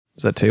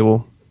Is that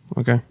table?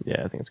 Okay.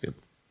 Yeah, I think it's good.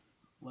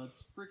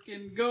 Let's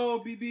freaking go,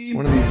 BB.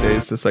 One of these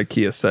days, this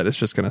IKEA set is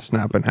just going to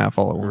snap in half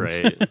all at once.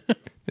 Right.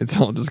 It's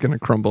all just going to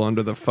crumble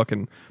under the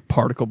fucking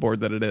particle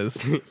board that it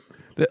is.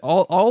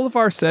 All of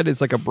our set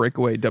is like a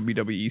breakaway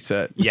WWE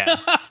set. Yeah.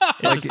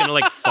 It's just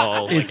gonna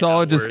fall. It's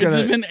all just It's gonna-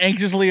 just been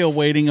anxiously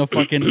awaiting a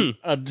fucking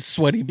a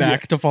sweaty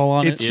back to fall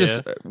on It's it.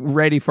 just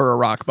ready for a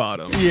rock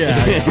bottom.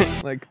 Yeah.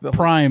 Like the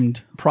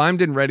Primed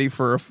primed and ready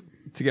for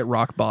to get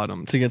rock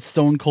bottomed. to get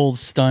stone cold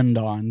stunned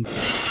on.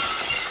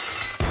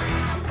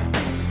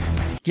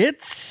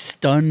 Get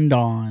stunned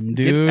on,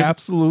 Get dude.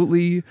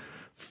 absolutely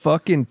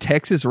fucking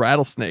Texas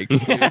rattlesnakes.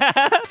 Dude.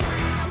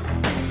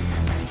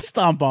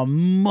 Stomp a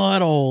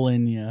mud hole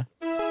in you.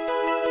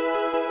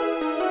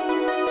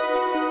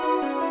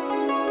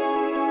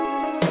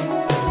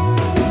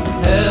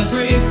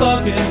 Every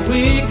fucking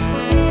week,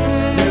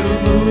 new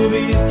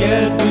movies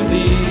get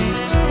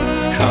released.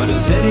 How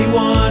does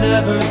anyone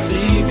ever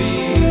see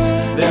these?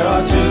 There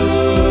are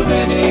too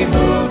many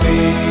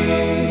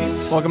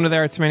movies. Welcome to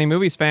There Are Too Many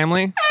Movies,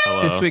 family.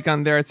 Hello. This week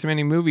on There Are Too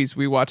Many Movies,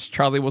 we watched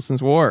Charlie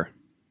Wilson's War.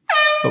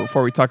 But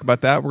before we talk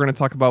about that, we're going to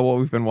talk about what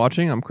we've been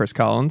watching. I'm Chris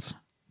Collins.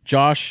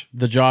 Josh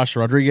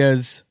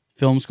Rodriguez,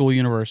 Film School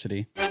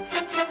University.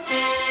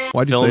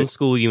 Why'd you Film say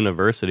School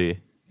University.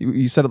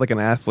 you said it like an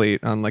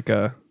athlete on like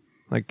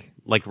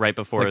Right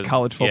before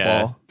college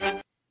football?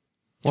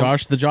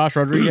 Josh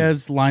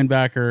Rodriguez,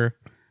 linebacker,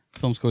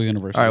 Film School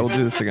University. All right, we'll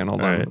do this again.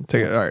 Hold All on. right.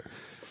 Take it. All right.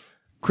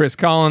 Chris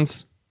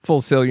Collins,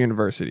 Full Sail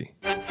University.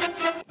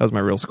 That was my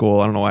real school.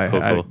 I don't know why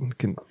Cool, I cool.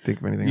 can think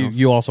of anything You, else.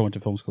 you also went to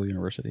Film School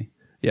University.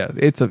 Yeah,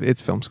 it's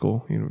film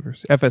school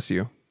university.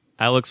 FSU.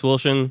 Alex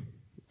Wilson.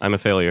 I'm a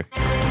failure.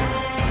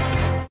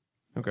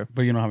 Okay.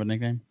 But you don't have a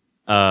nickname?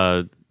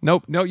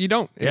 Nope. No, you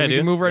don't. Yeah, we dude.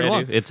 can move right Yeah,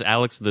 along. dude. It's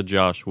Alex the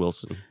Josh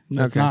Wilson.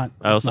 No, it's Okay. not.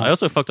 I It's not.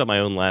 also fucked up my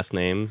own last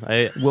name.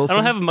 I Wilson?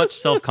 don't have much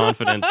self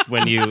confidence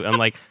when I'm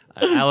like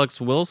Alex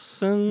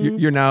Wilson.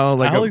 You're now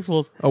like Alex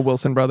Wilson. a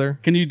Wilson brother,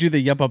 Can you do the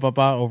yup up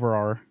over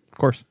our... of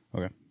course.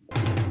 Okay.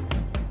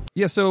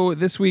 Yeah. So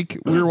this week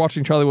we were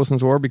watching Charlie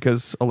Wilson's War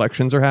because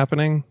elections are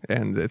happening,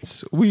 and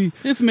It's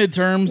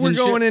midterms we're and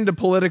going shit. into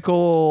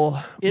political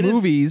It is-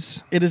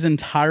 movies. It is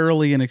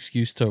entirely an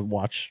excuse to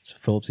watch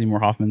Philip Seymour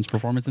Hoffman's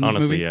performance in this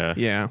Honestly, movie. yeah.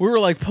 Yeah. We were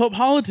like,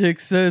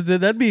 politics,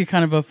 that'd be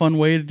kind of a fun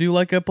way to do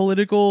like a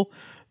political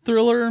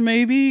thriller,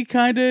 maybe,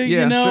 kind of,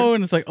 Yeah, you know? sure.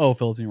 And it's like, oh,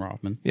 Philip Seymour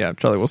Hoffman. Yeah.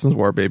 Charlie Wilson's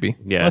War, baby.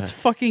 Yeah. Let's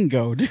fucking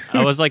go, dude.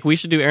 I was like, we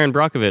should do Aaron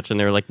Brockovich, and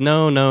they were like,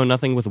 no,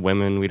 nothing with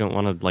women. We don't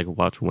want to like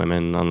watch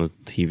women on the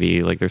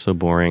TV. Like they're so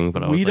boring.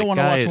 But I was We don't like, want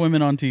to watch "Guys-"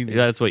 women on TV.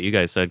 Yeah, that's what you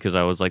guys said because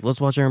I was like, let's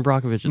watch Aaron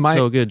Brockovich. It's My-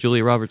 so good.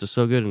 Julia Roberts is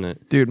so good in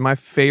it. Dude, my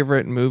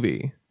favorite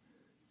movie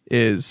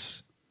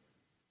is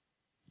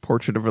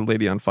Portrait of a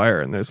Lady on Fire,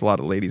 and there's a lot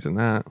of ladies in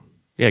that.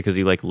 Yeah, because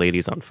you like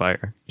Ladies on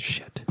Fire.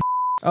 Shit.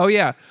 Oh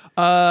yeah.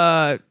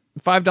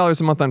 $5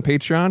 a month on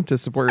Patreon to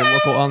support your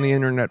local on the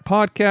internet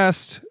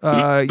podcast.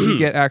 You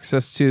get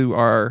access to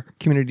our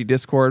community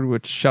Discord,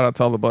 which shout out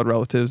to all the blood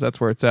relatives. That's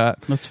where it's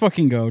at. Let's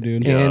fucking go,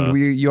 dude. And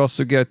you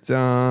also get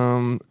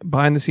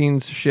behind the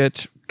scenes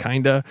shit,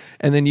 kinda,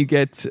 and then you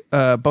get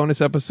one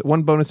bonus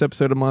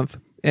episode a month.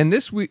 And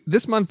this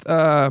month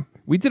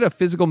we did a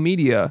physical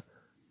media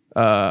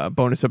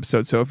bonus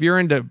episode. So if you're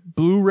into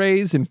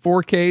Blu-rays and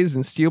 4Ks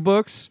and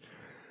steelbooks,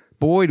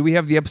 boy, do we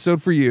have the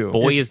episode for you.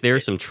 Boy, is there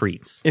some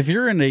treats. If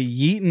you're into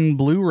yeeting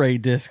Blu-ray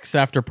discs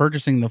after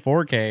purchasing the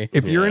 4K,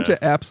 If you're Yeah.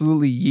 into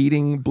absolutely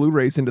yeeting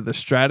Blu-rays into the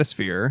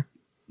stratosphere,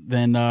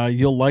 then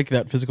you'll like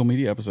that physical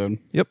media episode.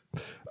 yep.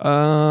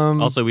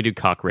 Also, we do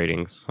cock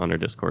ratings on our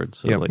Discord.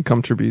 So Yeah, like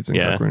cum tributes and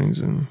Yeah. cock ratings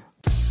and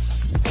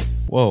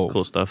Whoa.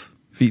 cool stuff.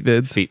 feet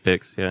vids. Feet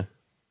pics, yeah.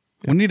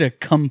 We need a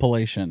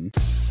compilation.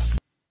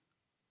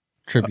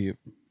 Tribute.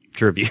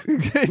 Tribute.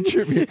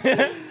 Tribute.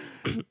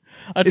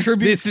 A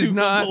tribute this to is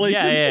not-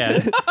 compilations.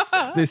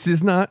 yeah. This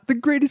is not the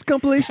greatest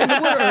compilation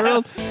in the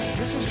world.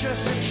 This is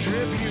just a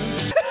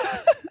tribute.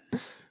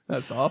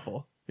 That's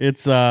awful.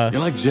 It's You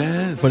like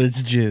jazz? but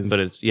it's jizz. But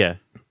it's, yeah.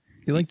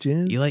 You like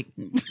jazz? You like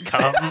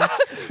cum?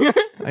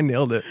 I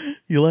nailed it.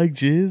 you like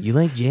jizz? You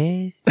like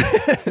jazz?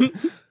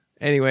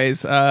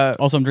 Anyways,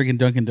 Also, I'm drinking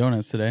Dunkin'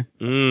 Donuts today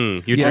You're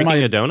Yeah, drinking my-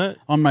 a donut?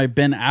 on my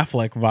Ben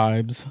Affleck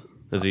vibes.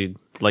 Does he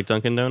like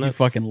Dunkin' He Donuts?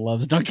 fucking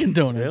loves Dunkin'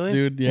 Donuts, Really?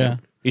 dude. Yeah.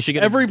 You should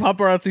get Every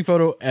paparazzi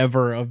photo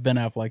ever of Ben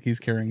Affleck, he's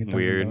carrying a Dunkin'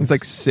 Weird. Donuts. it's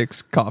like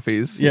 6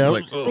 coffees. Yeah.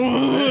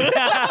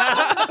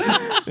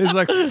 It's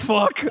like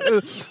fuck.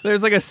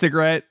 There's like a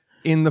cigarette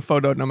in the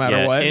photo no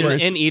matter what.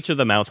 whereas in each of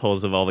the mouth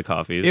holes of all the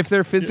coffees. if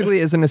there physically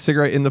isn't a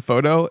cigarette in the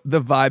photo,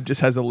 the vibe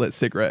just has a lit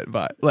cigarette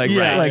vibe. Like,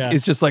 Yeah, like yeah.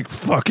 it's just like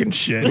fucking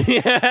shit.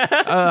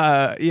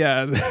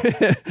 Yeah.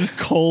 just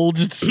cold,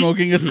 just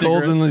smoking a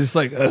cigarette. Golden is just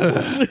like,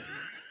 ugh.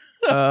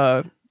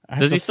 I have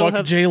Does to he still fuck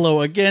have-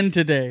 J-Lo again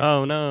today.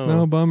 oh no.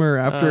 No bummer.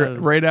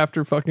 Right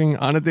after fucking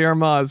Ana de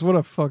Armas. What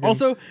a fucking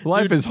Also,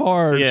 life dude, is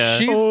hard.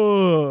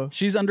 Yeah.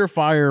 She's under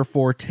fire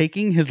for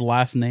taking his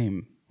last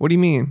name. What do you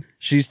mean?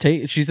 She's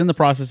in the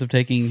process of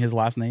taking his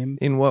last name,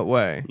 In what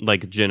way?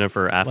 Like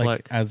Jennifer Affleck.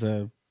 like as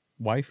a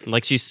wife.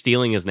 Like she's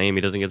stealing his name.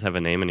 He doesn't get to have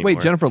a name anymore.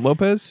 Wait, Jennifer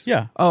Lopez?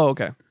 Yeah. Oh,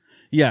 okay.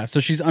 Yeah, so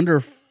she's under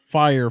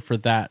fire for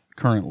that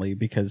currently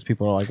because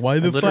people are like, why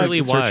the fuck Literally,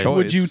 It's her why? choice.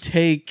 would you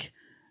take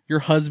your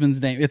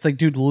husband's name? It's like,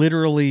 dude,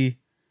 literally,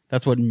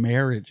 that's what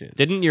marriage is.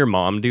 Didn't your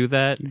mom do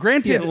that?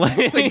 Granted,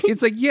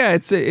 It's like yeah,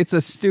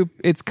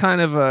 it's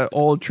kind of a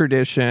old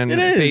tradition It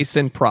is. based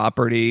in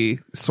property,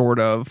 sort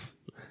of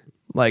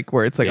like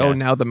where it's like, Yeah. oh,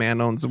 now the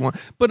man owns the one,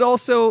 but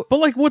also but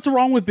like, what's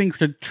wrong with being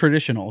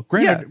traditional?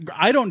 Granted,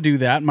 I don't do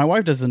that. My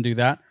wife doesn't do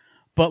that.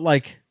 But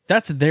like,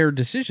 that's their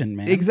decision,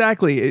 man.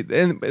 exactly,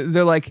 and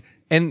they're like,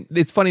 and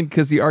it's funny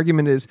because the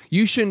argument is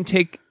you shouldn't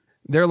take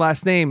their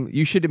last name.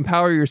 You should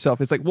empower yourself.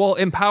 It's like, well,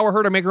 empower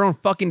her to make her own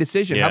fucking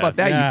decision. How Yeah. about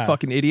that, Yeah. you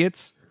fucking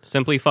idiots?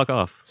 Simply fuck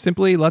off.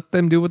 Simply let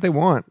them do what they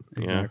want.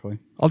 Exactly.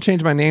 I'll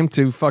change my name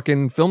to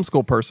fucking film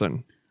school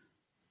person.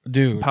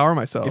 Dude, Empower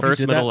myself. First,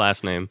 did middle, that-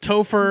 last name.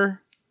 Topher,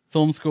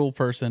 film school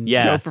person.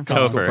 Yeah, Topher,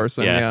 film school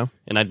person, yeah.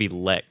 And I'd be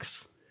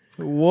Lex.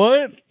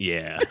 What?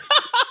 Yeah.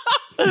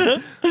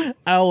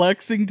 Al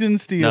Lexington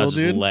Steele, No, just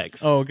dude.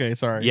 Lex. Oh, okay,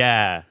 sorry.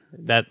 Yeah.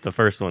 That the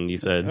first one you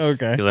said.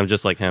 Okay. Because I'm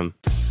just like him.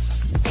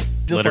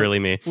 Just Literally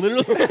like- me.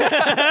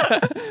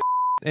 Literally.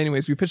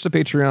 Anyways, we pitched a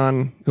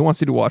Patreon. Who wants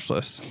to do watch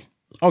list?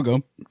 I'll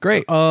go.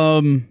 Great.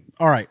 All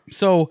right.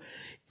 So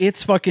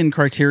it's fucking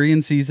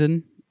Criterion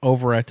season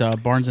over at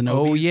Barnes and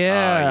Noble. Oh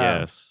yeah.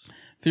 Yes.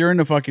 If you're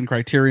into fucking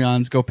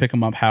Criterions, go pick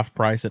them up half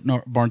price at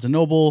Barnes and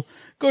Noble.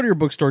 Go to your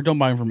bookstore. Don't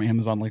buy them from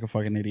Amazon like a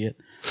fucking idiot.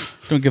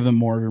 Don't give them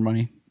more of your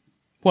money.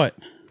 What?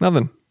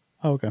 Nothing.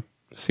 Oh, okay.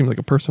 Seems like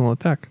a personal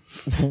attack.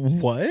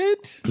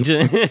 What?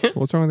 So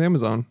what's wrong with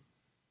Amazon?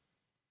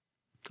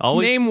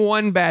 Always. Name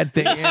one bad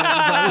thing.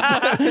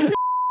 Amazon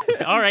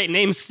All right.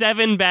 Name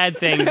 7 bad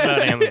things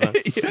about Amazon.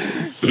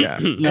 yeah.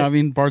 No, I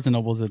mean Barnes and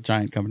Noble is a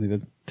giant company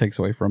that takes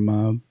away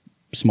from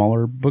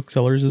smaller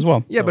booksellers as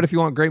well. Yeah, So, but if you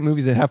want great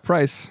movies at half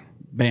price,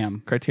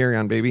 bam,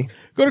 Criterion, baby.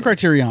 go to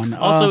Criterion.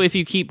 Also, if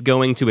you keep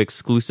going to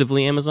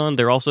exclusively Amazon,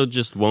 there also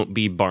just won't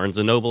be Barnes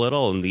and Noble at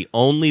all, and the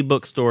only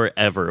bookstore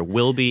ever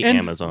will be and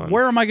Amazon.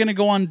 Where am I going to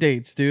go on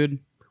dates, dude?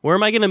 Where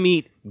am I going to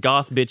meet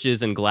goth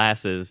bitches in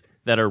glasses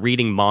that are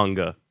reading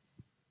manga?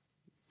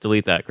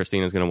 Delete that.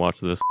 Christina's going to watch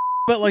this.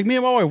 But like me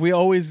and my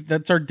wife,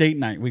 that's our date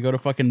night. We go to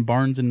fucking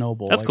Barnes and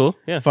Noble. That's like, cool.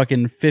 Yeah.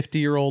 Fucking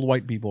 50-year-old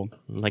white people.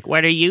 Like,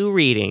 what are you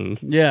reading?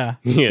 Yeah.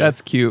 Yeah.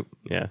 That's cute.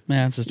 yeah.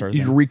 Man, it's just our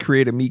You thing.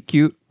 recreate a meet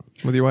cute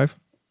with your wife.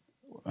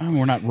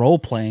 We're not role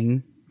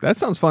playing. That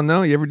sounds fun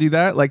though. You ever do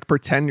that? Like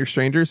pretend you're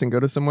strangers and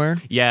go to somewhere?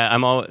 Yeah,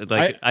 I'm all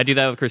like, I do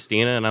that with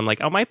Christina, and I'm like,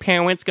 oh, my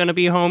parents going to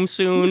be home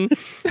soon.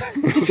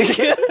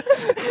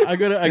 I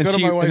go to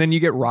my wife's, and then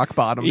you get rock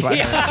bottomed by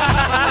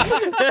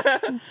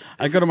her.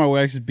 I go to my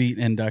wife's beat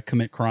and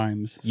commit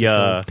crimes. So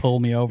Yeah. she'll pull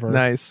me over.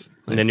 Nice.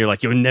 And then you're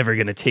like, you're never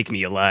going to take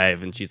me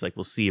alive. And she's like,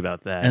 we'll see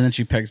about that. And then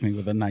she pegs me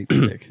with a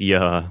nightstick.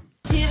 yeah.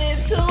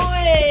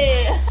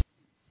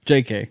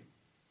 JK.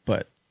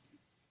 But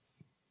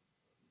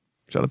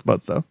Shout out to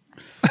Bud stuff.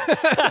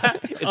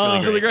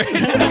 It's really great.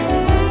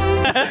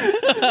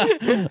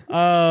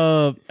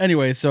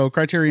 anyway, so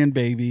Criterion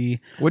baby.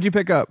 What'd you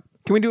pick up?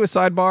 Can we do a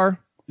sidebar?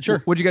 Sure.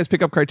 What'd you guys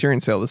pick up Criterion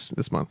sale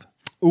this month?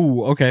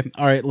 Ooh, okay.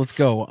 All right, let's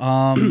go.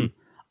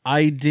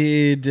 I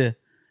did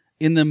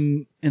in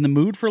the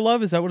mood for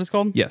love, is that what it's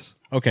called? Yes.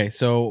 Okay,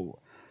 so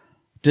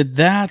did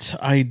that.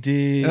 I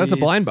did. That's a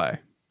blind buy.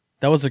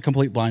 That was a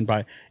complete blind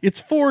buy.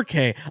 It's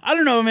 4K. I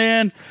don't know,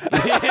 man.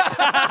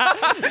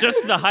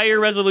 Just the higher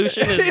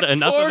resolution is It's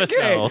enough of a 4K.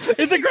 sell.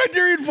 It's a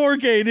Criterion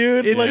 4K,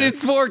 dude.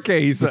 It's 4K,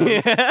 he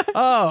says.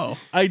 Oh.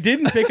 I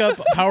didn't pick up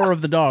Power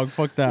of the Dog.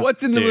 Fuck that.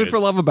 What's in the mood Dude. for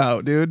love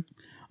about, dude?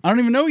 I don't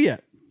even know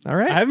yet. All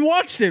right. I haven't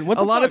watched it. What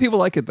a the lot fuck? of people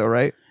like it though,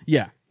 right?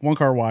 Yeah, One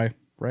Car Y,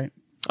 right?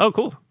 Oh,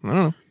 cool. I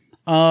don't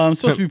know.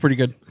 Supposed to be pretty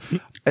good.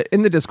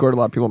 In the Discord, a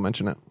lot of people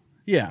mention it.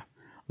 Yeah,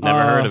 Never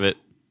heard of it.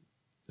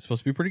 it's supposed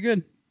to be pretty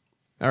good.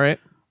 All right.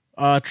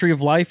 Tree of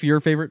Life, your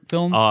favorite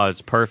film? Oh,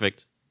 it's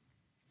perfect.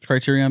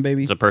 Criterion,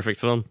 baby. It's a perfect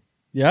film.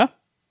 Yeah,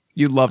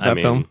 You love that I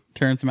mean, film.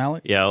 Terrence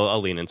Malick. Yeah,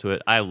 I'll lean into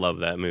it. I love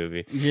that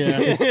movie.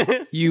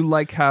 Yeah, You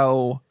like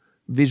how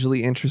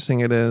visually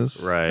interesting it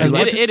is. Right. As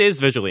much- It is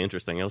visually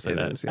interesting. I'll say It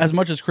that. is, yeah. as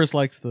much as Chris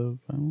likes the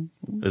film.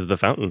 Is The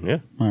Fountain. Yeah.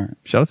 All right,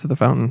 Shout out to The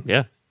Fountain.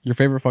 Yeah. your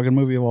favorite fucking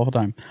movie of all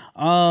time.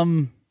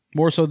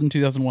 More so than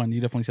 2001.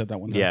 You definitely said that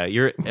one time. Yeah.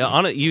 You're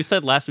on it. You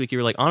said last week, you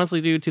were like, honestly,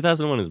 dude,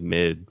 2001 is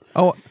mid.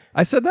 Oh,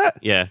 I said that?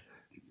 Yeah.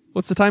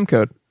 What's the time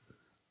code?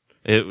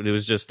 It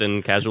was just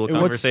in casual What's-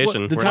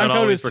 conversation. the We're time not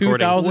code always is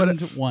recording.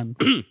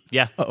 2001.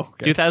 Yeah. Oh,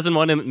 okay.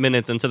 2001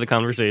 minutes into the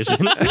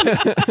conversation.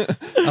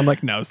 I'm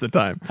like, now's the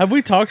time. Have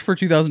we talked for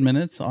 2,000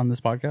 minutes on this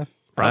podcast?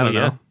 I don't yeah.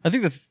 know. I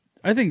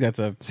think that's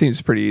a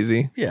Seems pretty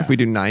easy. Yeah. If we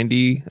do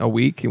 90 a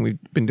week and we've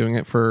been doing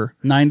it for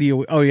 90.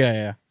 Oh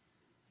yeah.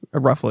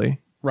 roughly.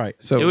 Right.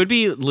 So It would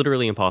be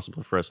literally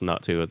impossible for us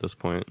not to at this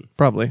point.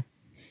 probably.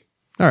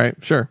 All right,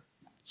 sure.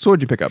 So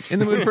what'd you pick up? In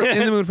the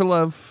mood for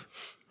love.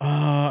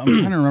 I'm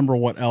trying to remember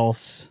what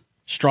else.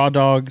 Straw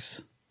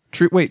Dogs.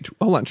 Wait,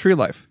 hold on. Tree of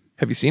Life.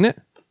 Have you seen it?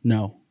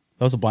 No,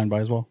 that was a blind buy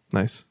as well.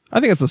 Nice. I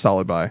think it's a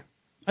solid buy.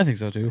 I think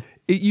so too.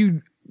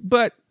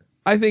 But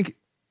I think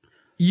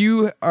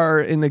you are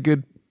in a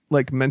good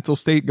like mental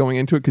state going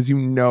into it because you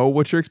know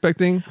what you're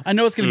expecting. I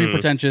know it's going to be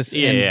pretentious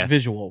and yeah.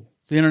 visual.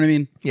 You know what I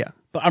mean? Yeah.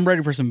 But I'm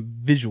ready for some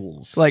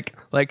visuals. Like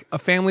a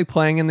family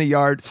playing in the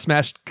yard,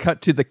 smashed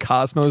cut to the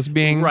cosmos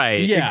being Right.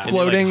 Yeah.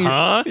 exploding. And you're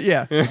like,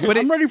 huh? Yeah. But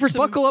I'm ready for some.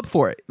 buckle up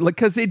for it. Like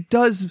cuz it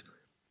does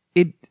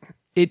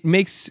it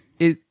makes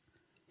it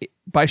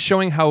by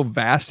showing how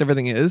vast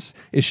everything is,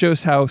 it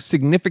shows how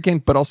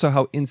significant but also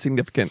how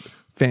insignificant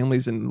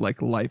families and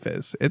like life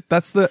is.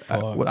 That's the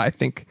what I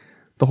think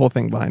the whole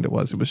thing behind it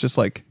was. It was just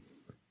like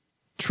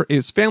it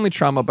was family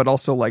trauma, but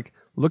also like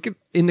look at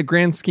in the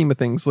grand scheme of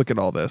things, look at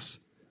all this.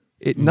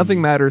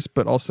 Nothing matters,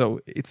 but also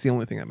it's the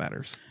only thing that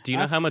matters. Do you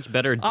know how much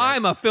better?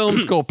 I'm a film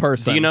school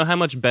person. Do you know how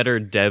much better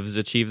devs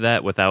achieve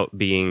that without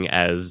being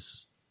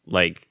as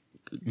like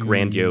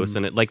grandiose?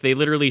 And it like they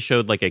literally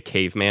showed like a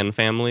caveman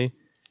family,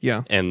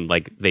 Yeah. and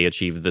like they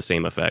achieved the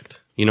same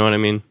effect. You know what I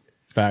mean?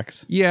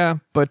 Facts. Yeah,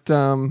 but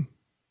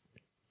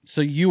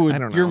So you would. I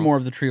don't You're know. more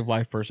of the Tree of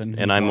Life person,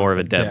 And I'm more of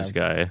a devs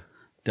guy.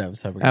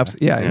 Devs. Have a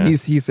absolutely, yeah, and Yeah.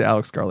 he's the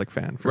Alex Garlic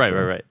fan. For Right,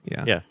 sure. right.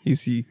 Yeah, Yeah.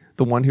 He's the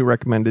one who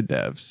recommended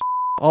Devs.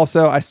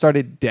 Also, I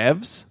started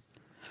Devs.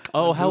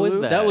 Oh, how is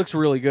that? That looks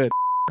really good.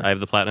 I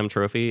have the platinum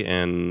trophy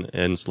and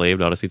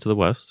Enslaved Odyssey to the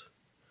West.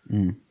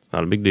 Mm. It's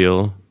not a big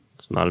deal.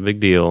 It's not a big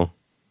deal.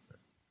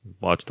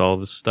 Watched all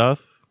of his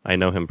stuff. I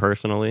know him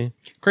personally.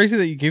 Crazy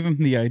that you gave him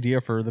the idea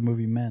for the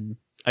movie Men.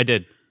 I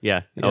did.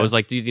 Yeah. I was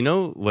like, dude, you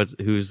know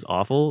who's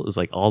awful? Is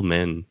like all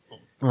men.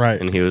 Right.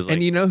 And he was like,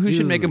 And you know who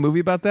should make a "Dude, movie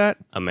about that?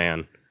 a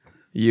man.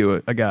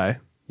 You, a guy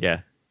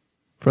Yeah.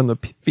 from the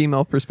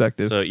female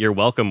perspective. So you're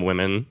welcome,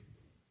 women.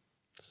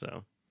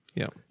 So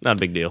yeah. not a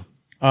big deal.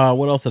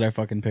 What else did I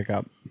fucking pick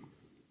up?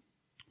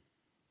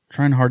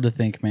 Trying hard to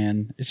think,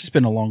 man. It's just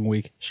been a long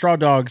week. Straw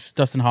Dogs,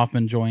 Dustin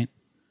Hoffman joint.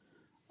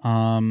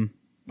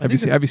 Have you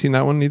seen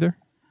that one either?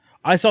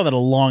 I saw that a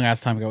long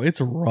ass time ago.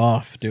 It's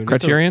rough, dude.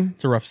 Criterion?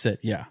 It's a rough sit,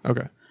 yeah.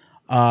 Okay.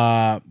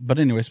 But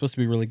anyway, it's supposed to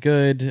be really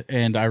good,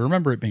 and I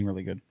remember it being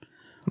really good.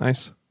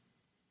 Nice.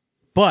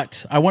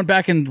 But I went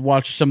back and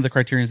watched some of the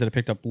Criterions that I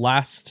picked up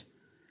last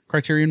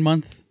Criterion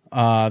month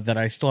that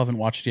I still haven't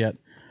watched yet.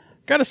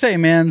 Gotta say,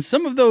 man,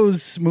 some of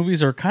those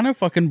movies are kind of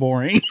fucking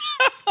boring.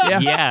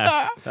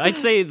 Yeah. I'd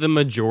say the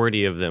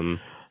majority of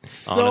them,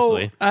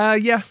 honestly.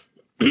 Yeah.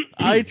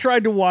 I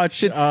tried to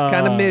watch. It's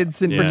kind of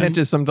mids and yeah.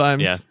 pretentious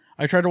sometimes. Yeah.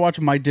 I tried to watch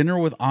My Dinner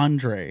with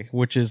Andre,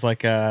 which is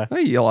like a.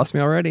 Hey, you lost me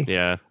already.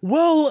 Yeah.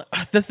 Well,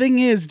 the thing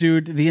is,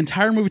 dude, the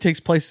entire movie takes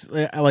place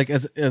like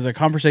as a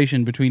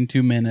conversation between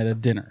two men at a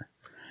dinner,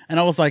 and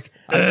I was like,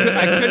 I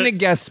couldn't have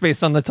guessed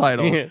based on the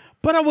title.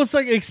 but I was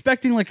like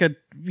expecting like a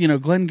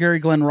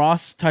Glenn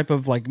Ross type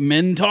of like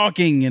men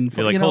talking and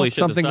You're like, you know holy shit,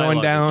 something this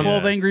going dialogue is-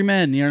 down. 12 Angry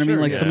Men, you know what I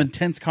mean? Like yeah. some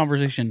intense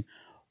conversation.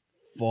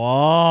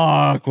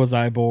 Fuck, was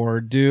I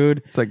bored, dude.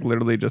 It's like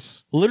literally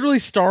just Literally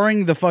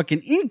starring the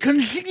fucking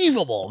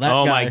inconceivable. That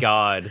Oh guy. my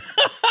god.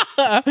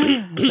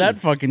 That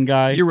fucking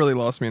guy. you really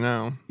lost me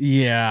now.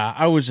 Yeah,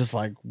 I was just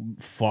like,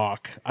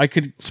 fuck. I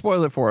could.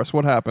 Spoil it for us.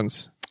 What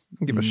happens? I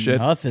don't give a shit.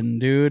 Nothing,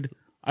 dude.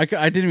 I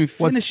didn't even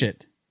finish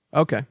it.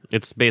 Okay.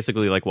 It's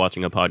basically like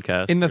watching a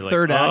podcast. In the You're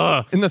third like, act,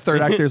 "Ugh, in the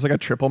third act, there's like a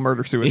triple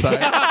murder suicide.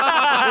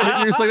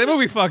 You're just like that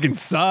movie fucking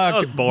sucked.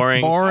 that was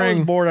boring. I was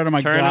Boring. bored out of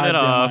my Turning it goddamn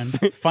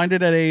off. mind. Find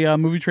it at a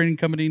movie training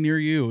company near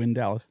you in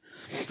Dallas.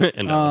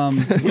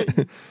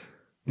 And,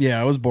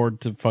 Yeah, I was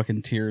bored to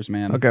fucking tears,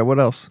 man. Okay. What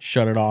else?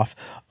 Shut it off.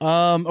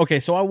 Okay,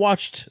 so I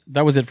watched.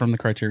 That was it from the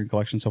Criterion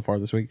Collection so far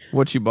this week.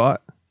 What you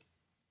bought?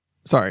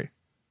 Sorry,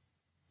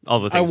 all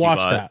the I things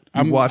watched you bought.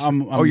 that. you watched.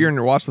 I'm- you're in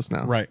your watch list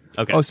now, right.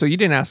 Okay. Oh, so you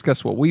didn't ask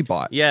us what we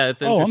bought? Yeah,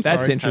 it's Oh, I'm interesting. sorry.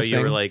 That's How interesting. How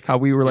you were like, How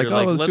we were like, you're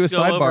oh, let's do a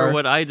go over sidebar.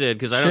 what I did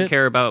because I don't Shit.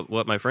 care about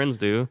what my friends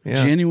do.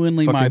 Yeah.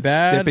 Genuinely my Fucking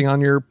bad. Sipping on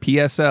your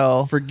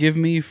PSL. Forgive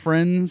me,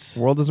 friends.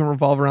 World doesn't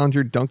revolve around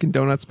your Dunkin'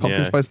 Donuts pumpkin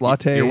Yeah. spice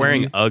latte. You're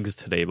wearing Uggs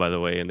today, by the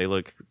way, and they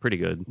look pretty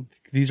good.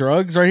 These are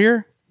Uggs right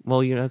here.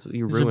 Well, you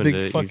These are ruined big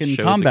it. You fucking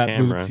showed combat the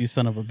camera. boots, you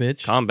son of a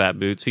bitch. Combat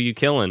boots. Who you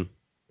killing?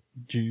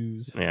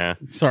 Jews. Yeah.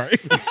 Sorry.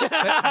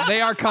 They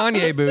are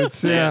Kanye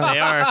boots. Yeah, Yeah. they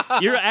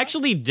are. You're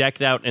actually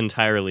decked out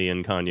entirely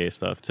in Kanye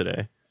stuff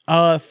today.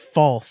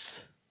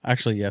 False.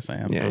 Actually, yes, I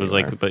am. Yeah. I was you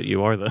like, are. but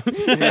you are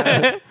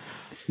the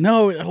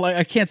No, like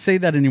I can't say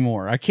that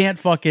anymore. I can't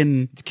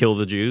fucking. kill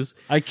the Jews.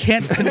 I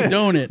can't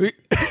condone it.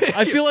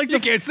 I feel like You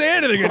can't say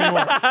anything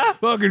anymore.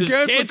 Fucking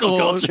cancel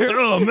culture.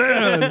 Oh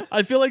man.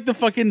 I feel like the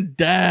fucking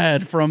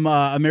dad from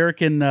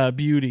American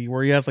Beauty,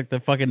 where he has like the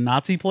fucking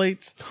Nazi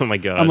plates. Oh my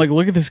god. I'm like,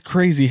 look at this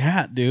crazy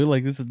hat, dude.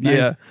 Like this is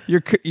nice. Yeah.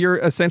 You're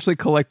essentially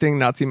collecting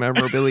Nazi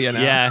memorabilia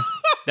now. yeah,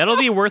 that'll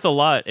be worth a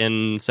lot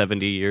in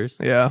 70 years.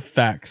 Yeah.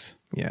 Facts.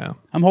 Yeah.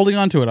 I'm holding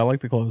on to it. I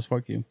like the clothes.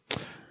 Fuck you.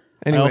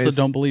 Anyways, I also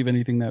don't believe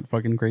anything that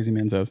fucking crazy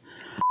man says.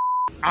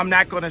 I'm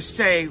not going to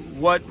say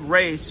what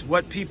race,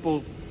 what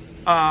people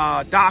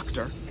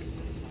doctor,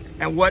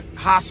 and what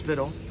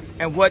hospital,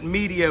 and what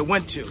media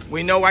went to.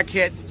 We know I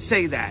can't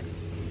say that.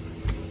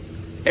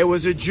 It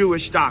was a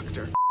Jewish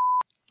doctor.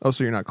 Oh,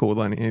 so you're not cool with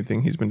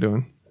anything he's been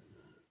doing?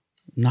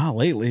 Not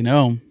lately,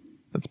 no.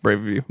 That's brave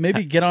of you.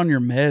 Maybe get on your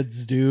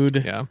meds,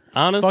 dude. Yeah.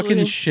 Honestly,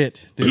 Fucking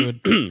shit, dude.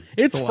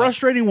 It's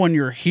frustrating when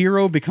your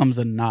hero becomes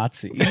a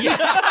Nazi.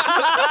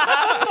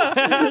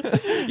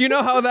 You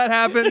know how that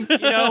happens? You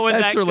know, when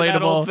That's that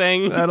relatable. old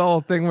thing. That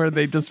whole thing where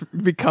they just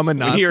become a when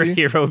Nazi. your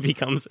hero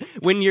becomes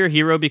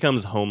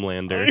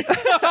Homelander.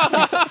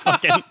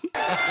 Fucking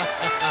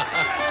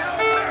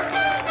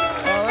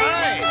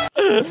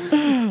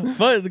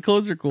But the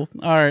clothes are cool.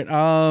 All right.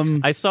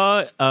 I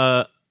saw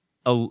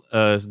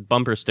a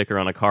bumper sticker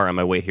on a car on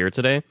my way here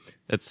today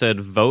that said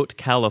 "Vote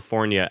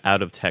California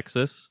out of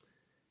Texas,"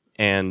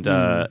 and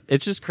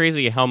it's just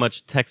crazy how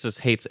much Texas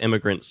hates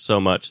immigrants so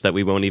much that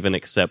we won't even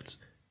accept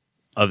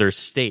other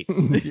states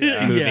moving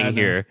Yeah, I know.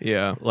 here.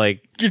 Yeah.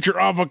 Like, Get your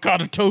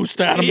avocado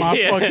toast out of my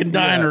Yeah. fucking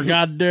diner,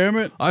 god damn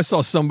it. I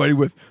saw somebody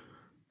with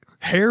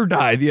hair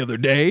dye the other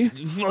day.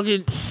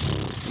 fucking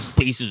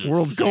pieces of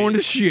World's shit. going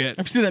to shit.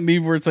 I've seen that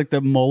meme where it's like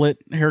the mullet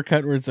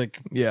haircut where it's like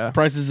Yeah.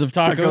 prices of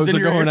tacos, Tacos in are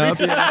your going area. up.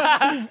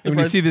 Yeah. When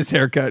you see this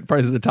haircut,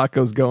 prices of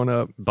tacos going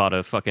up. Bought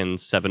a fucking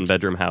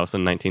 7-bedroom house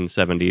in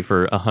 1970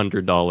 for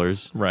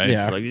 $100. Right.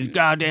 Yeah. It's like these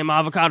goddamn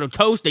avocado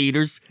toast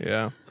eaters.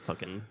 Yeah.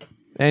 Fucking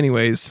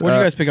Anyways, What did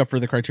you guys pick up for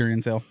the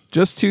Criterion sale?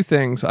 just two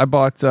things. I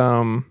bought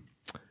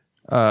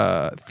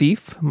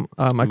Thief,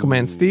 Michael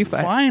Mann's Thief.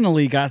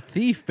 Finally got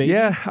Thief, baby.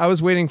 Yeah, I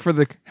was waiting for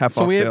the half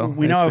So off we sale.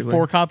 now have basically.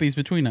 4 copies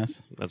between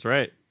us. that's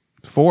right.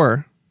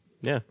 4.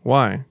 Yeah,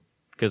 Why?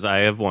 because I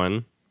have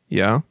one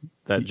Yeah.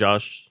 that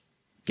Josh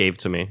gave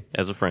to me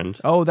as a friend.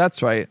 Oh,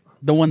 that's right.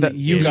 The one that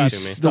you gave got to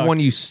me. The stuck. one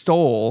you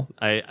stole.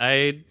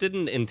 I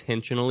didn't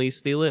intentionally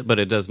steal it, but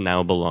it does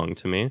now belong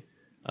to me.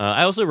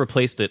 I also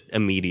replaced it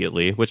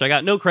immediately, which I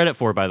got no credit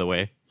for, by the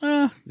way.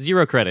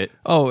 0 credit.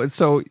 Oh, and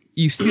so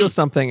you steal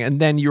something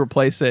and then you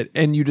replace it,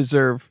 and you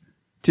deserve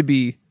to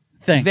be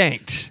Thanked.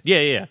 thanked.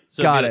 Yeah.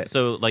 So Got it.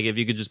 So, like, if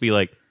you could just be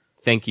like,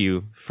 thank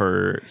you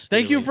for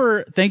stealing.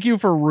 Thank you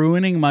for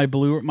ruining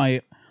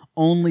my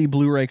only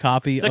Blu-ray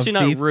copy It's of actually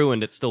not Thief.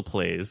 ruined. It still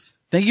plays.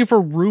 Thank you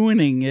for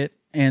ruining it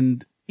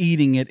and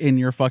eating it in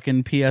your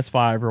fucking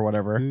PS5 or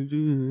whatever.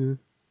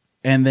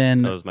 And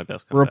then That was my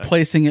best comeback.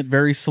 replacing it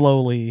very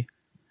slowly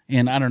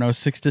in, I don't know,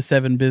 6 to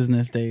 7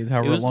 business days, It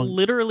however was long.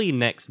 literally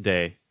next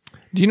day.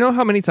 Do you know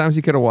how many times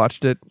you could have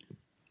watched it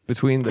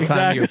between the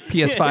time your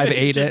PS5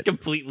 ate Just it?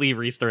 completely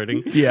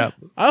restarting. Yeah.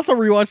 I also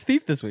rewatched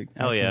Thief this week.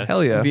 Hell yeah.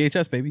 Hell yeah.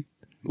 VHS, baby.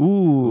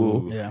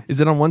 Ooh. Yeah. Is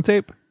it on one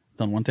tape?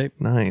 It's on one tape.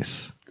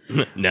 Nice.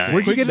 Nice.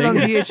 Where'd you get it on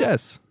thing.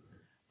 VHS?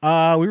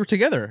 We were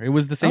together. It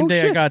was the same Oh,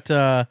 day shit. I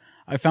got,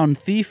 I found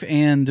Thief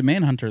and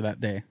Manhunter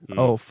that day.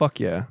 Oh, fuck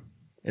yeah.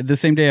 The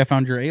same day I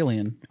found your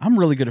Alien. I'm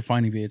really good at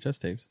finding VHS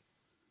tapes.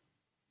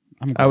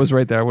 I was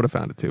right there. I would have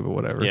found it too, but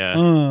whatever. Yeah.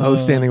 I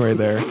was standing right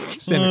there.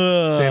 Standing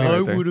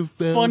right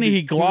there. Funny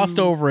he glossed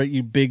over it,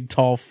 you big,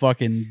 tall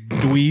fucking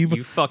dweeb.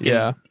 You fucking.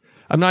 Yeah.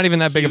 I'm not even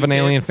that big of an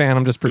Q-tip. Alien fan.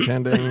 I'm just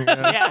pretending.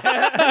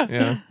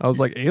 Yeah. I was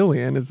like,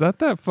 Alien? Is that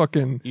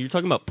fucking... You're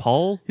talking about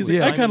Paul? He's With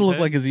like, I Simon kind of look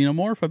Pegg? like a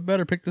xenomorph. I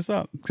better pick this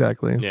up.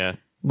 Exactly. Yeah.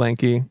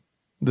 Lanky.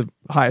 The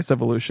highest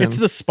evolution. It's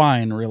the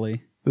spine,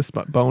 really. the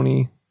spot.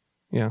 Bony.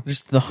 Yeah.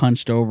 Just the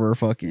hunched over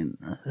fucking.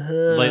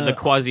 Like the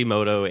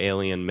Quasimodo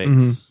alien mix.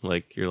 Mm-hmm.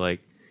 Like, you're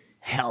like,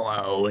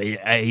 hello,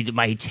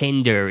 my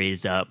Tinder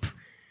is up.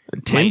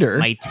 Tinder?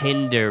 My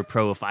Tinder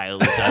profile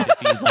is up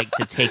if you'd like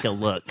to take a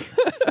look.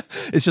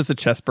 It's just a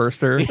chest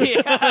burster.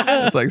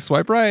 It's like,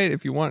 swipe right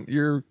if you want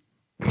your...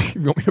 if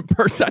you want me to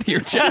burst out of your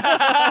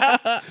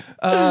chest.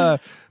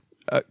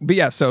 But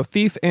yeah, so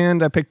Thief,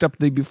 and I picked up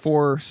the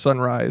Before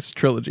Sunrise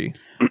trilogy.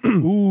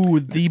 Ooh,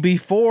 the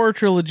Before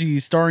trilogy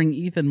starring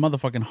Ethan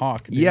motherfucking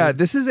Hawke. dude. Yeah,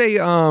 this is a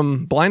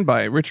blind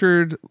buy,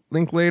 Richard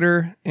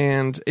Linklater,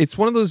 and it's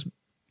one of those,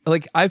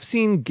 like, I've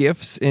seen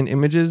GIFs and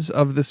images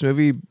of this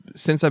movie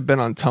since I've been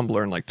on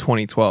Tumblr in like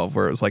 2012,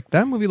 where it was like,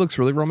 that movie looks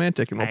really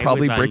romantic and will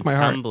probably I was break on my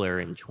heart.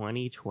 Tumblr in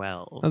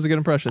 2012. That was a good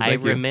impression. I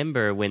Thank you.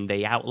 remember when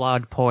they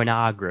outlawed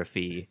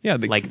pornography. Yeah,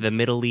 like the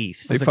Middle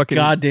East. They It's a fucking-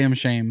 goddamn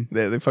shame.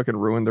 They fucking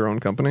ruined their own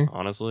company.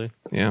 Honestly,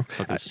 Yeah.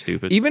 fucking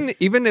stupid.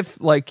 Even if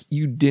like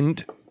you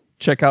didn't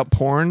check out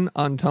porn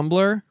on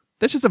Tumblr,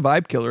 that's just a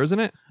vibe killer, isn't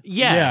it?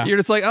 yeah. You're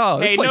just like, oh,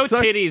 this Hey, place no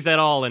sucks. titties at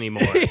all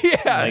anymore.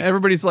 Yeah,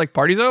 everybody's like,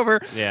 party's over.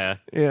 Yeah.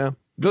 Yeah,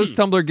 those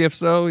Tumblr gifs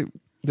though,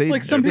 they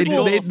Like, some they,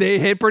 people- they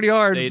hit pretty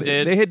hard. They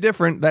did. They hit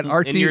different. That In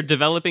artsy. your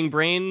developing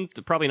brain,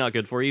 probably not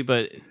good for you,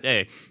 but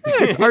hey.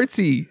 It's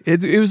artsy.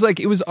 It was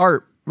like it was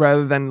art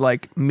rather than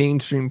like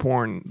mainstream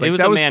porn. Like, It was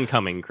that a man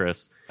coming,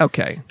 Chris.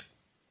 Okay.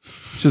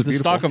 It's just The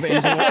stock of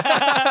Angela,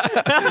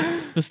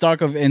 the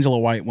stock of Angela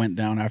White went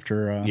down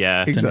after.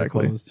 Yeah. Tinder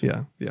exactly. closed.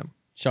 Yeah, yeah.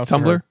 Shouts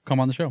Tumblr? to her. Come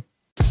on the show,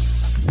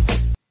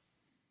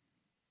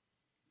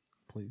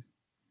 please.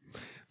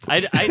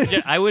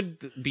 I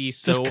would be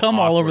so Just come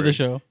all over the awkward.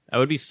 show. I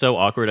would be so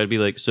awkward. I'd be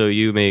like, so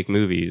you make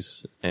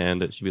movies?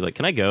 And she'd be like,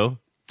 can I go?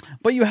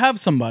 But you have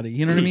somebody.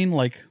 You know what I mean?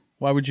 Like,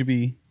 why would you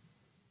be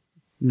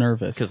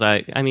nervous?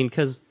 Because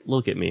because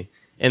look at me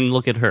and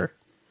look at her.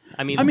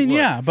 I mean, look, look.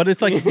 yeah, but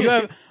it's like you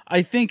have.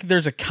 I think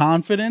there's a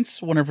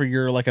confidence whenever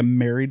you're like a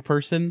married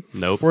person.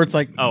 Nope. Where it's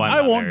like, Oh, I'm I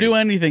not won't do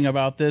married. anything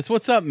about this.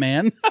 What's up,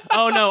 man?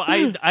 Oh no,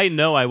 I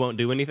know I won't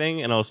do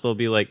anything, and I'll still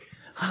be like,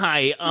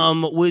 "Hi,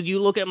 would you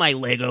look at my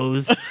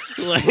Legos?"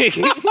 Like,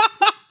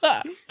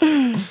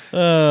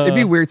 It'd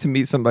be weird to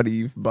meet somebody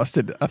you've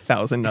busted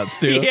 1,000 nuts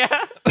to.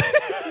 yeah.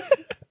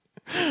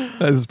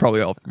 This is probably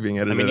all being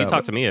I edited mean, you out.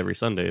 talk to me every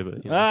Sunday,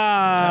 but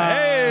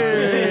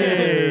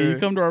Hey, you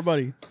come to our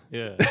buddy.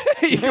 yeah.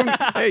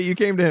 Hey, you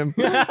came to him.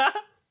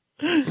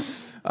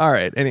 All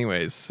right.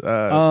 Anyways,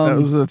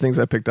 those are the things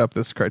I picked up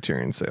this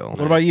Criterion sale.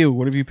 What about you?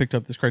 What have you picked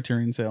up this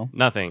Criterion sale?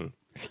 Nothing.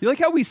 You like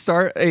how we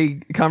start a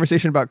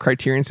conversation about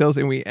Criterion sales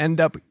and we end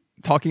up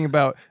talking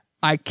about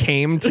I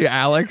came to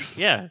Alex?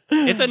 Yeah,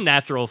 it's a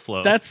natural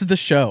flow. That's the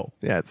show.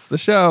 Yeah, it's the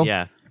show.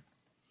 yeah.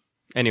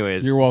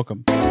 Anyways, You're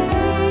welcome.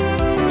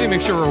 Let me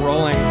make sure we're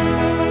rolling.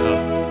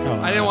 oh,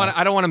 I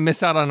don't want to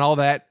miss out on all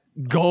that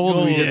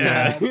gold we just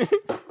yeah. had.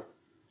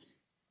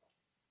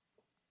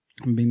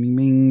 Bing, bing,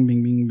 bing,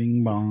 bing, bing,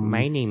 bing, bong.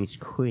 My name's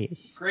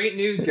Chris. Great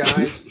news,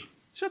 guys.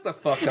 Shut the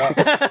fuck up.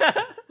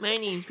 My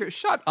name's Chris.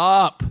 Shut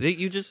up.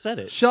 You just said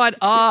it. Shut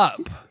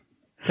up.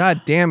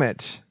 God damn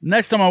it.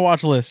 Next on my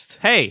watch list.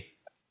 Hey,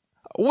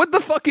 What the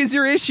fuck is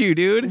your issue,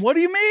 dude? What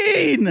do you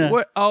mean?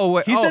 What? Oh,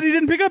 what? He oh. said he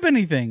didn't pick up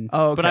anything.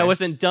 Oh, but I okay.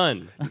 wasn't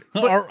done.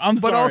 I'm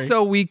But sorry.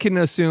 also, we can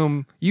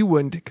assume you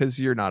wouldn't because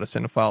you're not a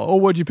cinephile. Oh,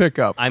 what'd you pick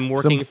up? I'm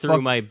working Some through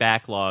fuck- my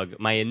backlog,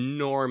 my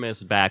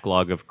enormous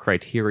backlog of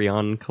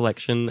Criterion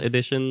Collection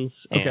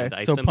editions. Okay, And I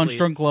so simply, Punch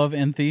Drunk Love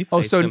and Thief. Oh,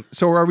 I so sim-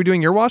 so are we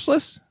doing your watch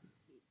list?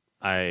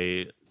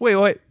 I.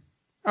 Wait.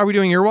 Are we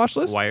doing your watch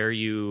list? Why are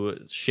you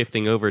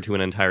shifting over to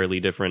an entirely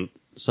different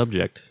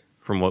subject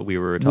from what we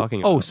were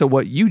talking about? Oh, so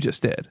what you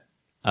just did?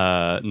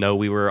 No,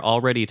 we were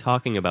already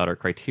talking about our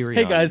Criterion.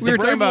 Hey guys, We the were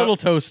talking brave about- little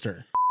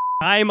toaster.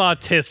 I'm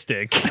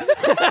autistic.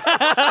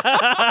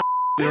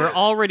 We were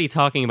already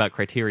talking about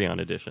Criterion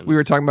editions. We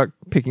were talking about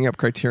picking up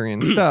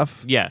Criterion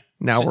stuff. Yeah.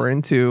 Now we're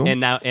into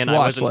And I watch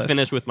wasn't list.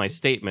 finished with my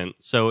statement.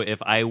 So if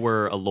I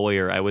were a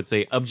lawyer, I would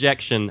say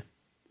objection.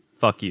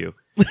 Fuck you.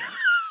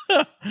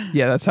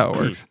 Yeah, that's how it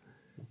works.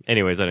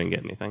 Anyways, I didn't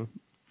get anything.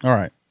 All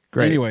right.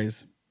 Great.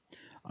 Anyways,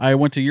 I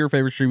went to your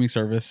favorite streaming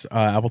service,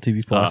 Apple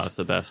TV Plus, It's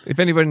the best. If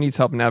anybody needs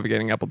help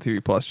navigating Apple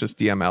TV Plus, just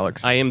DM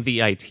Alex. I am the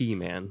IT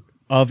man.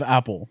 of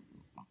Apple.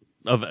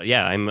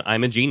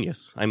 I'm a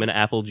genius. I'm an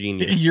Apple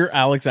genius. You're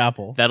Alex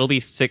Apple. That'll be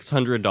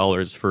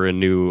 $600 for a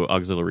new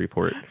auxiliary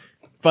port.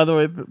 By the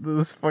way,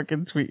 this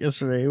fucking tweet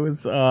yesterday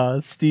was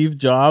Steve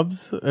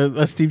Jobs,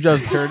 a Steve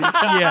Jobs parody.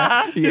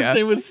 Yeah. His Yeah.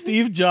 name was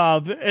Steve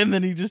Jobs, and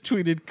then he just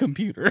tweeted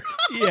computer.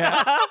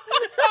 yeah,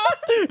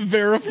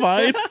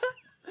 Verified.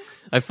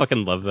 I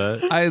fucking love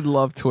that. I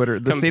love Twitter.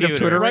 The state of Computer.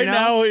 Twitter Right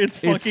now, it's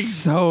fucking... it's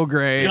so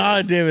great.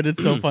 God damn it,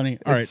 it's so funny.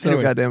 All right, It's so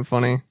anyways. goddamn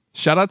funny.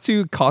 Shout out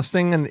to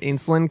costing an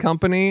insulin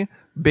company,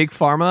 Big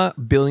Pharma,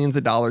 billions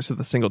of dollars with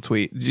a single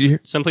tweet. Did you hear?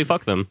 Simply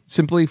fuck them.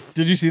 Simply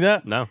Did you see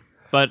that? No.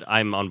 But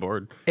I'm on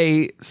board.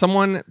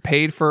 someone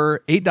paid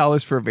for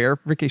 $8 for a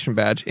verification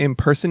badge,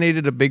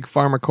 impersonated a big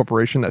pharma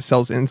corporation that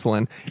sells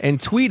insulin, and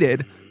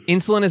tweeted,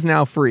 "Insulin is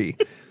now free."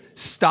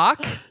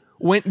 Stock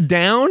went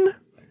down.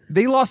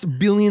 They lost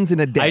billions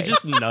in a day. I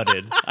just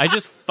nutted. I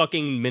just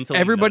fucking mentally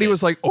Everybody nutted.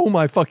 was like, "Oh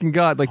my fucking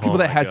god!" Like people Oh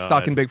that my had God.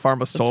 stock in big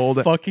pharma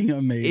sold. Fucking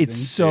amazing. It's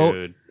so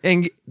Dude.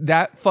 and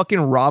that fucking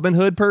Robin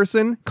Hood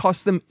person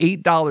cost them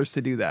 $8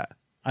 to do that.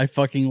 I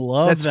fucking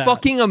love That's that.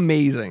 fucking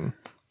amazing.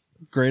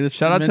 Greatest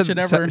Shout out invention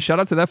ever. shout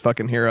out to that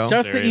fucking hero.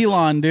 Just to Seriously.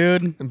 Elon,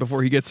 dude. And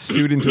before he gets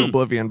sued into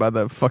oblivion by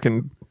the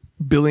fucking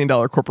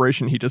billion-dollar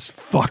corporation he just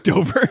fucked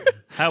over.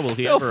 How will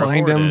he They'll ever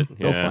find afford him. it?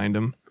 They'll Yeah. find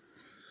him.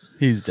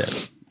 He's dead.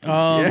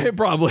 Yeah,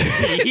 probably.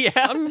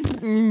 Yeah.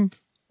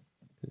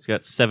 He's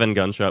got 7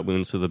 gunshot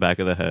wounds to the back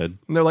of the head.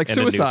 And they're like, and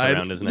a noose suicide.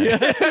 around his neck.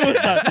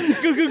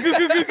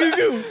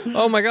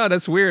 Oh my god,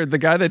 that's weird. The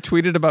guy that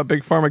tweeted about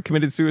Big Pharma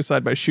committed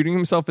suicide by shooting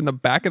himself in the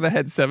back of the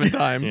head 7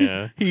 times.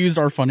 Yeah. He used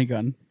our funny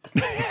gun.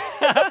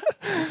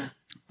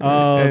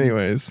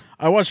 Anyways.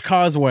 I watched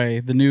Causeway,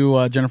 the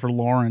new Jennifer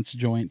Lawrence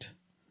joint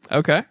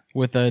Okay.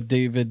 with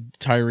David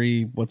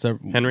Tyree. What's that?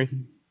 Henry?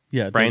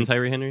 Yeah, Brian David-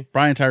 Tyree Henry?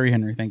 Brian Tyree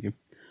Henry. Thank you.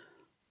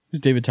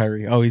 Who's David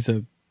Tyree? Oh, he's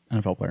a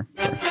NFL player.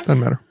 Sorry. Doesn't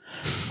matter.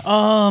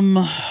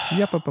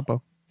 Yep, up, up,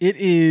 up. It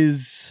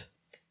is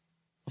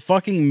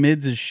fucking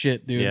mids as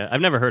shit, dude. Yeah, I've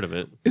never heard of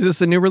it. Is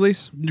this a new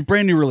release?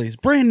 Brand new release,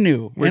 brand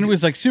new, and it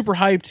was like super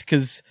hyped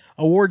because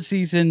award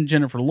season.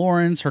 Jennifer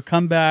Lawrence, her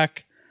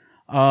comeback.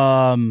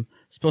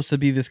 Supposed to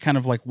be this kind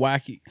of like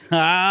wacky.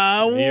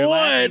 You're What,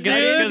 laughing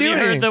because dude? you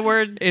heard the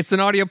word. It's an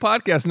audio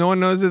podcast. No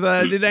one knows if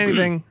I did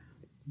anything.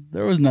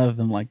 There was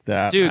nothing like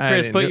that. Dude, I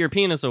Chris, didn't put do- your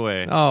penis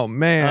away. Oh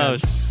man.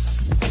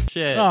 Oh,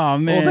 shit. Oh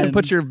man. Well then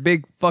put your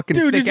big fucking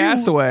Dude, thick did you-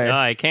 ass away. No,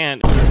 I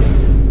can't.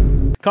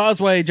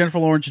 Causeway, Jennifer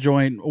Lawrence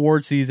joint,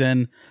 award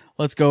season.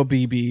 Let's go,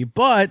 BB.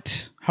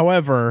 But,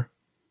 however,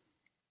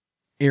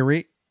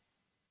 eerie.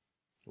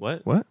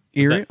 What? What?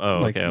 Is Eerie. that- oh,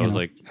 Like, okay. I you was know,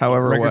 like,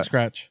 However, record what?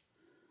 scratch.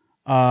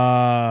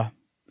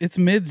 It's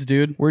mids,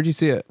 dude. Where'd you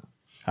see it?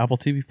 Apple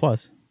TV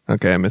Plus.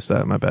 Okay, I missed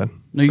that. My bad.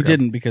 No, you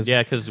didn't because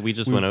Yeah, because we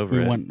just went over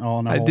we it. went all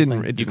in our I whole didn't.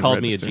 thing. It You didn't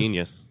called me a register.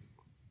 genius.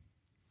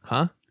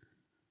 Huh?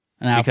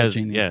 An Apple Because,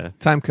 genius. yeah.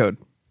 Time code.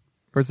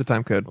 Where's the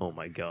time code? Oh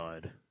my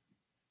god.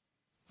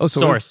 Oh, so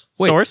Source.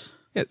 Wait. Source?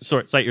 Yeah,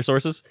 Cite your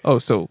sources. Oh,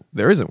 so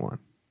there isn't one.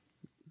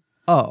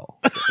 Oh,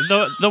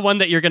 The one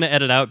that you're going to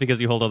edit out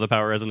because you hold all the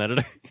power as an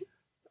editor.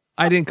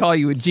 I didn't call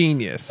you a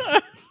genius.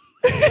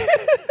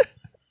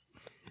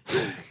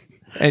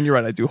 And you're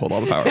right. I do hold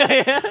all the power.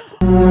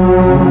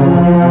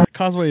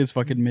 Causeway is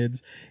fucking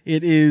mids.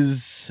 It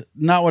is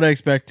not what I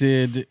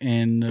expected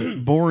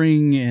and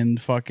boring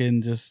and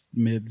fucking just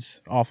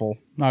mids. Awful.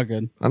 Not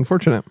good.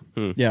 Unfortunate.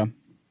 Yeah.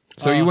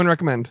 So you wouldn't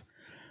recommend?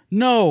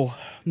 No.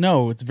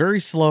 It's very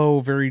slow,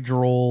 very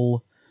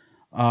droll.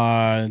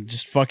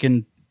 Just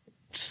fucking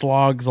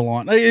slogs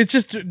along. It's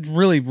just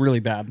really, really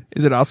bad.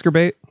 Is it Oscar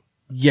bait?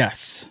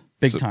 Yes.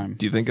 Big So time.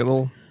 Do you think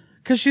it'll?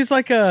 Because she's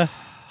a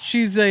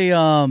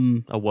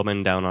A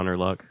woman down on her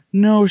luck.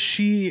 no,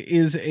 she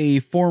is a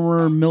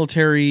former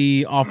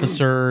military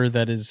officer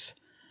that is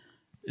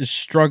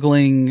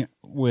struggling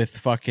with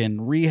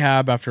fucking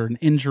rehab after an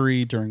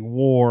injury during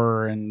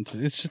war, and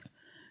it's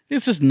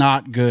just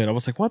not good. I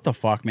was like, what the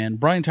fuck, man?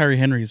 Brian Tyree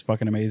Henry is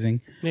fucking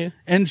amazing. Yeah.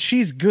 And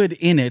she's good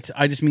in it.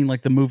 I just mean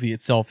like the movie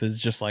itself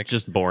is just like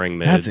Just boring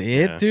mid. that's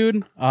it, Yeah.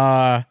 dude.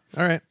 All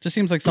right. Just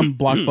seems like some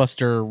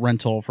blockbuster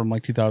rental from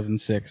like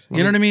 2006. You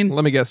know what I mean?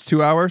 Let me guess.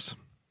 2 hours.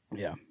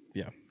 Yeah.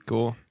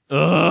 Cool.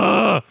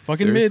 Ugh.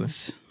 Fucking Seriously.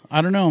 mids.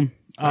 I don't know.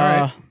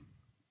 right.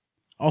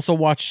 Also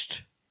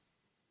watched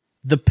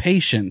The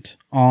Patient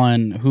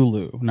on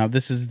Hulu. Now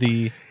this is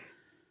the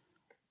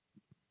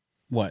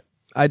what?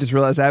 I just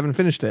realized I haven't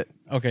finished it.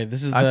 Okay,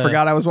 this is I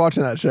forgot I was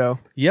watching that show.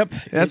 Yep.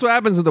 That's what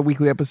happens with the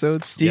weekly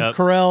episodes. Steve Yep.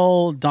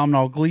 Carell,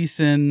 Domhnall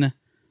Gleeson.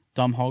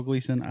 Dom Hall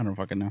Gleeson? I don't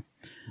fucking know.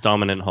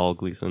 Dominant Hall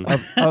Gleason.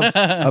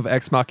 of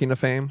Ex Machina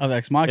fame. Of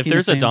Ex Machina. If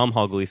there's a fame. Dom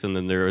Hall Gleason,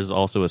 then there is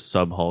also a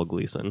sub Hall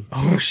Gleason.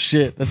 Oh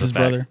shit, that's his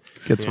fact. brother.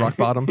 Gets rock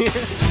bottom.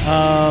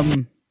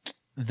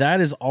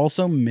 That is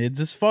also mids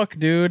as fuck,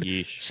 dude.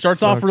 Yeesh.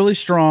 Starts off really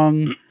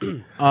strong.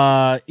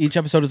 Each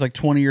episode is like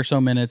 20 or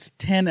so minutes.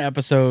 10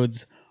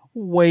 episodes,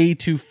 way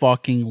too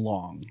fucking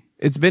long.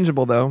 It's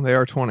bingeable though. They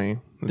are 20. It's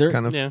They're-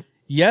 kind of Yeah.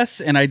 Yes,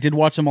 and I did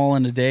watch them all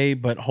in a day,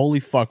 but holy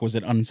fuck, was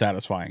it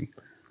unsatisfying.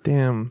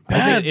 damn.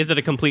 Is it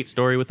a complete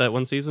story with that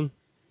one season?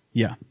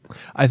 Yeah.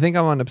 I think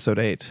I'm on episode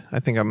 8. I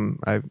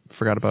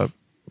forgot about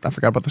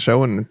the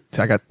show and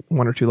I got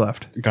 1 or 2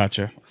 left.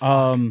 Gotcha.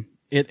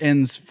 It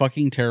ends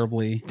fucking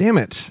terribly. Damn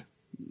it.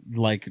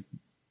 Like,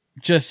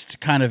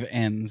 just kind of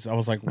ends. I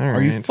was like, All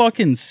are you right.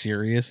 fucking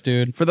serious,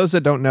 dude? For those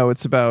that don't know,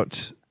 it's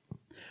about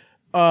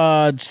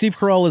Steve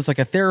Carell is like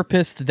a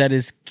therapist that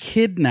is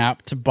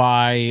kidnapped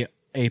by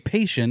a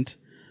patient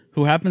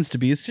who happens to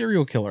be a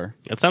serial killer.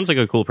 That sounds like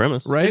a cool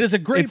premise. right. It is a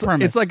great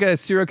premise. It's like a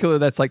serial killer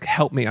that's like,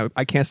 help me,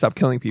 I can't stop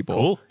killing people.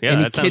 Cool. Yeah, and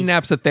he that sounds-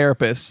 kidnaps a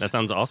therapist That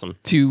sounds awesome.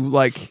 to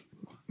like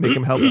make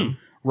him help him.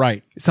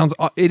 Right.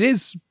 It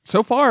is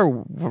so far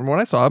from what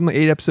I saw. I'm like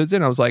 8 episodes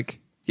in. I was like,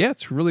 yeah,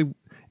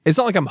 it's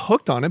not like I'm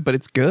hooked on it, but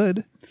it's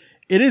good.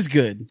 It is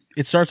good.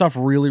 It starts off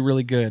really,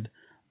 really good,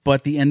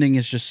 but the ending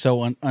is just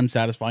so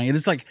unsatisfying. And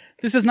it's like,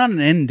 this is not an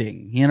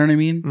ending. You know what I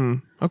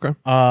mean? Okay.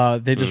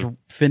 They just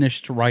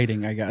finished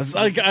writing, I guess.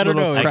 Like, I don't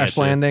Little know. crash gotcha.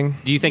 landing.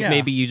 Do you think Yeah.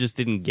 maybe you just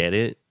didn't get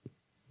it?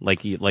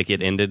 Like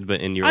it ended, but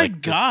and you're I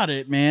like, got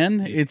it,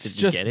 man. It's did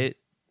you just get it?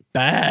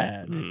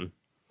 bad.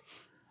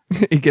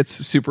 It gets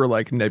super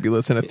like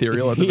nebulous and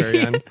ethereal at the very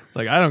end.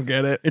 Like, I don't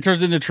get it. It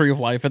turns into Tree of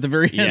Life at the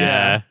very end.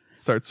 Yeah.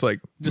 Starts like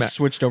Just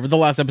switched over. The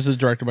last episode is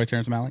directed by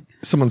Terrence Malick.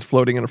 someone's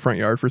floating in a front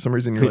yard for some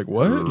reason. You're like,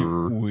 what?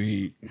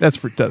 Wait. That's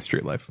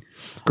Street Life.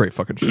 Great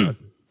fucking shot.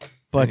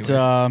 But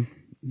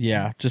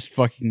yeah, just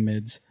fucking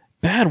mids.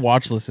 Bad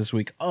watch list this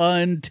week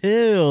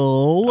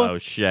until Oh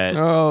shit.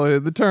 Oh,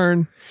 the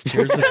turn.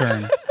 here's the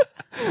turn.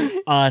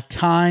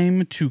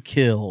 Time to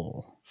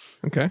Kill.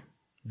 Okay.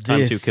 Time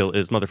to This- kill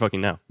is motherfucking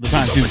now. The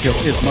time to kill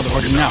is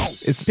motherfucking now.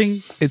 It's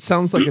Ping. It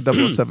sounds like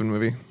a 007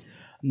 movie.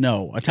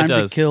 No, A Time to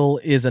does. Kill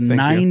is a you.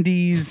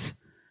 90s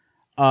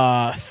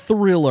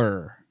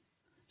thriller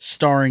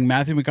starring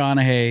Matthew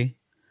McConaughey,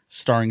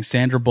 starring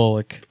Sandra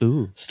Bullock,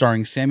 Ooh.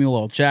 starring Samuel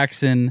L.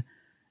 Jackson,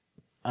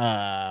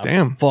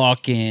 Damn.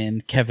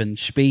 fucking Kevin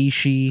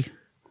Spacey,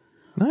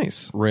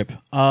 Nice. rip.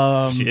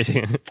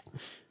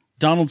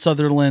 Donald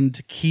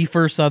Sutherland,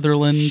 Kiefer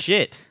Sutherland.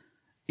 Shit.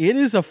 It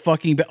is a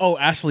fucking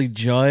Ashley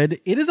Judd.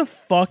 It is a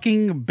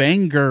fucking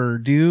banger,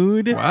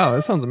 dude. Wow,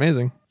 that sounds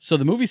amazing. So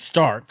the movie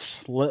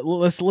starts.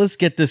 Let's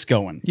get this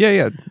going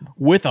Yeah.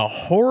 with a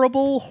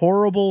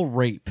horrible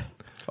rape.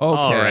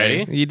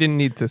 Okay. Alrighty. You didn't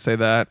need to say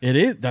that. It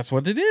is. That's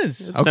what it is.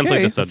 Simply Okay.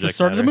 the That's subject. It's the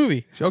start of the matter.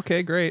 movie.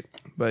 Okay, great.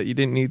 But you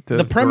didn't need to.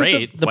 The premise.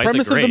 Great. The Why is it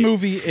premise of the great?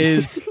 movie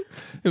is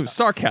It was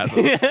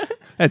sarcasm.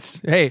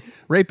 That's hey,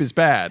 rape is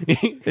bad.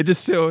 It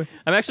just so.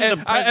 I'm actually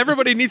And the pres-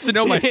 everybody needs to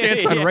know my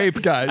stance on Yeah.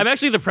 rape, guys. I'm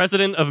actually the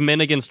president of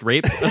Men Against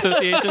Rape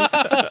Association.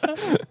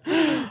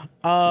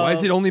 Why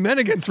is it only men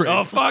against rape?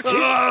 Oh fuck.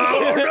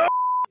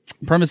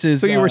 premise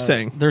is. So you were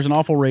saying. there's an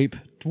awful rape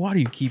Why do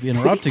you keep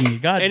interrupting me?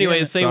 God damn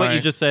Anyways, it. say what sorry.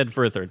 you just said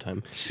for a third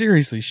time.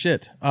 Seriously,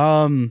 shit.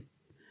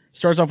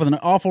 Starts off with an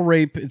awful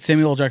rape. It's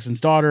Samuel L. Jackson's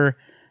daughter.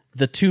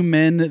 The two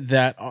men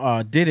that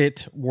did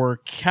it were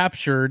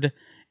captured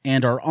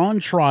and are on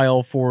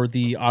trial for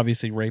the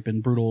obviously rape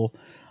and brutal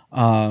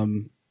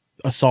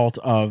assault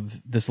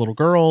of this little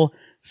girl.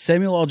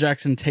 Samuel L.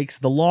 Jackson takes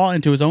the law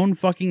into his own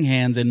fucking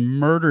hands and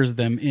murders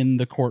them in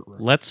the courtroom.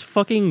 Let's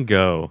fucking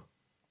go.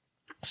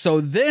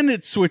 So then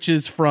it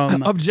switches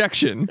from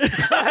Objection.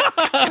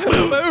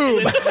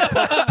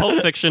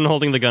 Pulp Fiction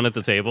holding the gun at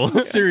the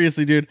table.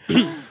 seriously, dude.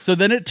 So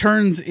then it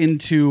turns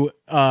into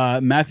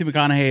Matthew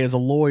McConaughey as a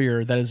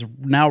lawyer that is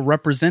now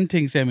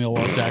representing Samuel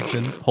L.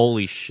 Jackson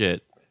Holy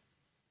shit.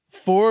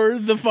 for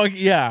the fuck.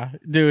 Yeah,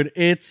 dude.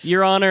 It's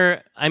Your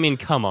Honor, I mean,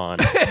 come on.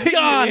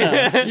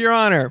 Your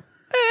Honor.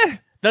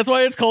 That's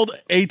why it's called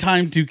A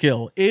Time to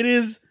Kill. It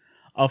is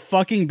a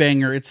fucking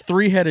banger. It's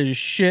three-headed as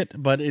shit,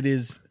 but it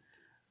is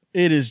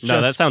just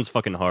No, that sounds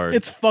fucking hard.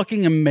 it's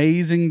fucking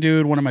amazing,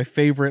 dude. One of my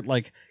favorite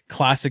like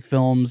classic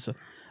films.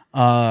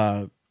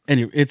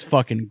 Anyway, it's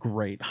fucking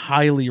great.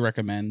 Highly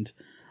recommend.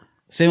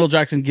 Samuel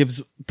Jackson gives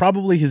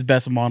probably his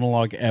best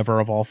monologue ever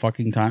of all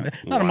fucking time.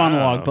 Not a Wow.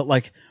 monologue, but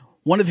like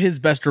one of his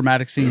best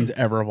dramatic scenes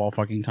ever of all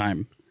fucking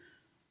time.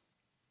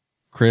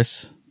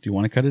 Chris, do you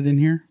want to cut it in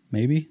here?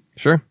 Maybe?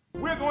 Sure.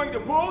 We're going to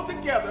pull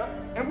together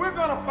and we're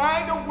going to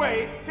find a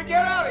way to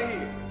get out of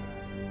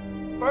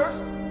here. First,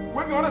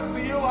 we're going to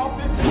seal off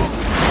this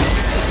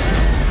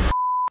movie.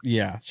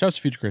 Yeah. Shouts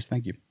to Future Chris.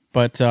 Thank you.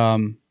 But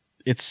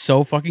it's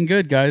so fucking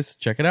good, guys.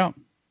 Check it out.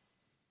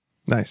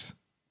 Nice.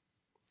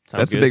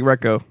 Sounds That's good. a big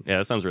reco. Yeah,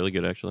 that sounds really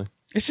good, actually.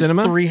 It's just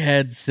Cinema?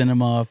 three-head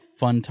cinema,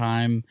 fun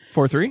time.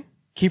 4-3.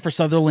 Kiefer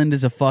Sutherland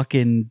is a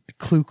fucking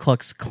Ku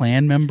Klux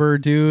Klan member,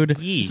 dude.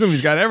 This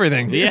movie's got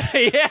everything. Yeah,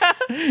 yeah.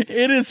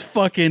 It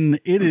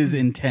is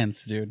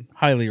intense, dude.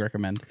 Highly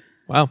recommend.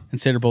 Wow. And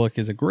Sandra Bullock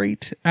is a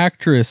great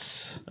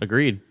actress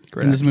Agreed.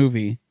 Great in this actress.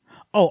 movie.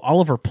 Oh,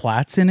 Oliver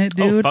Platt's in it,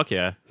 dude. Oh, fuck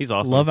yeah. He's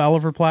awesome. Love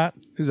Oliver Platt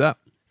Who's that?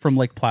 from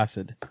Lake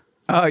Placid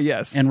Oh,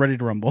 yes. and Ready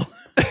to Rumble.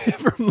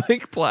 from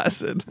Lake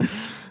Placid.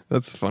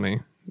 That's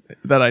funny.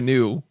 That I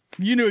knew.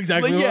 You knew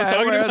exactly But what I was yeah,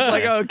 talking where I about.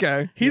 was like,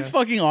 okay. He's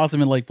fucking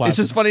awesome in Lake Placid. It's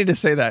just funny to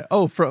say that.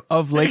 Oh,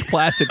 of Lake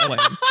Placid claim.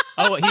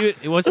 Oh,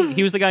 he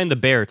was the guy in The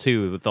Bear,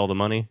 too, with all the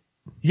money.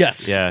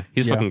 Yes. Yeah,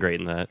 he's Yeah. fucking great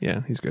in that.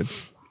 Yeah, he's good.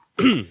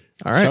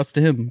 All right. Shouts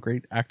to him.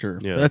 Great actor.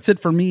 Yeah. That's it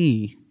for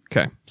me.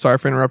 Okay. Sorry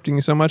for interrupting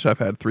you so much. I've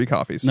had 3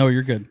 coffees. No,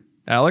 you're good.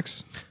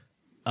 Alex?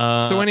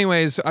 So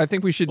anyways, I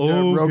think we should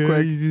real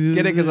quick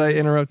get it because I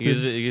interrupted.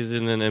 He's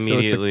and then so it's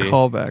immediately a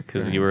callback.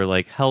 because you were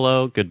like,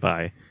 "Hello,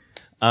 goodbye."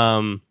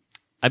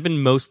 I've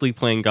been mostly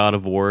playing God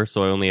of War,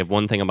 so I only have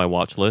one thing on my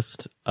watch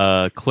list: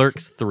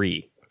 Clerks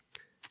 3.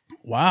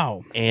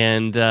 Wow.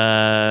 And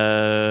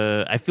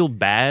I feel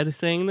bad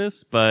saying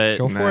this, but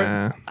Go for it.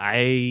 Nah.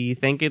 I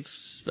think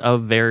it's a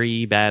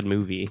very bad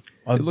movie.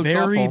 A It looks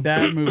very awful.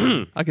 bad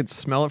movie. I could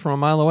smell it from a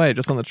mile away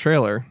just on the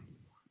trailer.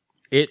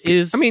 It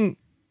is. I mean,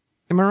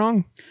 am I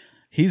wrong?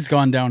 He's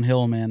gone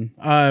downhill, man.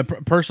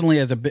 Personally,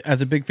 as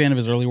a big fan of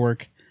his early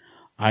work,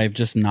 I've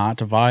just not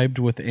vibed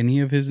with any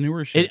of his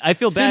newer shit. I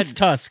feel bad. Since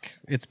Tusk.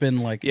 It's been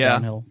like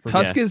downhill. For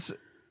Tusk Yeah. is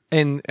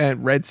in at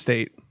Red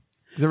State.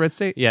 Is it Red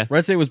State? yeah,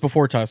 Red State was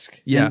before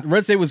Tusk. Yeah. And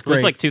Red State was it was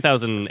great. like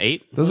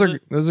 2008. Those was are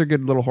it? those are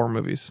good little horror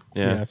movies.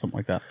 yeah, something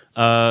like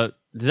that.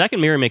 Zack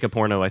and Miri Make a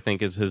Porno, I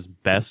think, is his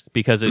best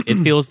because it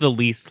feels the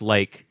least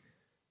like.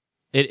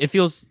 It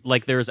feels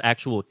like there's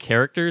actual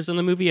characters in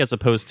the movie as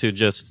opposed to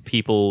just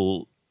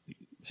people.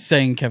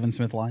 Saying Kevin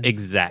Smith lines.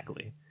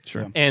 Exactly.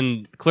 Sure.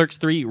 And Clerks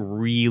 3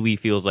 really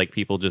feels like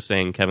people just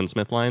saying Kevin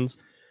Smith lines.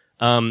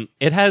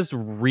 It has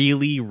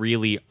really,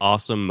 really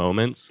awesome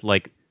moments.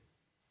 Like,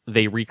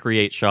 they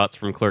recreate shots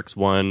from Clerks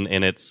 1,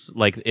 and it's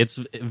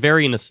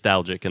very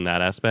nostalgic in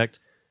that aspect.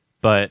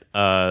 But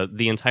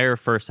the entire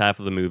first half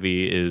of the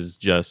movie is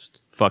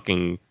just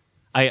fucking...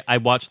 I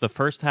watched the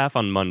first half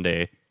on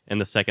Monday and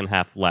the second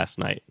half last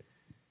night.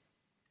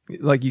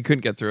 Like you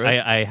couldn't get through it.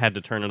 I had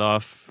to turn it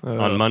off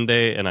on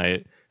Monday,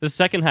 and the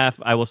second half,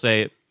 I will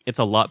say, it's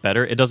a lot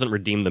better. It doesn't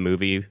redeem the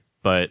movie,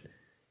 but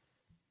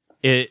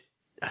I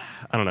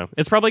don't know.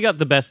 It's probably got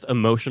the best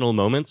emotional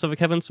moments of a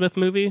Kevin Smith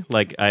movie.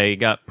 Like, I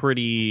got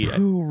pretty...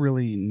 Who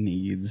really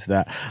needs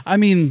that? I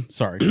mean,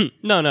 sorry.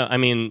 No, I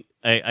mean,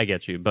 I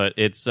get you, but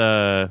it's...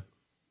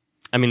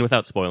 I mean,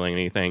 without spoiling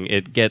anything,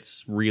 it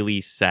gets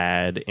really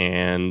sad,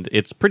 and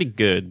it's pretty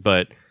good,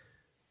 but...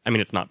 I mean,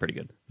 it's not pretty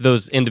good.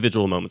 Those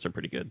individual moments are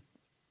pretty good.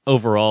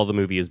 Overall, the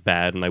movie is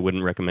bad, and I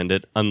wouldn't recommend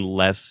it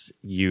unless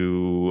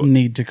you...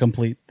 Need to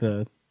complete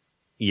the...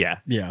 Yeah.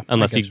 Yeah,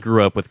 Unless I you get you.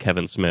 grew up with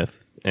Kevin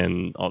Smith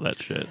and all that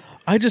shit.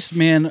 I just,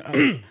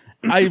 man,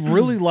 I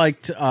really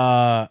liked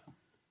Jay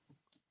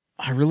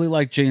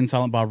and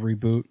Silent Bob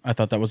Reboot. I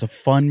thought that was a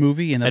fun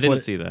movie, and I that's didn't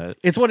what see that.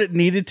 it's what it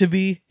needed to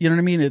be. You know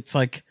what I mean? It's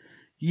like,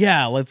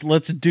 yeah,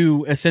 let's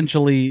do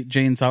essentially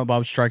Jay and Silent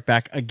Bob Strike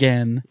Back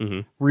again,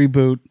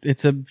 reboot.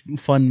 It's a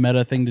fun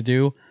meta thing to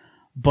do,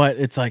 but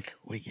it's like,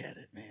 we get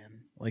it,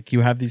 man. Like,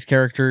 you have these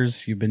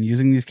characters, you've been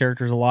using these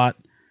characters a lot.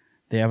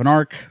 They have an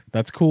arc.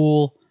 That's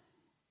cool.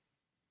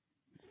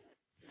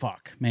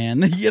 fuck,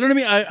 man. You know what I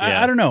mean?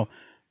 I don't know.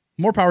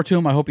 More power to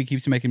him. I hope he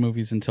keeps making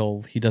movies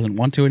until he doesn't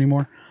want to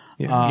anymore.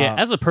 Yeah,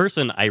 as a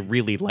person, I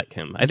really like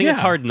him. I think it's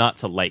hard not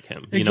to like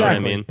him. You know what I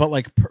mean? But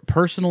like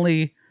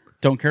personally,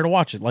 don't care to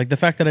watch it. Like the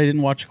fact that I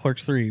didn't watch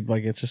Clerks 3,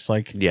 like it's just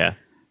like Yeah.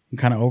 I'm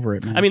kind of over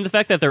it, man. I mean, the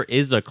fact that there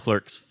is a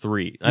Clerks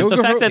 3, Yeah, the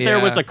fact that there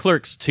was yeah. a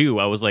Clerks 2,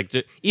 I was like,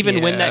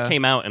 even when Yeah. that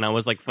came out and I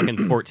was like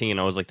fucking 14,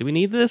 I was like, do we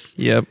need this?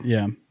 Yep.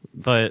 yeah,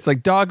 But, It's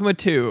like Dogma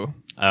 2.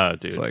 oh,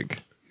 dude. It's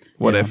like,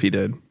 what Yeah. if he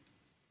did?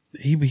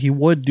 he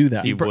would do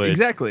that. He would.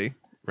 Exactly.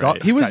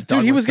 Right. He was God,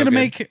 Dogma's he was so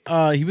gonna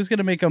good. he was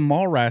gonna make a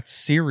Mallrats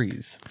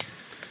series.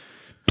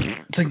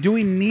 It's like, do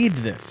we need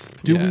this?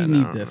 Do Yeah, we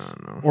need no, this,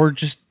 no. or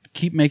just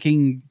keep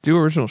making Do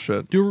original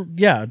shit. do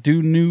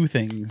new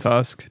things?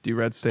 Tusk, do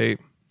Red State.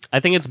 I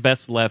think it's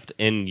best left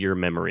in your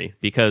memory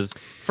because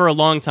for a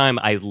long time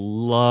I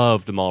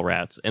loved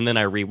Mallrats, and then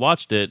I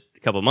rewatched it a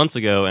couple months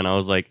ago, and I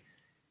was like,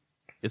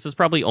 "This is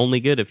probably only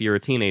good if you're a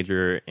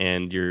teenager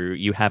and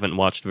you haven't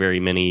watched very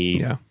many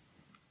Yeah.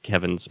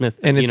 Kevin Smith."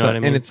 And you it's know what I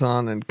mean? and it's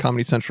on and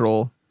Comedy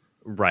Central,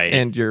 right,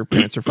 and your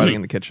parents are fighting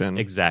in the kitchen.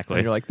 Exactly.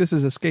 And you're like, this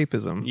is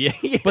escapism.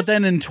 yeah, But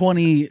then in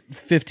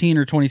 2015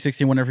 or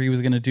 2016, whenever he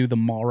was going to do the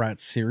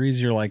Mallrats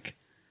series, you're like,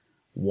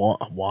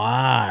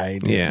 why?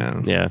 dude?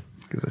 Yeah. yeah.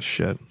 Gives a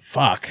shit.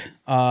 Fuck.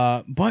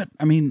 But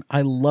I mean,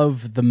 I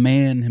love the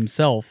man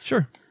himself.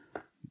 Sure.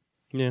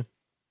 Yeah.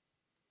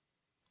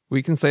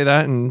 We can say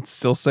that and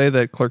still say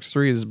that Clerks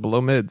 3 is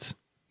below mids.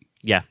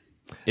 Yeah.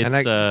 It's And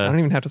I don't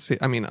even have to see.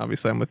 I mean,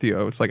 obviously, I'm with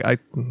you. It's like I'm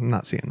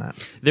not seeing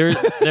that.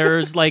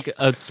 there's like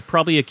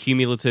probably a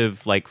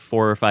cumulative like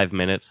 4 or 5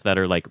 minutes that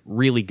are like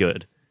really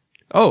good,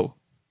 Oh,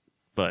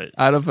 but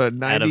out of a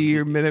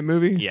 90-minute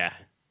movie. yeah,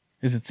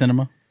 Is it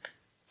cinema?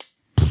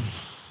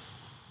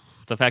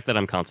 the fact that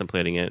I'm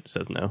contemplating it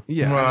says no.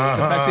 Yeah. The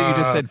fact that you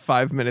just said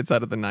 5 minutes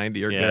out of the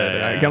 90 are Yeah, good.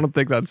 yeah, I yeah. don't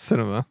think that's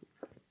cinema.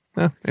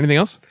 Anything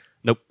else?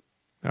 Nope.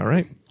 All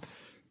right.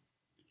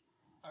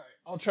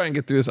 I'll try and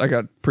get through this. I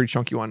got a pretty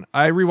chunky one.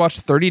 I rewatched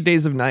 30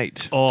 Days of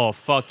Night. Oh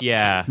fuck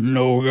yeah,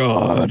 No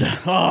God.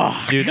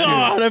 Oh Dude,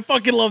 God, I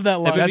fucking love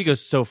that line. that movie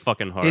goes so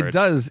fucking hard. It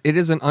does. It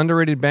is an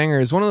underrated banger.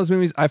 It's one of those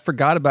movies I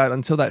forgot about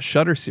until that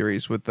Shudder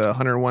series with the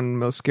 101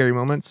 most scary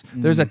moments.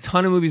 There's a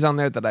ton of movies on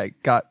there that I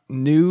got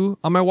new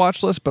on my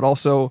watch list, but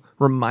also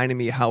reminded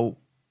me how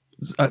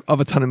of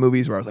a ton of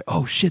movies where I was like,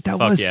 oh shit, that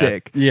Fuck was yeah.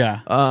 sick. Yeah.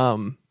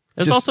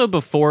 It was also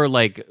before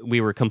like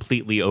we were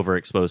completely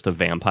overexposed to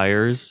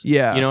vampires.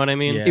 Yeah. You know what I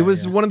mean? Yeah. It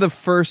was one of the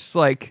first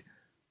like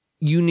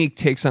unique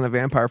takes on a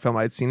vampire film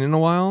I'd seen in a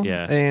while.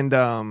 Yeah. And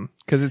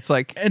because it's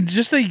like, And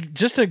just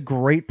a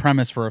great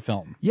premise for a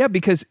film. yeah,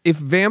 because if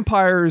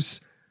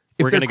vampires,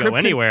 if We're their gonna go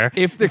anywhere.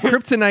 If the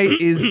kryptonite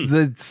is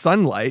the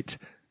sunlight,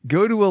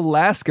 go to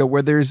Alaska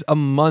where there's a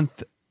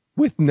month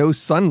with no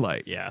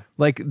sunlight. Yeah.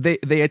 Like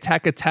they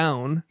attack a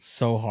town.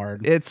 So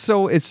hard. It's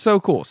so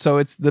cool. So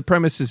it's the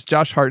premise is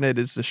Josh Hartnett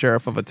is the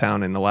sheriff of a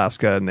town in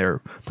Alaska, and they're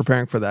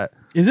preparing for that.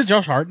 Is it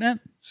Josh Hartnett?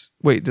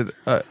 Wait, did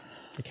I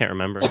can't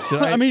remember.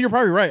 I mean, you're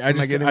probably right. I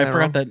getting I that forgot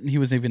wrong? that he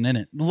was even in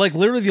it. Like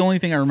literally, the only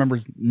thing I remember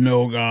is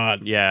 "No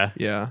God." Yeah.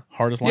 yeah,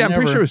 Hardest line yeah. I'm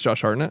pretty ever. sure it was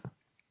Josh Hartnett.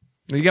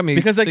 You got me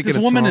Because like thinking this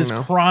it's woman wrong is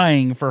now.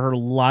 crying for her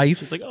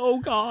life, It's like, oh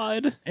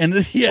god. and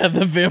yeah,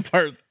 the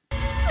vampires.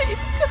 Please,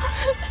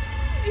 God.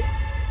 Please.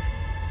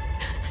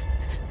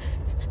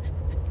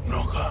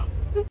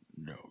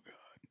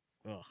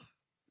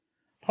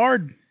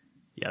 Hard.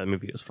 Yeah, the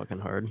movie was fucking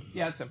hard.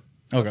 Yeah, it's him.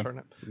 Okay. Josh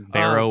Hartnett.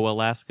 Barrow,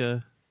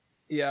 Alaska.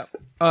 Yeah.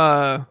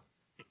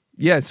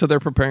 Yeah, so they're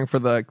preparing for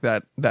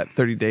that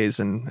 30 days,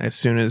 and as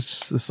soon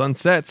as the sun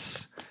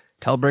sets,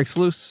 hell breaks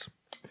loose.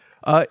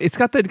 It's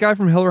got that guy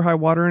from Hell or High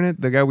Water in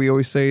it. The guy we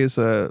always say is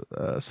a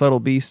subtle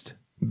beast.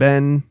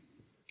 Ben.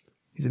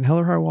 He's in Hell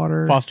or High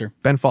Water. Foster.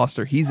 Ben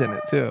Foster. He's in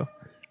it too.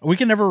 We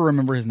can never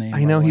remember his name.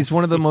 I know he's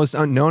one of the most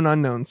unknown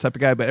unknowns type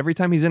of guy, but every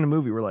time he's in a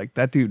movie, we're like,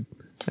 that dude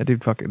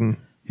fucking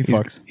He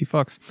fucks. He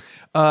fucks.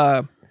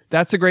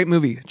 That's a great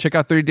movie. Check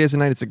out 30 Days a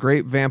Night. It's a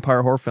great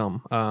vampire horror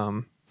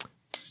film.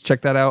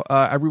 Check that out.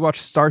 I rewatched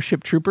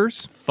Starship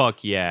Troopers.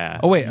 Fuck yeah.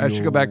 Oh wait, I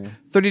should go back.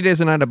 30 Days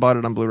a Night. I bought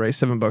it on Blu-ray.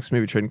 $7.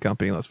 Movie Trading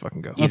Company. Let's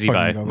fucking go. Easy fucking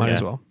buy. go. Might Yeah.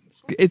 as well.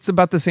 It's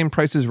about the same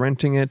price as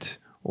renting it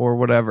or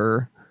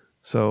whatever.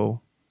 So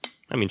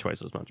I mean,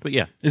 twice as much, but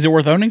yeah. Is it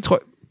worth owning?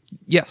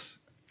 yes,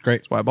 Great.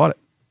 that's why I bought it.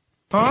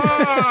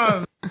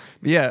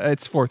 Yeah,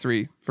 it's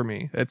 4.3 for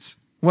me. It's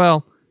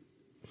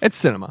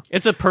cinema.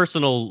 It's a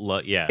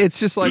personal, yeah. It's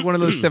just like one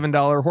of those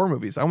 $7 horror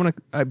movies.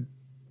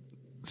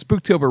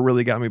 Spooktober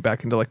really got me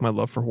back into like my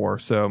love for horror.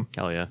 So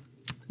Hell yeah.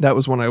 that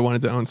was one I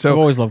wanted to own. I've So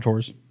always loved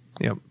horrors.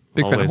 yeah,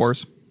 big fan of Always.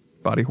 horrors,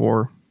 body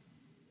horror.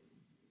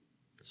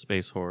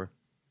 Space horror.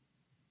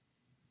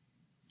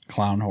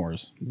 Clown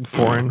horrors.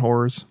 Foreign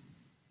horrors.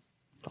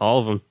 All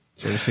of them.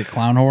 Did you ever see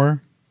clown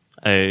horror?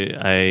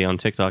 I on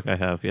TikTok I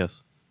have,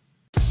 yes.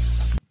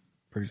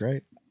 Pretty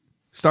great.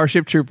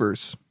 Starship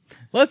Troopers.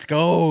 Let's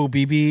go,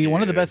 BB.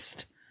 One of the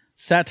best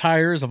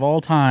satires of all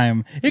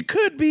time. It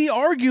could be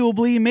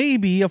arguably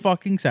maybe a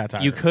fucking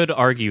satire. You could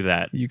argue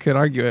that, You could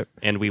argue it.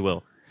 and we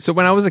will. So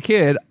when I was a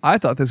kid, I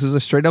thought this was a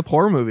straight up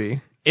horror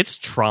movie. It's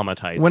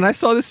traumatizing. When I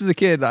saw this as a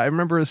kid, I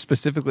remember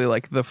specifically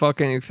like the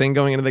fucking thing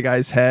going into the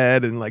guy's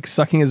head and like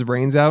sucking his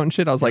brains out and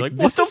shit. I was You're like, what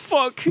the this is-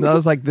 fuck? And I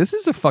was like, this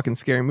is a fucking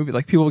scary movie.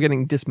 Like people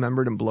getting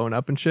dismembered and blown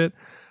up and shit.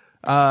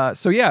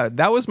 So yeah,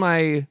 that was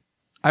my.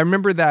 I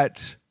remember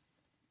that.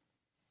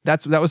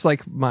 That was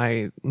like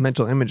my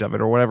mental image of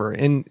it or whatever.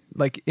 And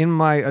like in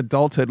my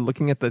adulthood,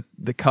 looking at the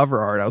cover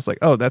art, I was like,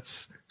 oh,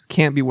 that's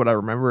can't be what I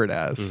remember it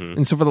as.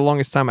 And so for the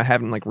longest time, I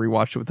haven't like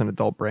rewatched it with an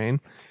adult brain.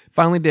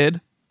 Finally did.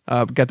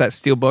 Got that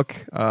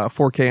Steelbook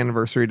 4K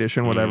anniversary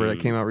edition, whatever that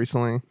came out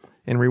recently,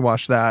 and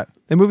rewatched that.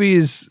 The movie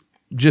is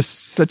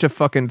just such a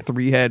fucking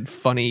three-head,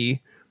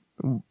 funny,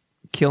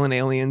 killing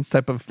aliens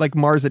type of like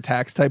Mars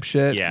Attacks type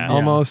shit. Yeah.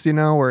 Almost, you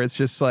know, where it's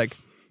just like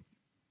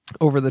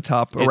over the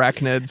top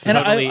arachnids. And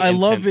Totally I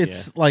love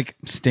intense, its like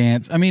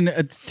stance. I mean,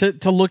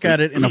 to look at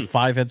it in a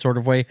 5-head sort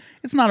of way,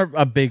 it's not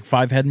a big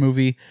 5-head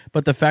movie,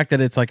 but the fact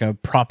that it's like a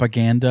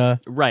propaganda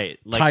right.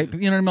 Like, type,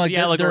 you know what I mean? Like the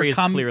they're allegory is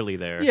com- clearly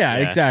there. Yeah,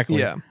 exactly.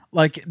 Yeah.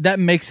 Like that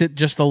makes it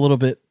just a little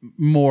bit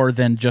more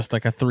than just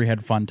like a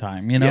 3-head fun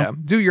time, you know? Yeah,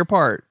 do your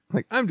part.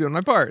 Like I'm doing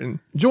my part and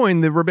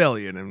join the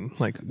rebellion and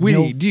like we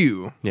Neil- need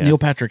you. Yeah. Neil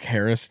Patrick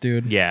Harris,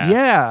 dude. Yeah.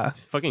 Yeah.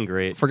 Fucking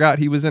great. Forgot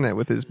he was in it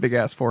with his big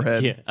ass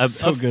forehead. Yeah.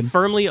 So good.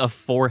 Firmly a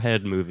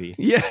 4-head movie.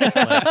 Yeah.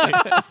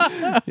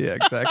 Yeah,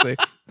 exactly.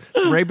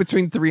 Right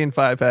between 3 and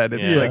 5 head.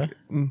 It's Yeah. like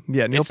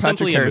Neil It's Patrick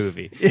simply a Harris.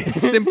 movie. It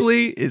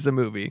simply is a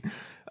movie.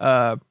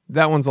 That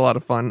one's a lot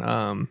of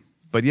fun.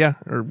 But yeah,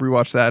 or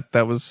rewatch that.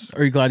 That was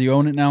Are you glad you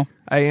own it now?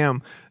 I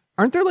am.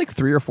 Aren't there like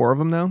 3 or 4 of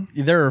them though?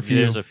 There are a few.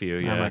 There's a few,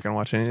 yeah. I'm not gonna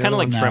watch any. It's of kind the of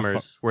like ones.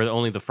 Tremors, where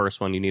only the first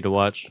one you need to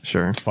watch.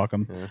 Sure. Fuck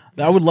them.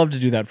 I would love to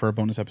do that for a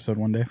bonus episode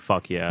one day.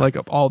 Fuck yeah. Like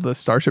all the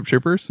Starship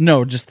Troopers.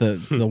 No, just the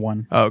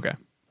one. Oh, okay.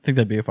 I think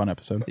that'd be a fun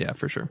episode. Yeah,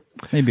 for sure.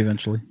 Maybe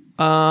eventually.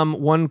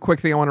 One quick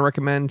thing I want to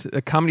recommend: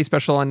 a comedy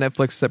special on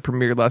Netflix that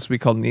premiered last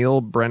week called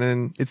Neil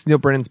Brennan. It's Neil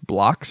Brennan's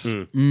Blocks.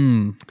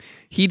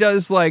 He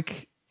does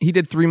like he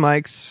did 3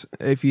 mics.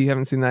 If you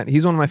haven't seen that,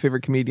 he's one of my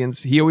favorite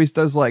comedians. He always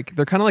does like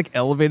they're kind of like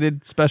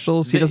elevated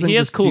specials. He doesn't. He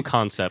has just cool do-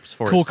 concepts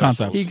for Cool his specials.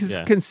 concepts. He's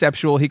Yeah.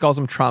 conceptual. He calls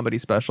them traumedy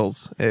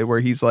specials,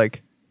 where he's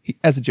like,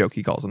 as a joke,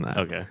 he calls them that.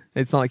 Okay.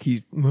 It's not like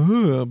he's,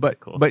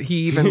 but he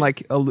even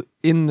like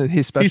in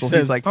his special,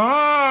 says, he's like,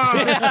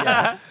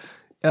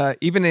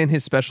 even in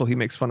his special, he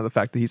makes fun of the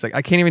fact that he's like,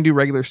 I can't even do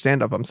regular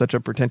stand up. I'm such a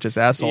pretentious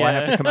asshole. I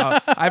have to come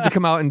out. I have to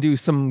come out and do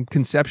some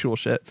conceptual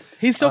shit.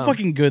 He's so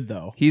fucking good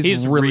though.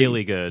 He's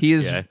really good. He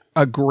is Yeah.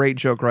 a great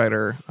joke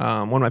writer.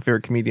 One of my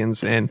favorite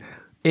comedians, and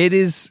it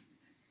is,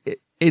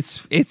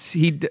 it's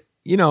he.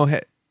 You know,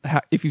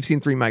 if you've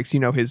seen 3 mics, you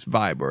know his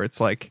vibe, where it's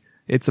like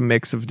it's a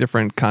mix of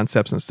different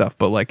concepts and stuff.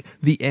 But like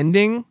the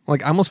ending,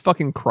 like I almost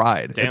fucking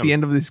cried at Damn. the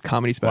end of this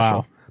comedy special.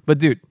 Wow. But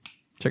dude,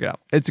 check it out.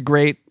 It's a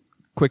great,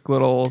 quick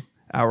little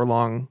hour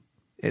long.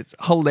 It's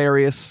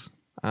hilarious.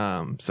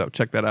 So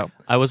check that out.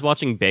 I was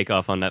watching Bake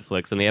Off on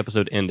Netflix, and the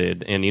episode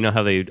ended. And you know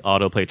how they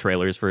autoplay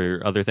trailers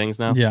for other things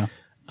now? Yeah.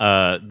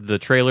 The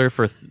trailer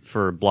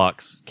for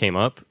Blocks came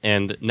up,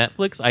 and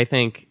Netflix, I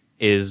think,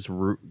 is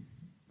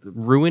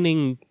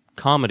ruining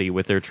comedy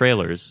with their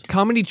trailers.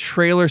 Comedy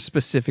trailers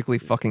specifically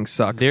fucking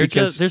suck. They're because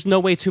just there's no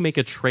way to make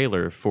a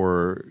trailer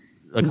for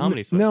a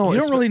comedy special. no, You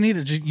it's- don't really need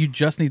it. You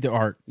just need the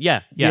art.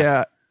 Yeah.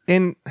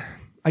 And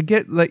I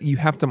get that you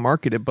have to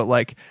market it, but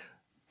like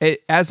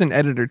as an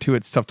editor too,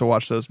 it's tough to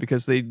watch those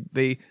because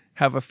they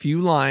have a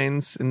few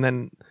lines and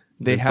then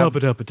they have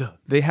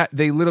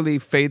they literally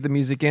fade the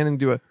music in and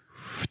do a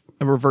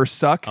reverse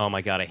suck. Oh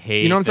my god, I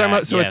hate. You know what I'm talking that.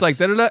 about? So it's like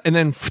Yes. da da da, and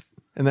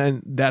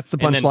then that's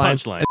the And then punchline.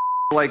 punchline.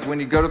 Like when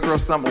you go to throw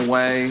something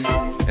away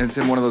and it's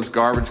in one of those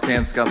garbage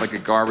cans, it's got like a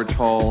garbage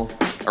hole,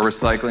 a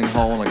recycling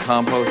hole, and a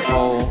compost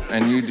hole,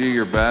 and you do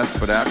your best,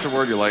 but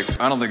afterward you're like,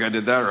 I don't think I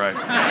did that right.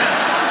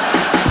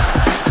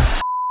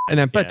 And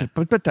then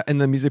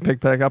and the music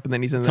picked back up, and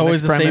then he's in It's the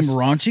always the next same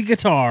premise. raunchy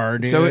guitar,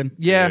 dude. So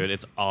yeah, Dude,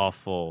 it's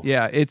awful.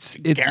 yeah, it's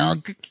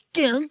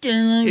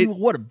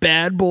What a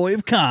bad boy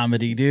of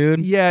comedy,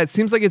 dude. yeah. It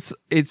seems like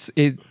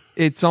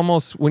it's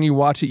almost when you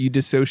watch it, you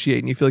dissociate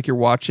and you feel like you're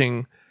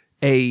watching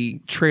a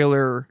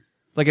trailer,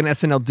 like an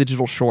SNL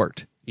digital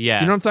short. Yeah.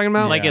 You know what I'm talking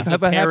about? Like it's a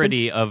That happens?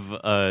 parody of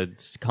a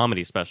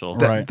comedy special.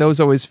 Right. Those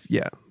always feel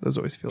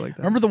like that.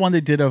 Remember the one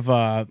they did of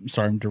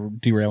sorry, I'm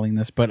derailing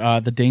this,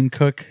 but the Dane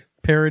Cook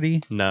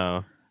parody?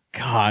 No.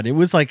 God, it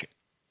was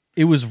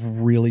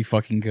really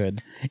fucking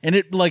good. And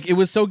it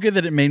was so good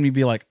that it made me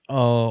be like,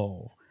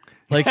 oh,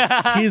 like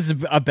he's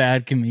a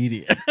bad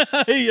comedian.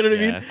 You know what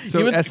I Yeah. mean? So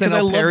Even- 'cause I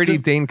SNL loved parody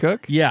him- Dane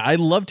Cook. Yeah, I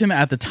loved him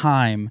at the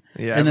time.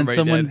 Yeah, and then everybody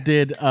someone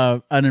did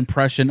an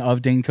impression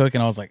of Dane Cook,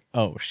 and I was like,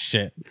 oh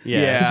shit.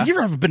 Yeah. He's like, you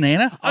ever have a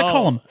banana? I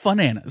call them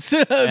funanas.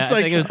 It's I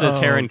like, think it was the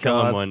Taron Killam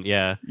God. one.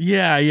 Yeah.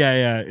 yeah.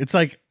 It's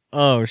like,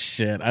 oh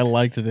shit, I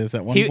liked this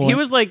at one point. He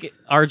was like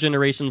our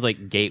generation's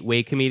like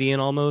gateway comedian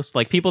almost.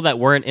 Like people that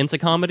weren't into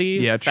comedy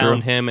Yeah, true.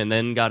 found him and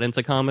then got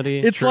into comedy.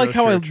 It's True, like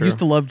how I true. used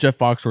to love Jeff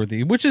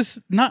Foxworthy, which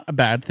is not a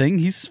bad thing.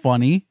 He's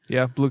funny.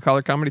 Yeah, Blue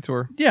Collar Comedy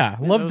Tour. Yeah,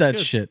 love was that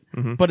good. shit.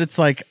 Mm-hmm. But it's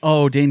like,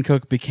 oh, Dane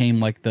Cook became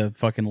like the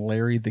fucking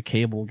Larry the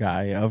Cable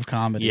Guy of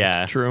comedy.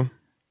 yeah. True,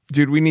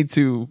 dude. We need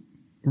to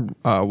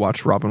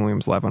watch Robin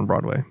Williams live on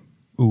Broadway.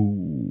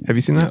 Ooh. Have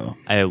you seen that?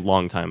 A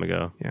long time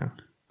ago. Yeah.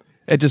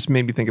 It just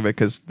made me think of it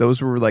because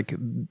those were like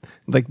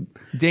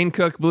Dane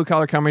Cook, Blue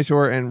Collar Comedy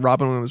Tour, and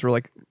Robin Williams were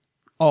like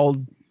all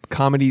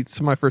comedy.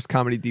 Some of my first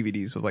comedy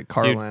DVDs with like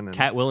Carlin. Dude,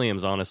 Cat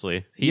Williams,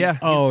 honestly. Yeah.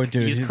 Oh,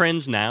 dude, He's he's-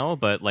 cringe now,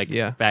 but like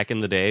back in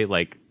the day,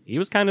 like he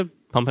was kind of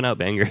pumping out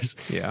bangers.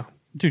 Yeah.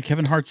 Dude,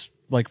 Kevin Hart's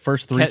like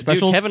first three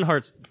specials Dude, Kevin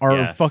Hart's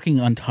are fucking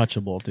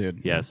untouchable,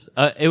 dude. Yes.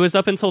 It was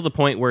up until the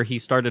point where he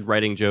started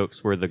writing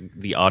jokes where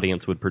the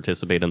audience would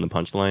participate in the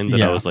punchline that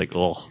Yeah. I was like,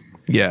 oh,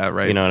 Yeah,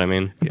 right. you know what I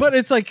mean? But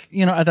it's like,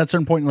 you know, at that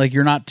certain point, like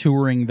you're not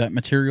touring that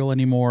material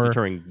anymore.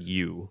 Touring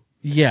you.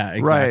 Yeah,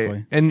 exactly.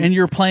 Right. And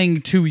you're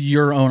playing to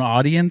your own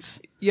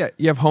audience. Yeah,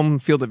 you have home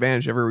field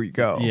advantage everywhere you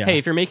go. Yeah. Hey,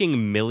 if you're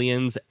making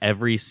millions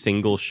every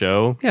single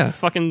show, Yeah.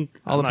 fucking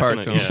All the I'm not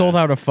parts gonna- of it. You sold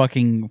out a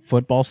fucking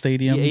football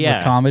stadium Yeah.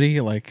 with comedy.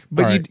 Like,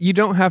 But all right. you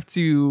don't have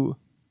to.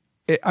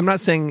 I'm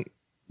not saying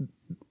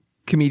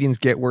comedians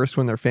get worse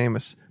when they're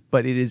famous,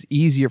 but it is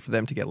easier for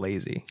them to get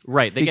lazy.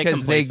 Right, they get because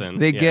complacent.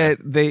 They Yeah.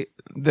 get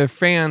their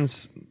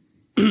fans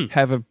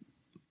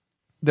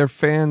their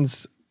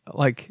fans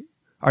like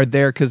are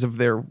there because of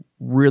their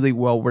really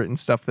well written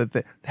stuff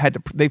that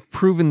they've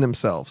proven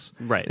themselves.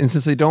 Right. And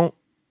since they don't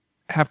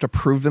have to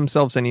prove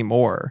themselves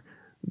anymore,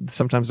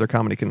 sometimes their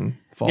comedy can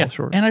fall Yeah.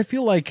 short. And I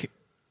feel like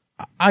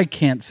I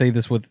can't say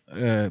this with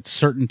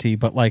certainty,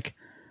 but like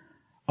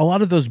a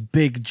lot of those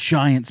big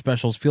giant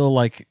specials feel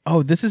like,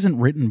 oh, this isn't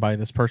written by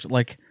this person.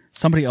 Like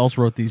somebody else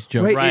wrote these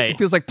jokes. Right? Right. It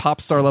feels like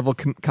pop star level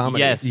comedy.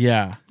 Yes.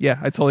 Yeah. Yeah,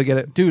 I totally get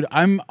it. Dude,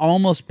 I'm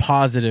almost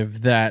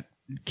positive that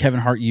Kevin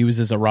Hart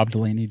uses a Rob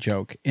Delaney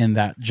joke in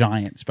that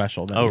giant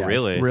special. That Oh, he has.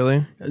 really?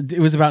 Really? It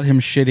was about him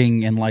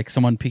shitting and like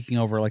someone peeking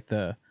over like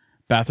the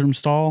bathroom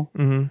stall.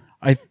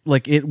 Mm-hmm.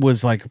 It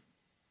was like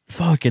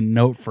fucking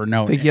note for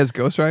note. Think he has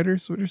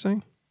ghostwriters? What you're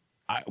saying?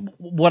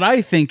 What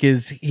I think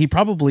is he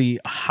probably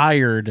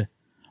hired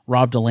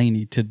Rob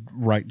Delaney to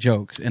write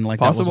jokes, and like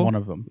that was Possible. one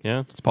of them.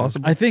 Yeah. It's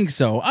possible. I think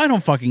so. I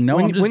don't fucking know.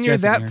 I'm just when you're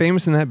guessing that here.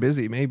 famous and that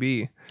busy,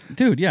 maybe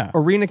dude. Yeah,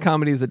 arena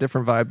comedy is a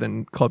different vibe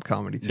than club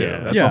comedy too. Yeah.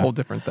 That's Yeah. a whole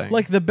different thing.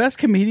 like the best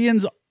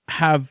comedians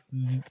have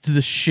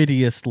the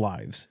shittiest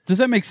lives. Does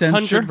that make sense?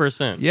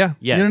 100%. Yeah.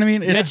 Yes. You know what I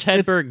mean? Mitch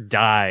Hedberg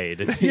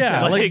died.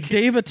 Yeah, like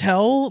Dave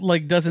Attell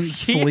like doesn't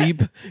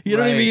sleep. You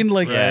know what I Right. mean?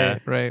 Like, Yeah.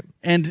 right.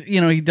 and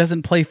you know he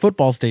doesn't play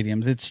football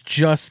stadiums. It's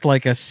just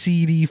like a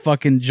seedy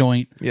fucking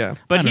joint. Yeah.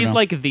 But I don't he's know.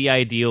 like the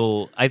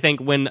ideal. I think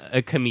when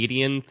a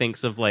comedian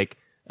thinks of like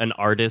an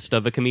artist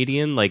of a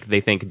comedian, like they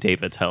think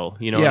Dave Attell.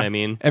 You know yeah. what I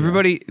mean?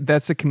 Everybody,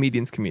 that's a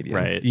comedian's comedian.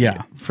 Right.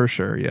 Yeah, For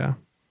sure. Yeah.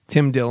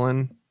 Tim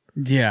Dillon.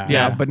 yeah,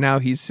 Yeah. But now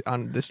he's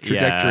on this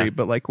trajectory. Yeah.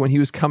 But like when he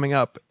was coming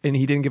up and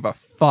he didn't give a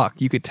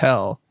fuck, you could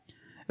tell.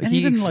 Like And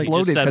he even, like, Just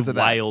exploded said because of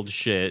that. wild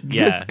shit.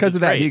 Yeah. because it's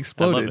of that, great. he I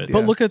exploded. love it. Yeah.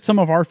 But look at some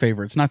of our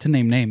favorites, not to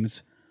name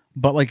names,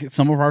 but like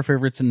some of our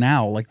favorites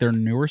now, like their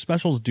newer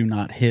specials do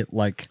not hit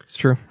like It's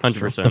true.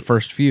 100%. the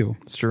first few.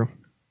 It's true.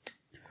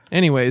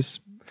 Anyways,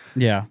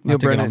 Yeah, Neil not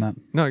to get on Brennan.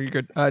 that. No, you're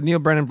good. Neil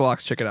Brennan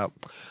blocks. Check it out.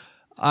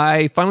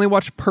 I finally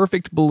watched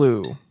Perfect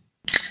Blue.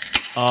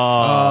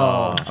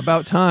 Oh,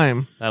 About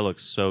time. that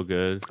looks so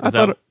good. I Is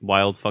thought that it-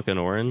 wild fucking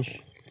orange?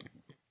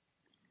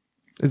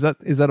 Is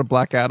that a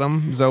Black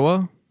Adam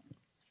Zoa?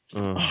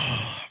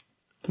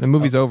 The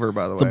movie's over,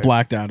 by the The way.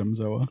 Black Adam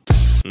Zoa.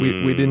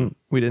 We didn't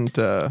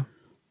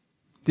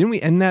didn't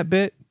we end that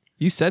bit?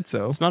 You said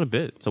so. It's not a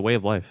bit. It's a way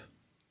of life.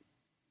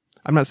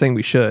 I'm not saying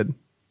we should.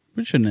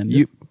 We shouldn't end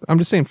You it. I'm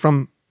just saying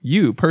from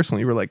you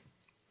personally, you were like,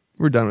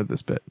 we're done with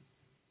this bit.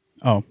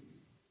 Oh,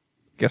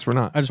 Guess we're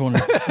not. I just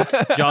wanted.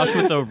 Josh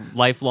with a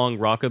lifelong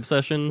rock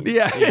obsession.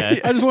 Yeah. Yeah.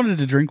 I just wanted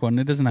to drink one.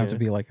 It doesn't have to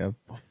be like a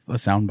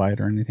sound bite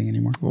or anything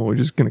anymore. Well, we're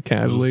just gonna I'm just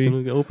casually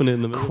gonna open it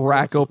in the middle.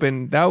 crack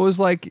open. That was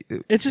like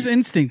it It's just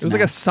instinct. was now.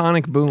 like a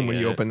sonic boom when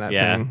get you it. open that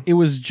Yeah. thing. It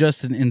was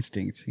just an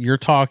instinct. You're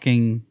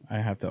talking. I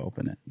have to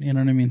open it. You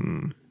know what I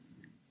mean?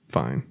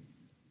 Fine.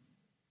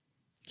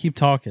 Keep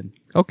talking.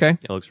 Okay.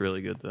 It looks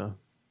really good though.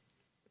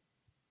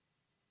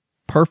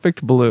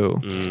 Perfect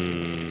Blue.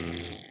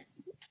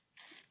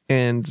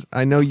 And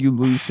I know you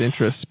lose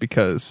interest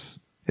because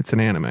it's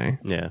an anime.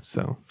 Yeah.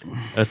 So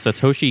A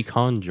Satoshi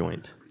Kon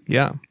joint.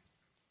 yeah,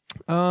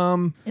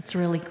 It's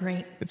really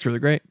great. it's really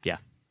great. Yeah.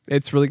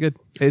 It's really good.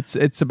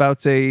 It's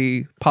about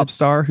a pop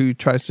star who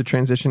tries to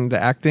transition into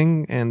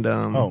acting, and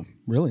Oh,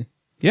 really?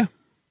 yeah,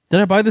 Did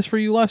I buy this for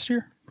you last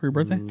year for your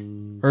birthday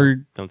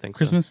or Don't think so.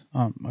 Christmas?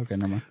 Oh, okay,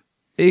 never mind.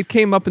 it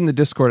came up in the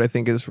Discord. I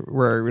think is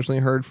where I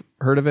originally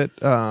heard of it.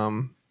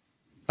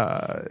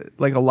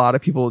 Like a lot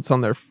of people, it's on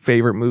their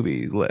favorite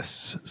movie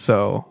lists.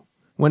 So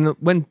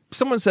when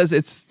someone says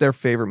it's their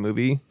favorite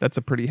movie, that's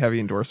a pretty heavy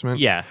endorsement.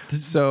 Yeah.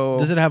 So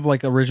Does it have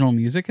like original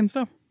music and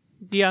stuff?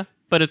 Yeah.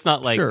 But it's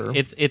not like Sure.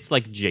 it's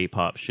like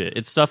J-pop shit.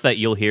 It's stuff that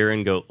you'll hear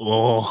and go,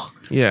 oh,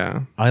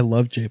 yeah, I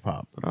love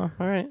J-pop. all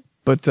right.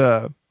 but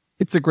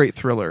it's a great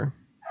thriller.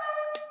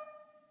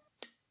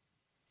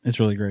 It's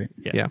really great.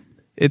 Yeah.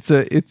 It's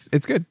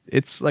good.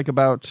 It's like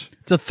about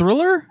It's a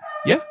thriller.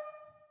 yeah.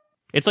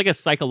 It's like a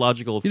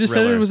psychological You just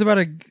thriller. said it was about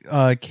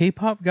a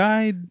K-pop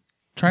guy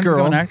trying girl.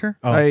 to become an actor?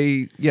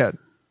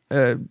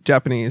 Oh,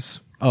 Japanese.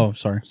 oh,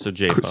 sorry. So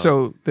J-pop.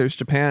 So there's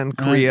Japan,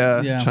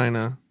 Korea, yeah.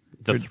 China.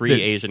 the they're- three they're-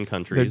 Asian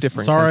countries. They're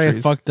different. Sorry,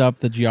 countries. I fucked up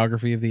the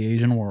geography of the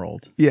Asian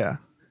world. Yeah.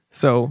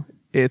 So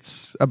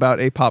it's about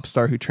a pop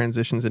star who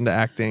transitions into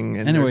acting.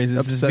 And Anyways,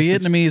 there's it's this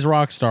obsessive- Vietnamese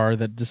rock star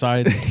that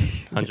decides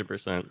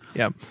 100%.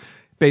 Yeah.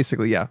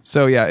 Basically, yeah.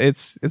 So yeah,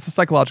 it's a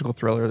psychological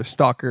thriller. There's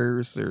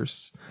stalkers.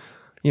 There's,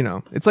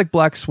 it's like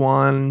Black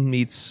Swan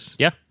meets.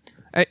 Yeah.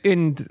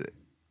 And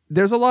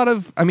there's a lot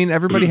of. I mean,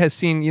 everybody has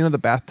seen the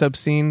bathtub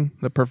scene,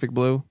 The Perfect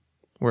Blue,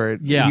 where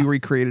Yeah. he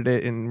recreated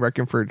it in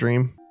Requiem for a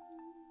Dream.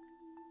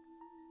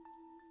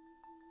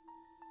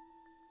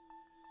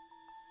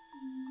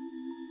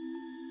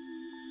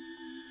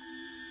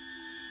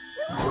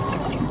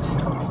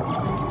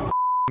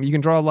 You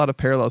can draw a lot of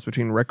parallels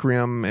between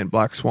Requiem and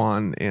Black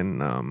Swan. In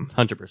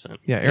 100%.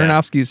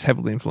 Aronofsky's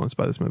heavily influenced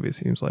by this movie. It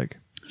seems like.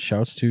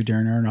 shouts to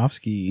Darren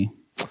Aronofsky.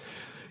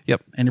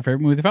 Yep, And your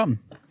favorite movie, The Fountain.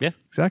 Yeah.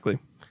 exactly.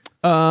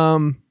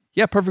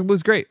 Yeah, Perfect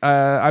Blue's great.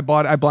 I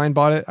blind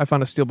bought it. I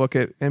found a steelbook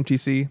at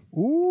MTC,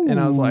 and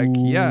I was like,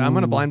 yeah, I'm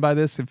gonna blind buy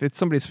this. If it's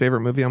somebody's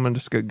favorite movie, I'm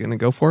just gonna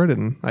go for it,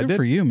 and I Good did.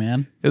 for you,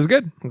 man. It was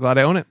good. I'm glad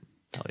I own it.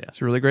 Hell yeah.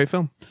 It's a really great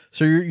film.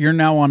 So you're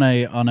now on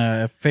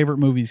a favorite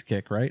movies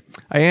kick, right?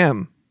 I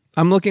am.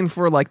 I'm looking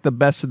for like the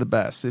best of the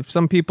best. If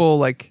some people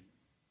like,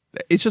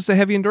 it's just a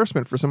heavy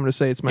endorsement for someone to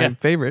say it's my Yeah.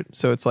 favorite.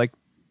 So it's like,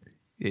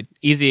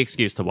 Easy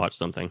excuse to watch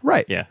something.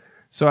 Right. Yeah.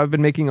 so I've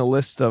been making a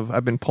list of,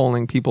 I've been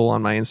polling people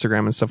on my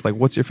Instagram and stuff like,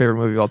 what's your favorite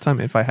movie of all time?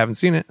 If I haven't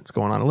seen it, it's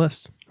going on a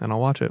list and I'll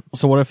watch it.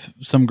 So what if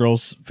some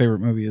girl's favorite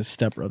movie is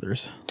Step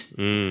Brothers?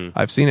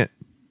 I've seen it.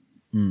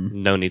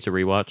 No need to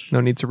rewatch. No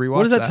need to rewatch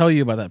What does that tell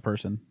you about that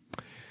person?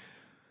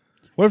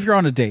 What if you're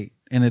on a date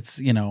and it's,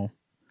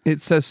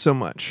 It says so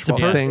much. While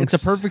it's saying a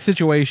perfect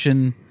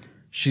situation.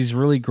 She's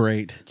really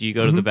great. Do you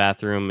go to the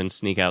bathroom and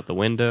sneak out the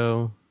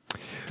window?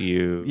 Do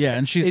you? Yeah,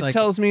 and she's It like,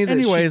 tells me that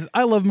anyways,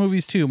 I love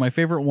movies too. My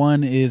favorite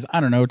one is, I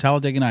don't know,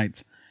 Talladega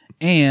Nights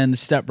and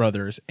Step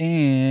Brothers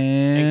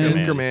and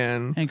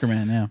Anchorman.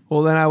 Anchorman. Yeah.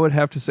 Well, then I would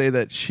have to say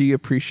that she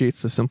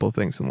appreciates the simple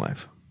things in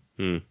life.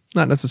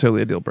 Not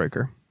necessarily a deal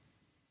breaker.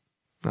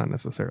 Not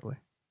necessarily.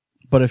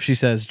 But if she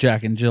says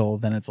Jack and Jill,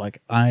 then it's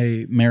like,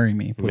 marry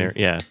me, please.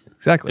 Yeah.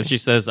 Exactly. If she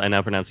says, "I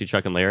now pronounce you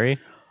Chuck and Larry,"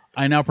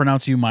 I now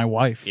pronounce you my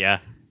wife. yeah,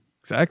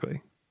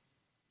 Exactly.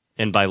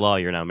 and by law,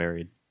 you're now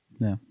married.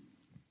 Yeah.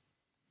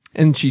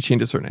 And she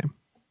changes her name.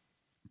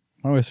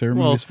 My wife's favorite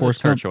Well, movie it's is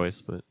Forrest her Gump. choice,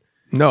 but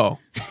No.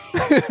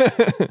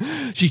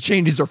 She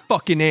changes her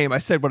fucking name. I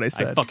said what I I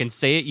said. fucking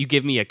say it. You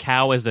give me a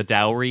cow as a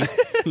dowry.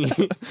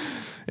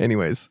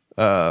 Anyways,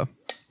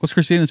 What's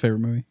Christina's favorite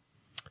movie?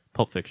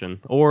 Pulp Fiction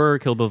or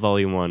Kill Bill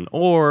Volume 1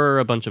 or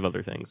a bunch of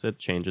other things. It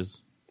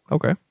changes.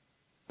 okay.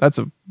 That's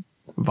a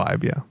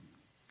vibe, yeah.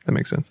 That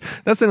makes sense.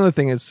 That's another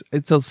thing is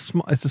it's a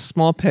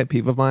small pet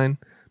peeve of mine,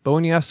 but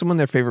when you ask someone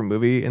their favorite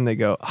movie and they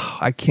go, oh,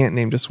 I can't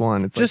name just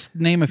one. It's Just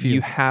name a few.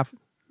 you have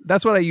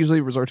that's what I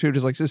usually resort to,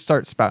 just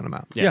start spouting them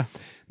out. yeah.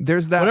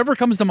 There's that Whatever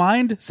comes to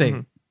mind, say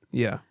it.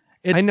 Yeah.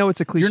 I know it's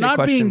a cliche You're not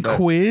question, being but-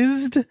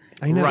 quizzed.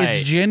 I know. Right.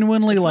 It's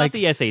genuinely It's like, not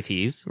the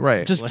SATs.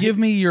 Right. just give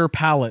me your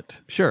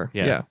palette. Sure.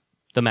 Yeah. Yeah.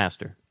 The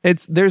master.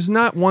 There's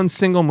not one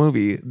single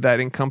movie that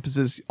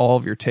encompasses all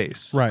of your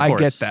tastes. Right. Of I get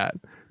course. that.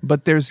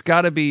 But there's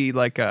got to be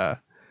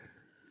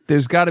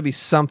there's got to be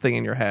something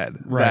in your head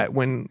Right. that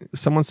when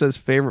someone says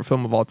favorite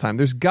film of all time,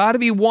 there's got to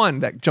be one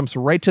that jumps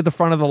right to the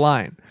front of the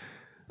line.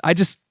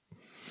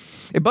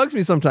 It bugs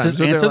me sometimes. Just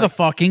where they're answer the like-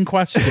 fucking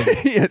question.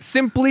 yeah,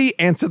 simply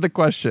answer the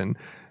question.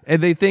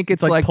 And they think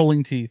it's It's like like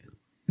pulling teeth.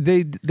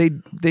 they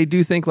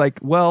do think like,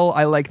 well,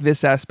 I like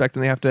this aspect,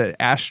 and they have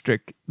to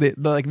asterisk they're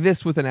like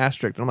this with an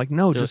asterisk. And I'm like,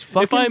 no, just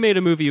fucking. If I made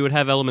a movie, you would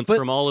have elements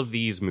from all of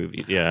these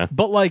movies. Yeah.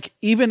 But like,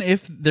 even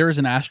if there is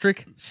an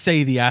asterisk,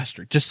 say the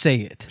asterisk. Just say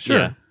it. Sure.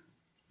 Yeah.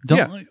 Don't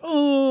Yeah. like,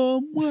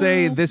 oh, well,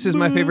 say this is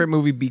my favorite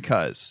movie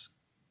because,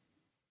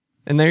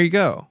 and there you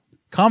go.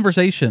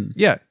 conversation.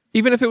 Yeah,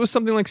 even if it was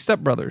something like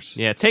Step Brothers,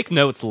 Yeah. Take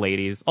notes,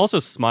 ladies. Also,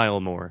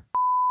 smile more.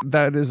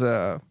 that is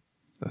a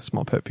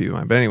small pet peeve of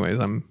mine. But anyways,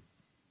 I'm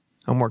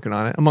working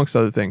on it amongst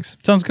other things.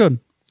 Sounds good.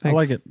 Thanks. I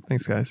like it.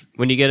 Thanks, guys.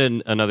 When you get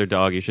another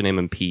dog, you should name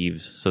him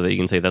Peeves so that you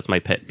can say, "That's my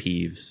pet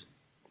peeves."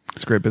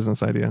 It's a great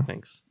business idea.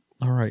 Thanks.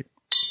 All right.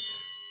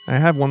 I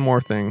have one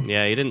more thing.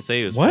 Yeah, you didn't say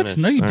he was What? finished.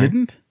 No, you Sorry.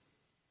 didn't.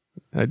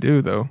 I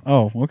do though.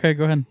 Oh, okay.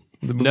 Go ahead.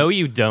 No,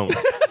 you don't.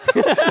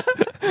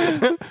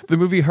 The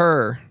movie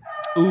Her,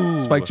 Ooh.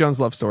 Spike Jonze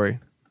love story.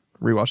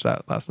 Rewatched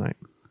that last night.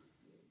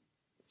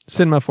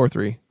 Cinema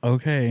 4-3.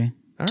 Okay.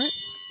 All right.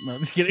 No,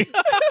 just kidding.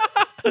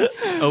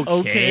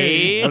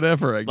 Okay.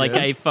 Whatever. I guess. Like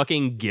I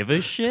fucking give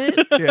a shit.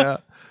 yeah.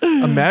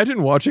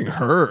 Imagine watching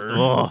Her.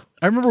 Ugh.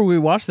 I remember we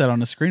watched that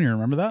on a screener.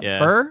 Remember that? Yeah.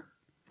 Her?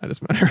 I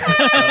just met her.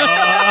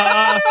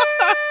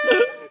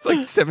 It's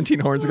like 17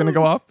 horns are going to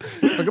go off.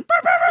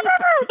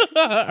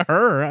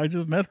 Her. I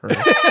just met her.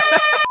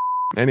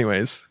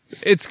 Anyways,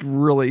 it's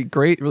really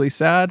great, really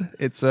sad.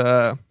 It's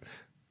as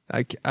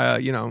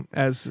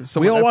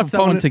someone We all a watched that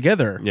one proponent-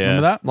 together. Yeah.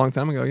 Remember that? long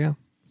time ago, yeah.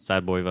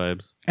 Sad boy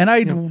vibes. And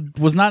I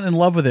was not in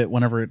love with it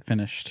whenever it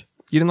finished.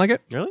 You didn't like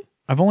it? Really?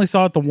 I've only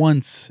saw it the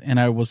once, and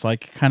I was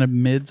like kind of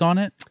mids on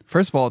it.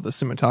 First of all, the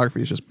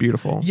cinematography is just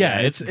beautiful. Yeah,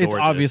 Yeah, it's it's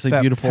obviously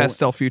That beautiful.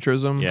 pastel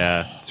futurism.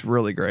 Yeah. It's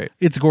really great.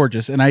 It's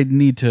gorgeous, and I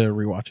need to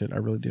rewatch it. I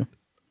really do.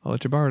 I'll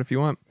let you borrow it if you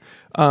want.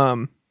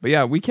 But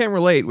yeah, we can't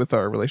relate with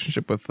our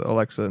relationship with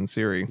Alexa and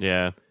Siri.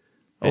 Yeah.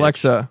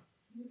 Alexa,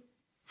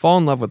 fall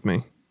in love with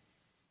me.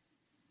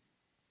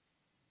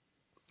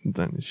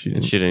 Then she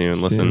And she didn't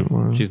even listen. didn't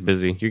wanna- She's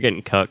busy. You're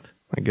getting cucked.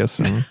 I guess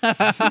so.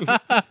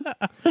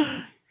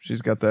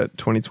 She's got that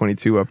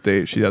 2022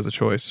 update. She has a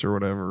choice or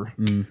whatever.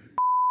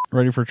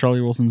 Ready for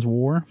Charlie Wilson's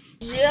War?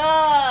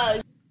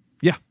 Yeah.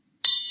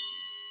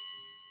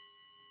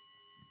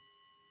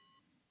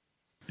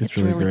 It's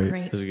really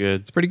great. It's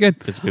good. It's pretty good.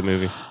 It's a good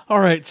movie. All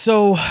right,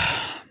 so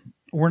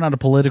we're not a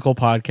political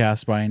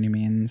podcast by any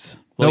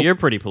means. Well, Nope. you're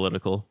pretty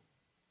political.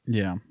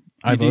 Yeah,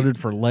 I do- voted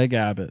for Leg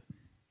Abbott.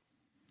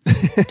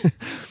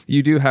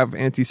 You do have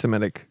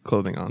anti-Semitic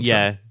clothing on. so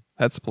Yeah.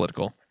 that's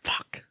political.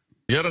 Fuck.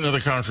 Yet another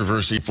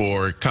controversy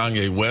for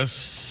Kanye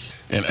West.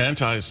 An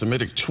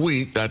anti-Semitic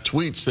tweet. That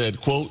tweet said,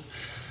 quote,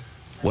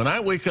 "When I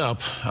wake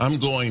up, I'm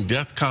going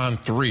DEFCON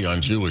 3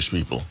 on Jewish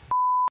people."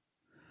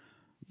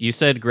 You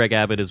said Greg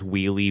Abbott is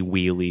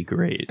wheelie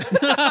great.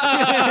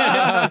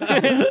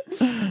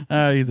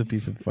 He's a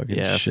piece of fucking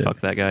Yeah, shit.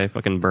 fuck that guy.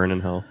 Fucking burn in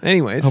hell.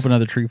 Anyways, Hope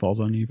another tree falls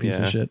on you, piece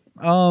of Yeah. shit.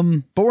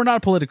 But we're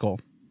not political.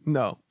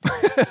 no.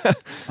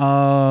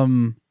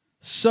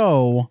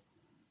 So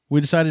we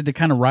decided to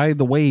kind of ride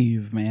the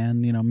wave,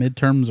 man. You know,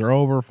 midterms are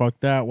over. Fuck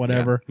that.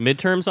 Whatever.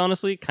 Midterms,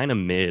 honestly, kind of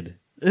mid.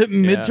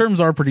 Midterms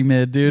are pretty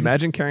mid, dude.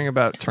 Imagine caring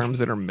about terms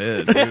that are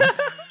mid. Dude.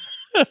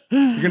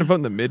 You're gonna vote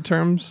in the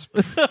midterms.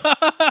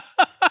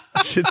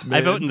 Shit's mid.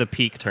 I vote in the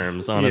peak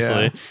terms,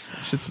 honestly.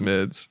 Yeah. Shit's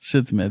mids.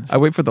 Shit's mids. I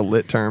wait for the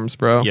lit terms,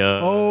 bro. Yeah.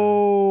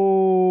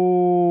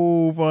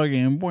 Oh,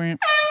 fucking.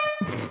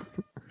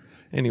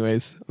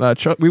 Anyways,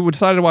 we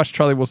decided to watch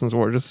Charlie Wilson's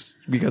War just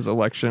because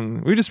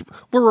election.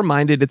 We're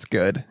reminded it's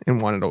good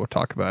and wanted to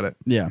talk about it.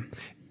 Yeah.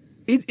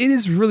 It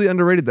is really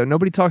underrated though.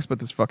 Nobody talks about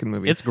this fucking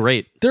movie. It's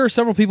great. There are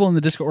several people in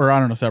the Discord, or I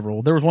don't know,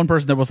 several. There was one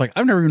person that was like,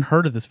 I've never even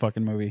heard of this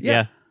fucking movie.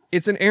 Yeah.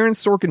 It's an Aaron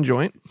Sorkin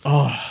joint.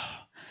 Oh.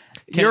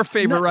 Your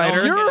favorite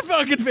writer. Your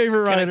fucking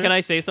favorite writer. Can I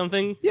say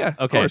something? Yeah,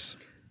 Okay. of course.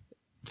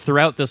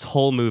 Throughout this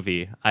whole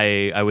movie,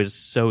 I was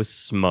so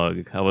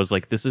smug. I was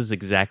like, this is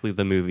exactly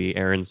the movie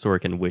Aaron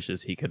Sorkin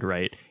wishes he could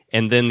write.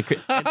 And then,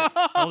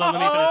 hold on,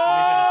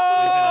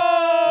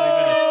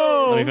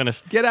 let me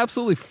finish. Get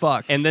absolutely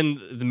fucked. And then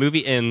the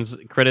movie ends,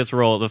 credits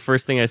roll. The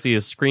first thing I see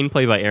is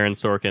screenplay by Aaron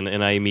Sorkin,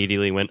 and I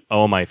immediately went,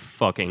 oh my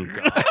fucking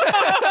God.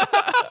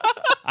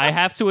 I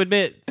have to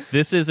admit,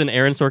 this is an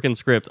Aaron Sorkin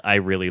script I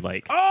really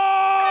like. Oh!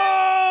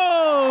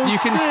 you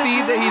can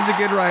see that he's a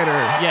good writer.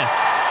 Yes.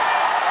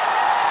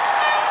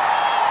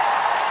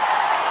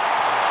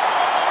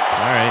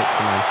 All right,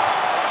 come on.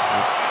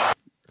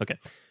 Okay.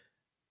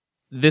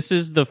 This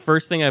is the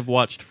first thing I've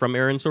watched from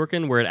Aaron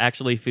Sorkin where it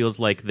actually feels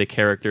like the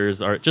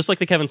characters are just like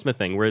the Kevin Smith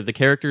thing, where the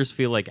characters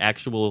feel like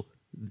actual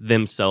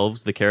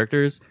themselves, the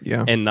characters,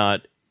 Yeah. and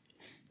not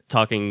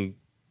talking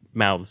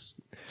heads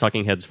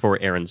for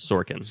Aaron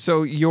Sorkin.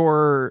 So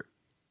your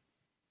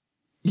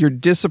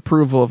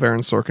disapproval of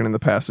Aaron Sorkin in the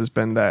past has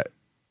been that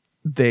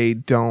they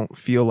don't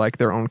feel like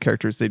their own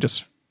characters. They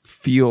just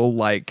feel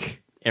like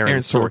Aaron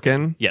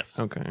Sorkin. Yes.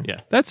 Okay.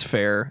 Yeah. That's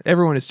fair.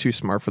 Everyone is too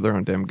smart for their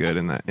own damn good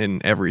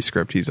in every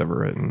script he's ever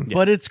written.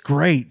 But it's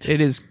great.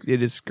 It is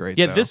great.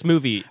 Yeah, though. this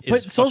movie is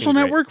But Social fucking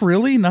great. Network,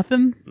 really?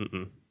 Nothing?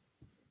 Mm-mm.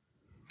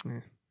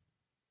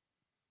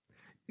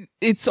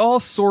 it's all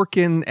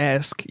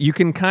Sorkin-esque. You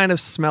can kind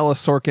of smell a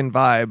Sorkin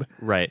vibe.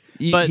 Right.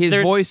 But His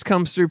they're- voice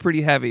comes through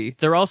pretty heavy.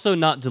 They're also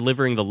not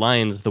delivering the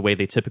lines the way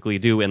they typically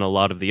do in a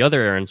lot of the other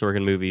Aaron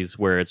Sorkin movies,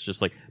 where it's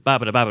just like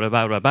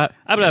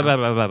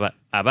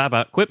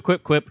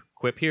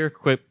quip here,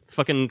 quip,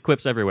 fucking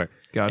quips everywhere.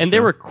 Gotcha. And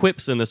there were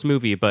quips in this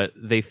movie, but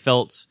they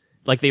felt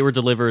like they were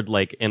delivered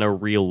like in a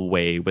real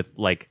way with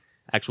like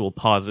actual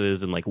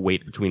pauses and like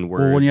weight between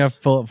words. Well, when you have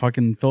Philip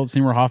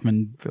Seymour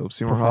Hoffman. Philip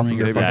Seymour performing Hoffman,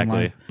 your baby. fucking Exactly.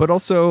 lines. But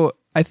also,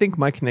 I think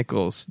Mike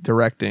Nichols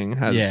directing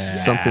has Yeah.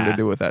 something to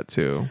do with that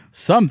too.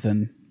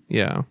 Something.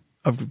 Yeah,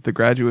 of The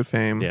Graduate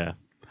fame. Yeah.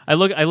 I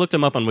looked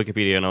him up on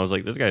Wikipedia and I was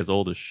like, this guy's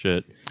old as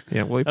shit.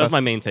 Yeah. Well, he That was passed- my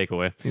main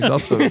takeaway. he's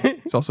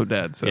also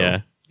dead. So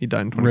Yeah. he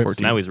died in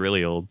 2014. Now he's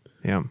really old.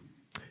 Yeah.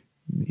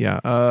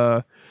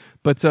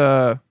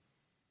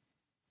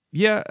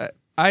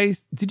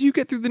 Did you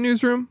get through the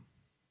newsroom?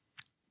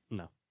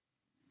 No.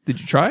 Did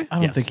you try? I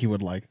don't Yes. think he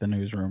would like the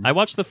newsroom. I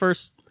watched the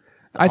first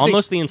I think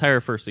almost the entire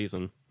first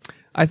season.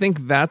 I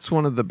think that's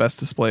one of the best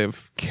display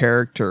of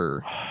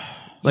character.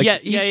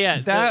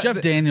 Yeah. That,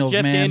 Jeff Daniels,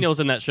 Jeff man. Daniels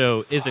in that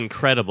show is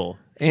incredible.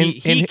 And-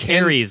 he and-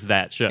 carries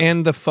that show.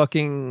 and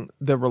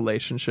the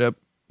relationship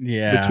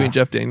Yeah. between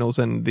Jeff Daniels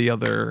and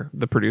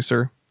the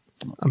producer,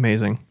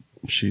 amazing.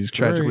 She's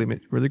Tragically,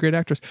 great. really great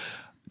actress.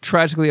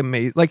 Tragically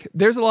amazing. Like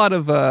there's a lot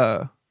of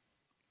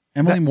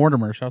Emily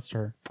Mortimer, shouts to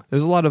her.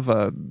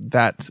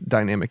 that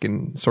dynamic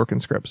in Sorkin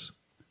scripts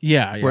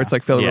Yeah, where it's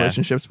like failed Yeah.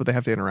 relationships, but they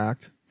have to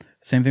interact.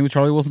 Same thing with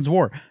Charlie Wilson's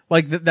War.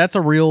 Like that's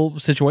a real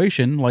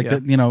situation. Like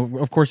that, you know,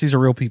 of course these are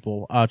real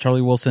people.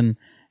 Charlie Wilson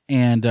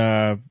and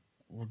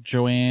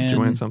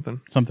Joanne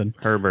something.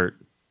 Herbert.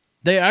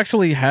 They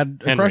actually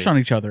had a Henry. crush on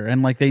each other,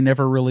 and like they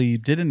never really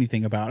did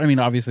anything about it. I mean,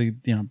 obviously,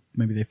 you know,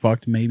 maybe they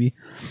fucked, maybe.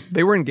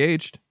 They were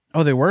engaged.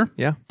 Oh, they were?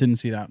 Yeah. Didn't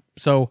see that.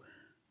 So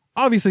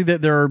obviously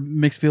there are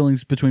mixed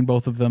feelings between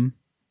both of them.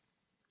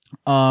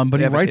 But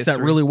he have a writes that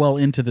history. really well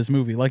into this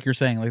movie. Like you're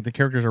saying, like the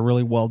characters are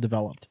really well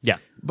developed. Yeah.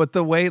 But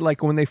the way,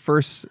 like, when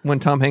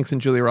Tom Hanks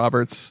and Julia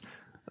Roberts,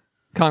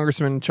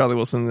 Congressman Charlie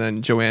Wilson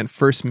and Joanne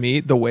first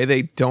meet, the way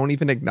they don't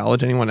even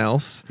acknowledge anyone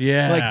else.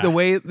 Yeah. Like, the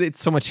way it's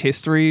so much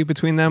history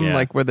between them, Yeah.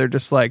 like, where they're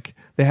just, like,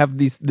 they have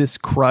this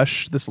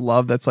crush, this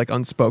love that's, like,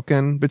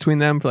 unspoken between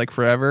them for, like,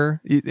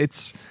 forever.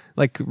 It's,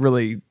 like,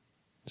 really,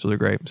 it's really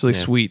great. It's really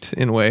sweet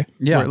in a way.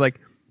 Yeah. Where, like,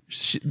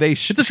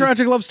 It's a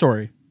tragic love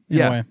story.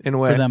 In a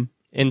way. For them.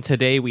 And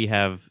today we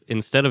have,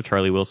 instead of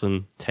Charlie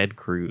Wilson, Ted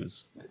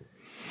Cruz.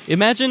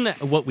 Imagine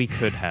what we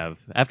could have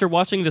after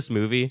watching this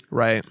movie.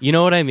 Right. You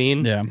know what I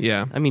mean? Yeah.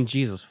 Yeah. I mean,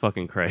 Jesus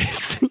fucking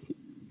Christ.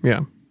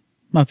 Yeah.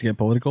 Not to get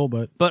political,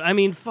 but But I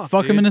mean, fuck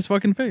him dude. in his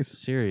fucking face.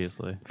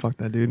 Seriously. Fuck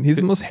that dude. He's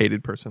the most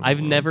hated person. in the I've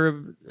world.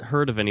 never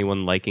heard of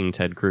anyone liking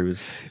Ted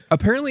Cruz.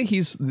 Apparently,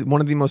 he's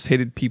one of the most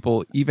hated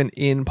people, even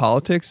in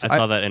politics. I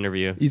saw that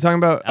interview. You talking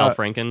about Al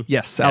Franken?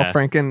 Yes, Yeah. Al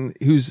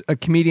Franken, who's a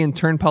comedian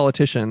turned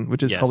politician,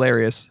 which is Yes.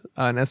 hilarious.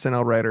 An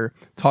SNL writer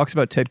talks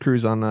about Ted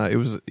Cruz on it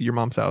was Your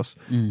Mom's House,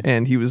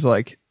 and he was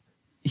like,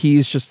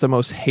 he's just the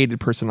most hated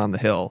person on the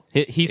Hill.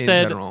 He in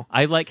said, general.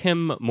 I like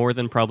him more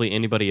than probably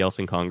anybody else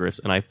in Congress,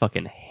 and I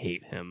fucking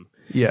hate him.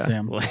 Yeah,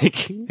 Damn.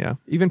 Like, yeah.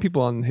 Even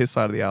people on his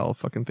side of the aisle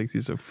fucking thinks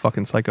he's a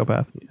fucking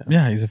psychopath.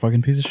 Yeah, he's a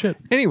fucking piece of shit.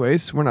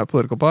 Anyways, we're not a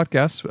political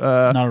podcast.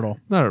 Not at all.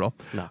 Not at all.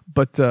 No.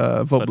 But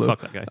vote but blue.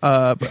 fuck that guy.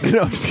 But, no,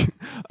 I'm just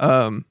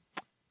kidding.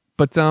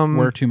 But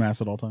Wear 2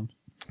 masks at all times.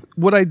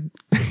 what I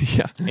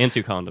yeah And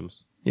 2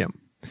 condoms. yeah.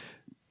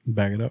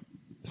 Bag it up.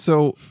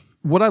 So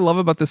what I love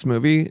about this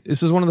movie,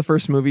 this is one of the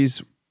first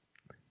movies.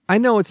 I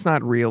know it's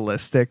not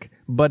realistic,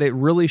 but it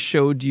really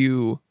showed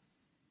you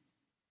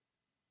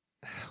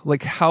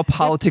like how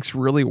politics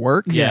really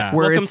work. Yeah.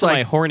 where Welcome it's to my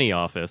like horny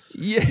office.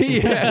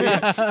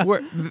 yeah.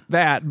 Where,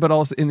 that, but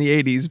also in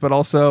the 80s, but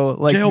also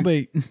like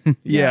Jailbait.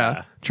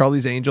 yeah,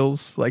 Charlie's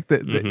Angels, like the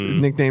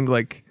nicknamed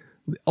like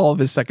all of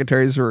his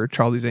secretaries were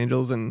Charlie's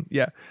Angels, and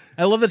yeah,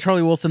 I love that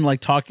Charlie Wilson, like,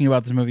 talking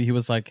about this movie, he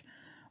was like,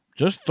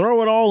 just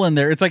throw it all in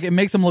there. It's like, it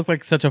makes him look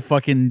like such a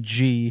fucking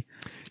G.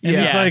 And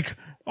he's Yeah. like,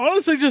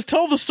 honestly, just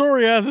tell the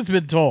story as it's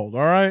been told,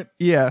 all right?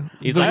 yeah.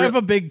 He's I like, have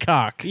a big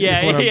cock. yeah,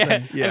 is what I'm yeah.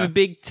 saying. I have a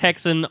big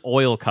Texan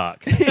oil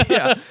cock.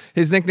 Yeah,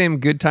 his nickname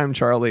Good Time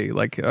Charlie,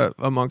 like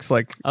amongst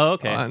like Oh,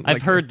 okay. like,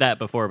 I've heard that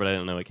before, but I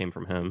didn't know it came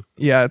from him.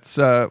 yeah, it's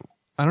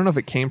I don't know if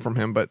it came from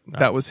him, but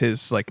that was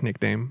his like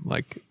nickname,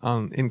 like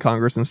in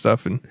Congress and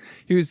stuff. And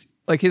he was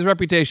like, his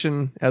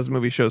reputation as the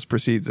movie shows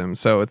precedes him.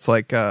 So it's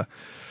like, yeah,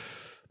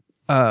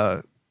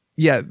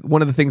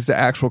 one of the things the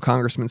actual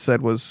congressman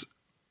said was,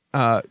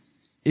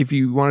 if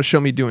you want to show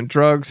me doing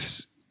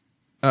drugs,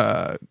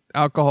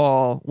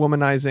 alcohol,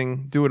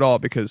 womanizing, do it all,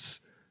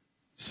 because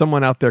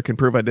someone out there can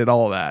prove I did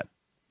all of that.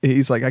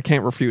 He's like, I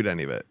can't refute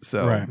any of it.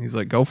 So Right. he's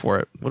like, go for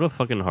it. What a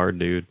fucking hard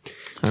dude.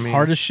 I mean,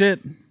 Hard as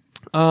shit.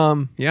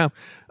 yeah.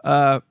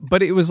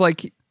 But it was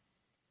like,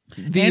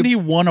 And he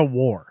won a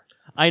war.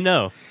 I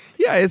know.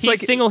 yeah, it's He like,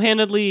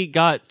 single-handedly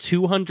got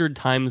 200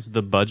 times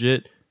the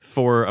budget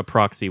for a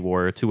proxy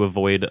war to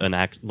avoid an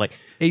act like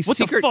a what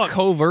the secret fuck?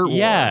 covert war.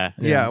 Yeah.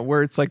 Yeah,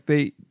 where it's like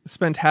they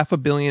spent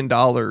 $500 million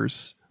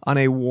on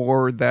a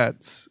war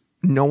that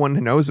no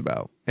one knows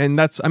about. And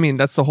that's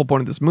the whole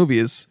point of this movie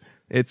is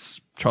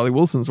it's Charlie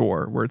Wilson's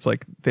war, where it's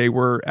like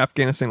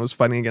Afghanistan was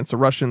fighting against the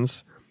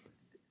Russians.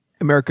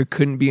 America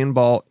couldn't be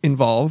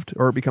involved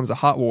or it becomes a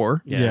hot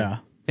war. Yeah.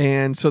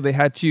 And so they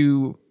had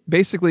to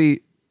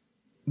basically,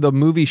 the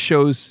movie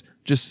shows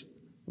just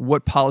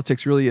what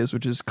politics really is,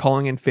 which is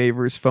calling in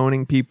favors,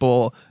 phoning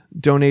people,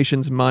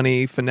 donations,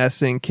 money,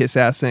 finessing,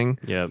 kiss-assing,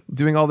 Yep.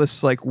 doing all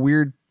this like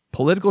weird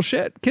political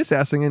shit,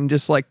 kiss-assing, and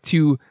just like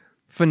to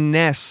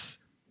finesse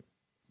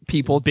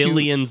people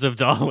Billions of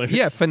dollars. to,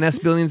 yeah, finesse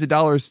billions of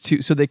dollars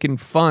so they can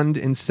fund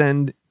and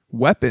send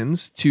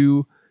weapons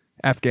to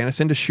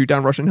Afghanistan to shoot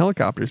down Russian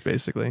helicopters,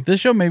 basically. This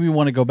show made me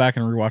want to go back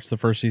and rewatch the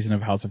first season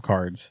of House of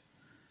Cards.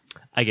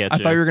 I get I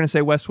you. thought you were going to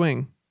say West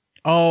Wing.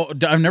 Oh,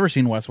 I've never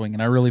seen West Wing,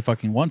 and I really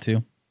fucking want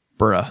to.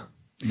 Bruh.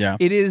 Yeah.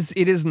 It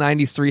is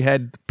 93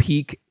 head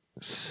peak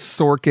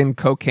Sorkin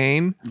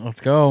cocaine.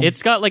 Let's go.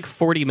 It's got like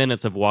 40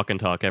 minutes of walk and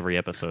talk every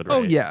episode, right?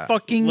 Oh yeah.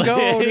 fucking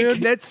go,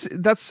 dude.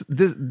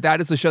 That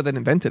is the show that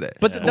invented it.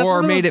 But that's one or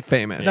of made those- it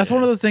famous. That's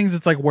one of the things.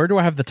 It's like, where do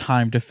I have the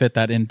time to fit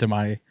that into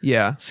my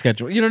yeah.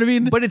 schedule? You know what I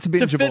mean? But it's to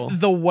fit bingeable.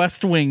 the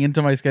West Wing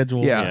into my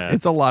schedule. Yeah. Yeah.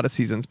 It's a lot of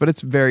seasons, but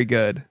it's very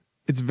good.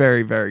 It's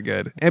very, very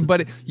good.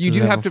 But you Does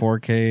do it have a to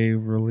 4K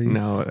release.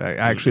 No, I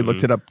actually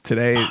looked it up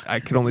today.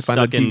 I could only find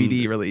a Stuck in-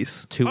 DVD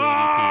release.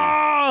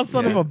 280p. Oh,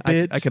 son of a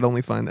bitch. I could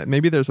only find that.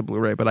 Maybe there's a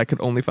Blu-ray, but I could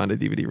only find a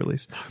DVD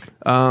release.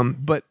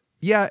 But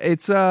yeah,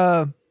 it's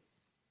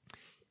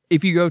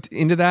if you go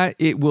into that,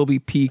 it will be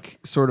peak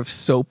sort of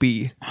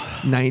soapy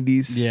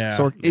 90s. Yeah.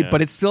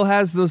 But it still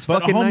has those But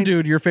fucking home,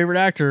 dude, your favorite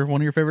actor,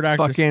 one of your favorite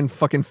actors.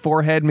 fucking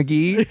Forehead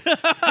McGee.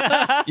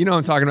 You know what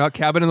I'm talking about?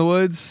 Cabin in the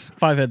Woods.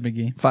 Five-Head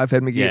McGee.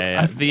 Five-Head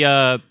McGee.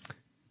 Yeah.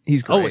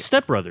 He's great.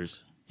 Step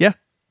Brothers. Yeah.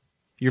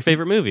 Your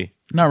favorite movie?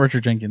 Not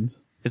Richard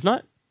Jenkins. It's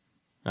not?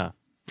 Oh, all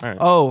right.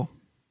 Oh.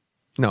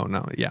 No.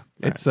 Yeah.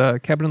 It's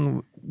Cabin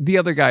in the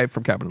other guy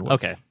from Cabin in the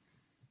Woods. Okay.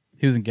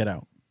 He was in Get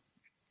Out.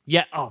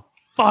 Yeah. Oh,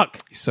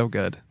 fuck. He's so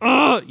good.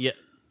 Yeah.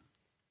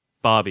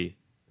 Bobby.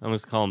 I'm going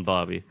to call him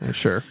Bobby.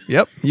 Sure.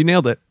 Yep. You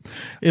nailed it.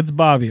 It's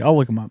Bobby. I'll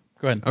look him up.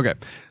 Go ahead. Okay.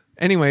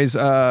 Anyways, it's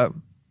a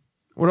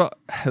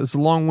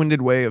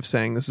long-winded way of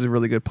saying this is a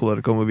really good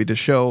political movie to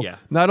show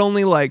not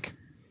only like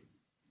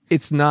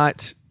it's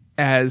not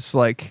as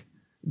like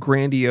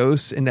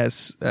grandiose and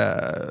as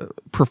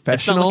professional.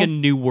 It's not like a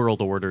New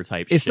World Order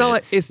type it's shit. not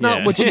like it's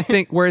not what you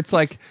think where it's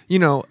like, you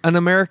know, an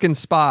American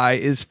Spy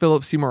is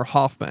Philip Seymour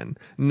Hoffman,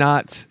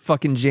 not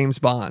fucking James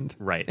Bond.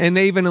 Right. And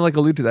they even like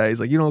allude to that. He's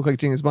like, you don't look like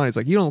James Bond. He's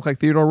like, you don't look like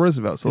Theodore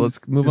Roosevelt. So let's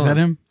move on. Is that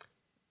him?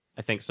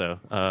 I think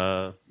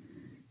so.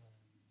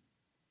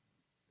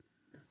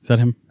 Is that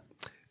him?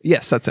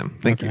 Yes, that's him.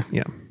 Thank you.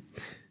 Yeah.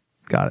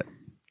 Got it.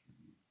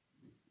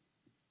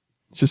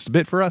 It's just a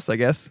bit for us, I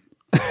guess.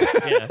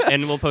 Yeah,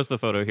 and we'll post the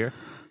photo here.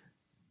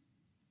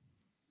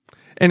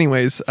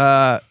 Anyways,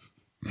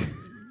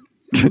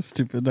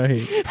 Stupid. I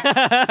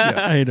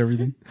hate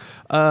everything.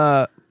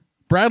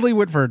 Bradley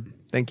Whitford.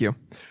 Thank you.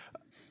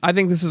 I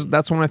think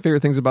that's one of my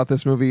favorite things about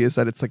this movie is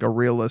that it's like a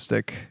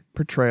realistic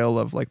portrayal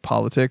of like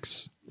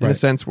politics in a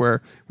sense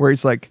where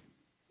he's like,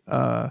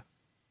 so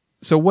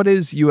what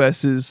is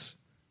US's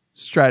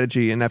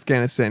strategy in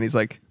Afghanistan? He's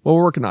like, well,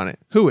 we're working on it.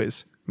 Who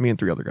is? Me and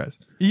 3 other guys.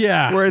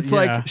 Yeah. Where it's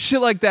like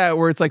shit like that,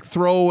 where it's like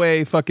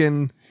throwaway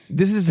fucking,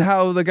 this is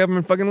how the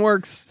government fucking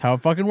works. How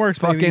it fucking works,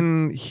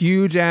 Fucking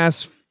huge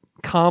ass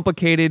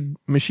complicated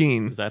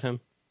machine. Is that him?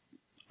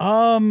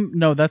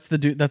 No, that's the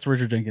dude. That's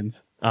Richard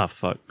Jenkins. Oh,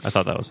 fuck. I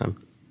thought that was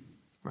him.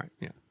 Right.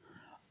 Yeah.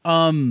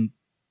 One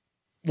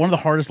of the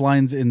hardest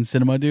lines in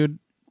cinema, dude.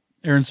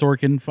 Aaron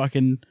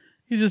Sorkin,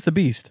 he's just the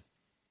beast.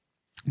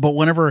 But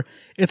whenever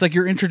it's like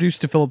you're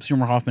introduced to Philip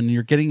Seymour Hoffman and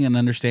you're getting an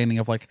understanding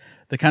of like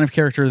the kind of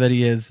character that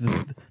he is,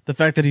 the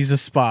fact that he's a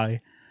spy,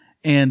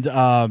 and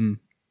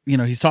you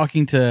know, he's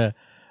talking to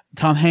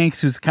Tom Hanks,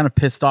 who's kind of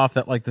pissed off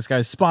that like this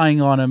guy's spying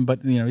on him,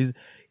 but you know, he's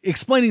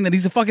explaining that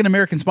he's a fucking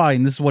American spy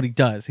and this is what he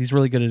does. He's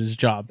really good at his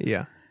job.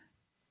 Yeah.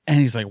 And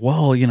he's like,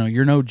 well, you know,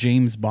 you're no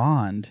James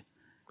Bond.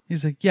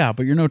 He's like, yeah,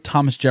 but you're no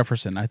Thomas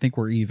Jefferson. I think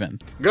we're even.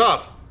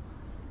 Gus!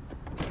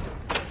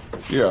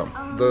 Yeah.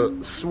 The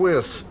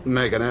Swiss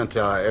make an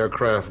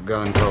anti-aircraft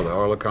gun called the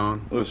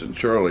Oerlikon. Listen,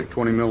 Charlie.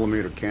 20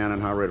 millimeter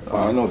cannon, high rate of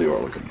fire. I know the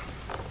Oerlikon.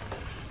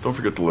 Don't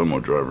forget the limo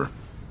driver.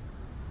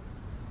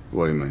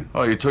 What do you mean?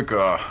 Oh, you took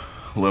a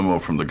limo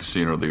from the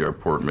casino to the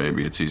airport,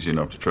 maybe. It's easy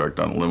enough to track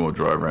down the limo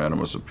driver, hand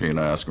him a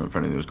subpoena, ask him if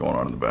anything was going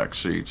on in the back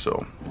seat.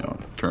 So, you know,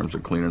 in terms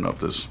of cleaning up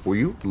this... Were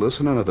you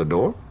listening at the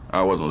door?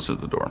 I wasn't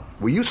listening at the door.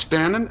 Were you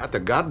standing at the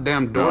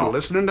goddamn door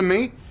listening to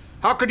me?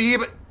 How could you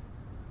even...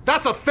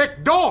 That's a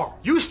thick door!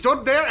 You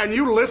stood there and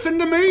you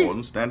listened to me? I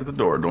wasn't standing at the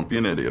door. Don't be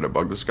an idiot. I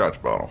bugged the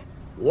scotch bottle.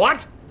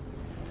 What?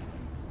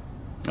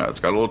 It's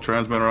got a little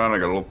transmitter on it. I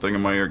got a little thing in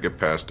my ear. Get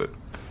past it.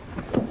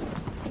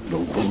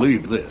 Don't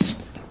believe this.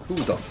 Who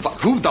the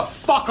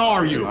fuck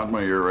are you? It's not in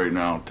my ear right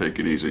now. Take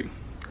it easy.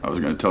 I was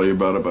going to tell you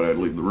about it, but I had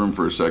to leave the room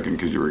for a second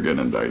because you were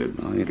getting indicted.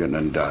 Oh, you're getting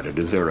indicted.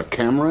 Is there a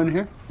camera in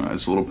here?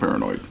 It's a little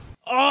paranoid.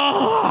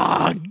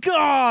 Oh,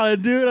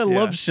 God, dude. I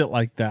love shit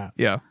like that.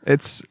 Yeah.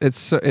 It's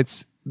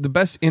the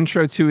best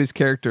intro to his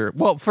character.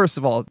 Well, first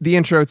of all, the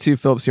intro to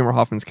Philip Seymour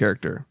Hoffman's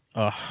character.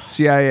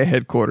 CIA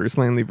headquarters,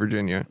 Langley,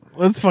 Virginia.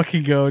 Let's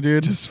fucking go,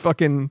 dude.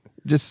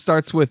 Just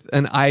starts with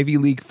an Ivy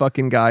League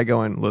fucking guy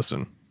going,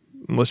 listen,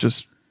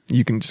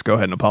 you can just go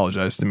ahead and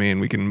apologize to me and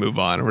we can move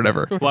on or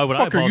whatever. Why would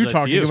I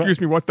apologize to you? Excuse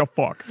me, what the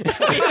fuck?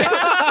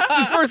 It's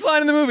his first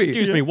line in the movie.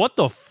 Excuse me, what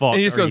the fuck And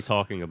he are just goes, you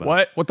talking about?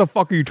 What? What the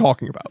fuck are you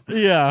talking about?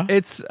 Yeah.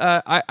 It's,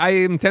 I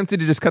am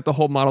tempted to just cut the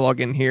whole monologue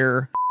in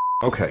here.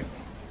 Okay.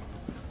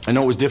 I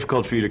know it was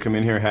difficult for you to come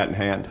in here hat in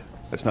hand.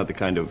 That's not the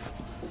kind of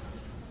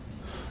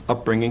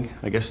upbringing,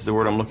 I guess is the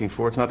word I'm looking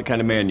for. It's not the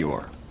kind of man you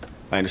are.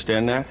 I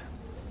understand that.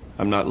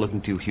 I'm not looking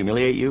to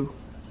humiliate you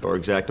or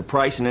exact a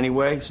price in any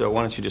way, so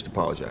why don't you just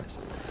apologize?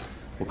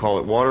 We'll call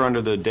it water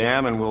under the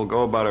dam and we'll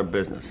go about our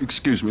business.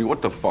 Excuse me,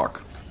 what the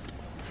fuck?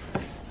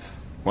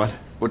 What?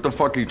 What the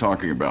fuck are you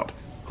talking about?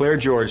 Claire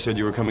George said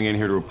you were coming in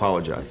here to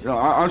apologize.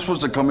 I'm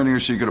supposed to come in here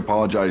so you could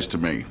apologize to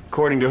me.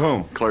 According to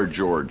whom? Claire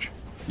George.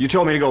 You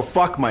told me to go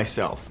fuck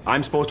myself.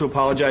 I'm supposed to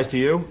apologize to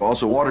you?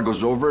 Also, water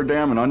goes over a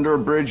dam and under a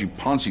bridge, you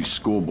poncy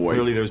schoolboy.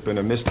 Clearly there's been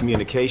a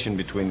miscommunication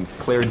between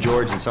Claire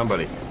George and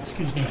somebody.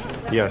 Excuse me.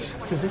 Yes.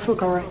 Does this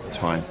look all right? It's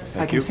fine.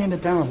 I can sand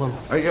it down a little.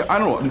 I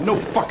don't know. No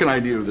fucking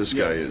idea who this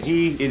guy is.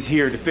 He is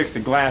here to fix the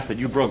glass that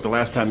you broke the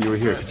last time you were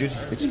here. Could you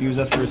just excuse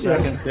us for a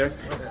second? There.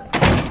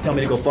 Tell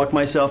me to go fuck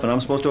myself, and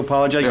I'm supposed to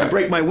apologize. Yeah. You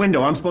break my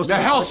window, I'm supposed to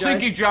The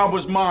apologize? Helsinki job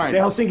was mine. The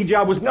Helsinki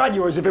job was not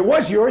yours. If it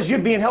was yours,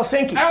 you'd be in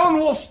Helsinki. Alan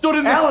Wolf stood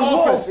in this Alan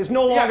office. Wolf is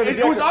no longer the it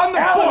director. was on the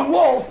Alan books.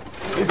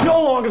 Wolf is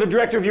no longer the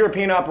director of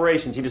European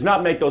operations. He does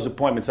not make those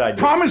appointments I do.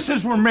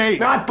 Promises were made.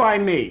 Not by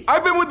me.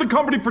 I've been with the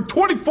company for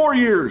 24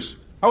 years.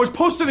 I was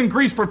posted in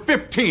Greece for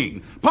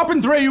 15.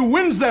 Papandreou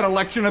wins that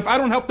election if I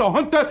don't help the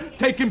junta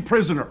take him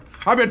prisoner.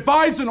 I've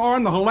advised and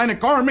armed the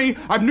Hellenic army.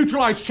 I've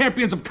neutralized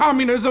champions of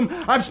communism.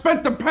 I've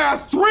spent the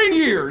past 3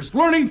 years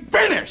learning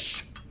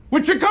Finnish,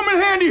 which should come in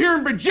handy here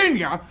in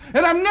Virginia,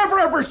 and I'm never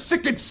ever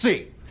sick at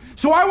sea.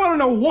 So I want to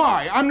know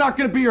why I'm not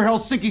going to be your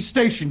Helsinki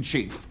station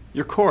chief.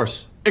 Your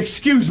course.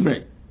 Excuse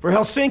me. For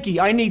Helsinki,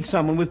 I need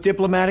someone with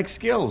diplomatic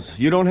skills.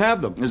 You don't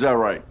have them. Is that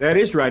right? That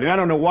is right, and I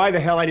don't know why the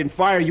hell I didn't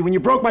fire you when you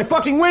broke my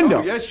fucking window.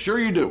 Oh, yes, sure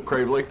you do,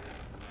 Cravely.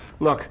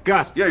 Look,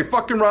 Gus. Yeah, you're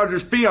fucking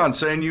Roger's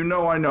fiance, and you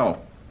know I know.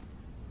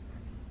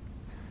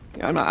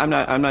 I'm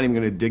not even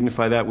going to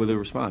dignify that with a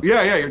response.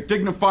 Yeah, you're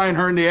dignifying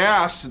her in the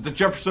ass at the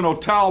Jefferson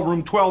Hotel, room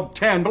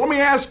 1210. But let me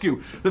ask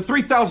you, the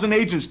 3,000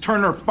 agents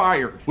Turner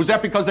fired, was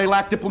that because they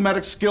lacked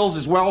diplomatic skills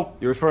as well?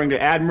 You're referring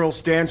to Admiral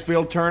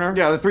Stansfield Turner?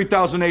 Yeah, the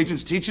 3,000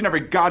 agents, each and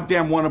every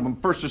goddamn one of them,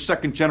 first or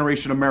second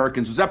generation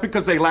Americans. Was that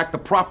because they lacked the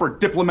proper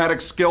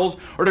diplomatic skills?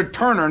 Or did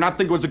Turner not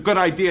think it was a good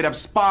idea to have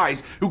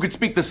spies who could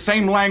speak the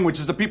same language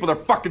as the people they're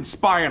fucking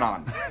spying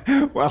on?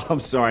 Well, I'm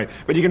sorry,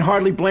 but you can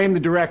hardly blame the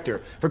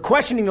director for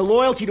questioning the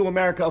loyalty to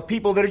America of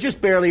people that are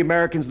just barely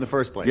Americans in the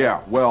first place.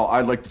 Yeah, well,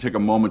 I'd like to take a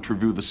moment to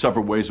review the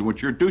several ways in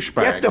which you're a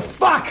douchebag. Get the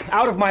fuck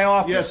out of my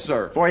office! Yes,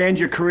 sir. Before I end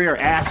your career,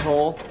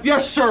 asshole.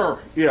 Yes, sir!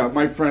 Yeah,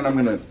 my friend, I'm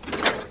gonna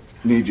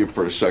need you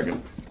for a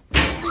second.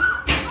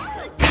 God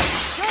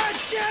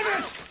damn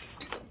it!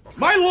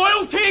 My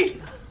loyalty?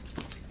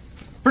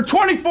 For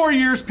 24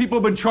 years, people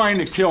have been trying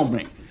to kill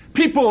me.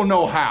 People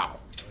know how.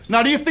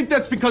 Now, do you think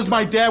that's because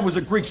my dad was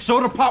a Greek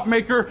soda pop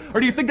maker,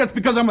 or do you think that's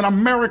because I'm an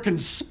American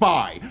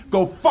spy?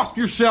 Go fuck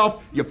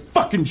yourself, you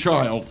fucking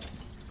child.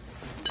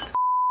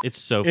 It's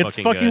so It's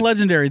fucking fucking good.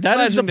 legendary.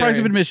 That is the price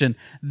of Legendary. admission.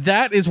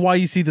 That is why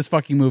you see this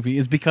fucking movie,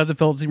 is because of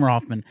Philip Seymour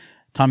Hoffman.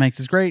 Tom Hanks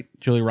is great.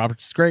 Julia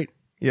Roberts is great.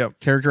 Yep.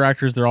 Character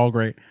actors, they're all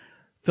great.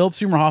 Philip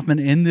Seymour Hoffman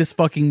in this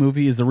fucking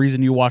movie is the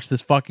reason you watch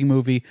this fucking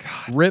movie.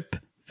 Rip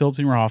Philip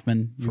Seymour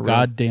Hoffman, you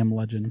goddamn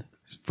legend.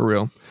 For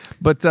real.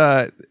 But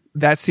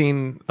that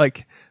scene,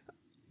 like,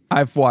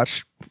 I've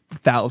watched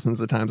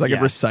thousands of times. I could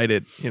Yeah. recite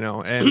it,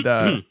 and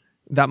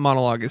that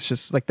monologue is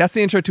just like, that's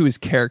the intro to his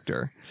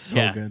character. So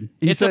Yeah. good.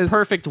 He It's says- a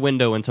perfect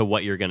window into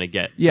what you're going to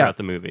get Yeah. throughout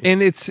the movie.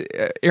 And it's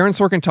Aaron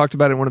Sorkin talked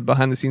about it in one of the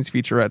behind the scenes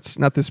featurettes,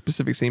 not this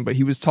specific scene, but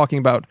he was talking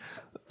about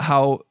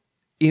how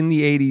in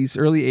the 80s,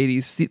 early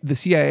 80s, the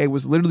CIA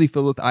was literally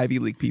filled with Ivy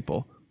League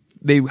people.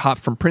 They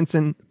hopped from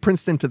Princeton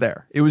to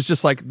there. It was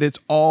just like, it's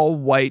all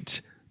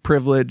white,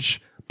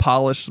 privileged,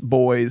 polished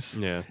boys.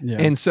 Yeah.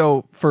 And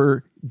so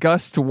for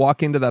Gus to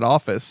walk into that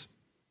office,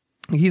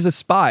 he's a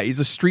spy. He's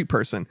a street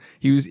person.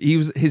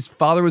 His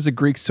father was a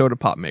Greek soda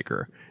pop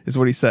maker, is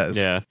what he says.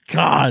 Yeah.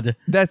 God.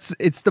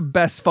 It's the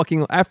best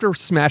fucking, after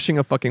smashing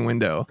a fucking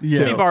window. Yeah.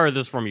 Let me borrow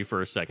this from you for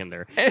a second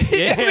there. And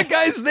the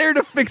guy's there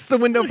to fix the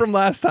window from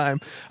last time.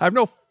 I have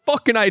no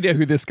fucking idea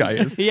who this guy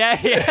is. Yeah.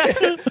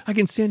 I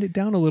can sand it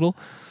down a little.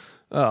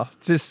 Oh,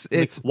 just,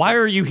 it's, Why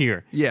are you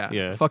here?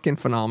 yeah, fucking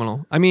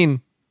phenomenal. I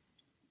mean,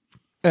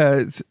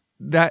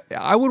 that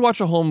I would watch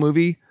a whole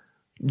movie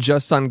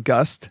just on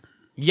Gust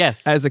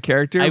Yes. as a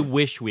character. I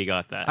wish we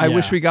got that. I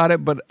wish Yeah. we got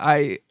it, but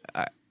I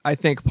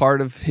think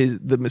part of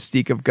the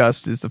mystique of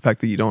Gust is the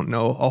fact that you don't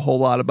know a whole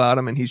lot about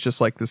him, and he's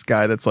just like this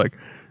guy that's like,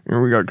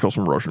 we gotta kill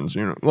some Russians,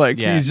 like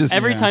yeah. he's just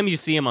Every time you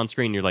see him on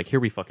screen, you're like, here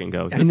we fucking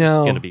go. This know.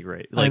 is going to be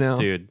great. Like, know.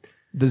 dude.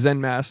 the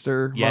Zen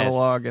Master Yes.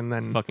 monologue, and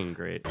then Fucking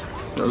great.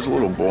 There was a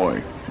little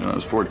boy, on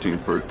his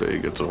 14th birthday, he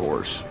gets a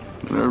horse.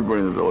 And everybody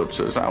in the village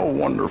says, how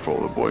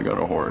wonderful, the boy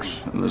got a horse.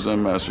 And the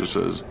Zen master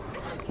says,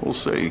 we'll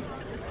see.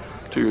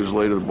 2 years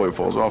later, the boy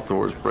falls off the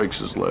horse, breaks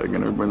his leg, and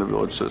everybody in the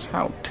village says,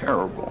 how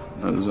terrible.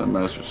 And the Zen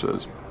master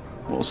says,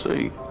 we'll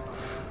see.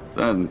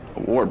 Then a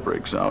war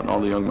breaks out, and all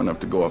the young men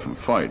have to go off and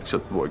fight,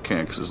 except the boy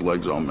can't because his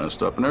leg's all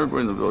messed up. And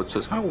everybody in the village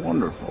says, how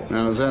wonderful.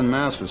 And the Zen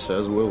master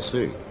says, we'll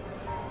see.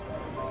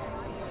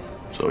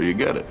 So you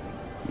get it.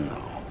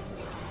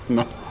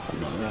 No,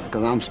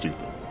 because I'm stupid.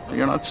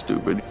 You're not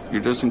stupid,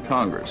 you're just in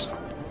Congress.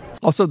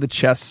 also the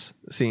chess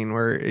scene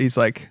where he's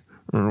like,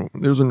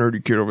 there's a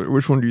nerdy kid over there.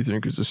 Which one do you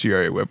think is the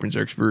CIA weapons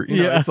expert?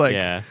 It's like,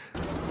 yeah.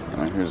 All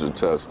right, here's a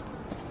test.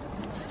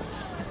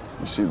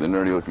 You see the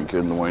nerdy-looking kid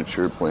in the white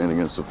shirt playing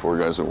against the 4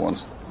 guys at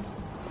once?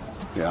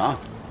 Yeah?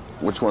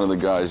 Which one of the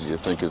guys do you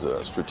think is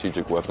a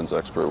strategic weapons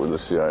expert with the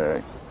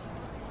CIA?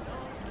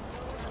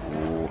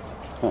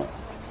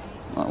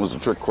 That was a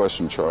trick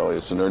question, Charlie.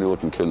 It's the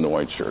nerdy-looking kid in the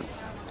white shirt.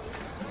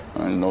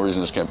 No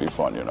reason this can't be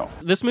fun,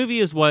 This movie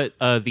is what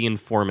The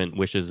Informant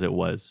wishes it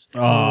was.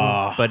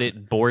 Oh. But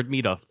it bored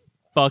me to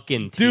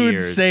fucking Dude,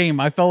 tears. same.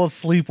 I fell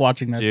asleep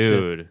watching that shit.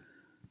 Dude.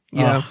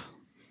 yeah.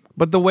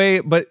 But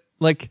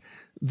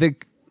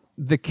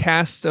the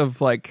cast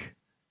of like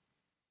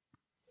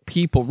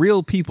people,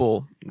 real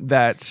people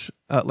that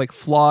like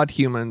flawed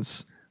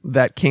humans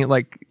that can't,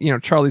 like, you know,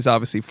 Charlie's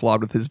obviously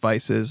flawed with his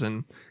vices,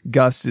 and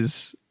Gus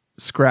is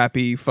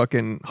scrappy,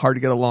 fucking hard to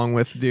get along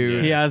with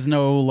dude. He has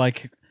no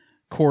like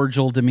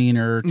cordial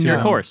demeanor to No. him.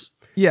 Of course.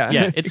 Yeah.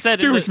 Yeah. It's said.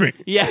 Excuse me.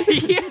 Yeah.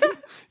 Yeah.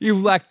 You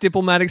lack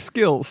diplomatic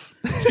skills.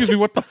 Excuse me,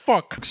 what the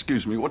fuck?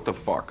 Excuse me, what the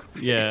fuck?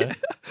 Yeah.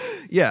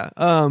 Yeah.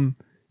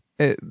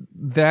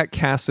 That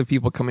cast of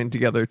people coming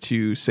together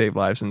to save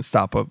lives and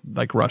stop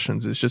like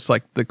Russians is just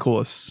like the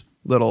coolest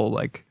little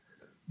like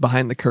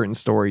behind the curtain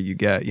story you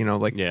get. You know,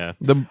 like Yeah.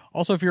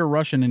 Also, if you're a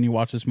Russian and you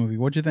watch this movie,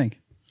 what'd you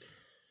think?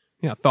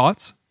 Yeah.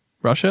 Thoughts?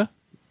 Russia?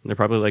 They're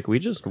probably like, we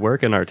just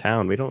work in our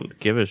town. We don't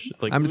give a shit.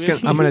 Like, I'm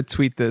gonna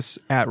tweet this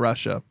at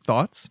Russia.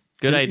 Thoughts?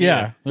 Good idea.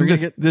 Yeah, they're gonna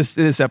get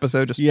This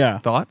episode.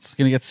 Just thoughts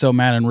gonna get so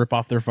mad and rip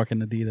off their fucking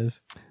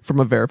Adidas from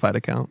a verified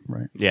account.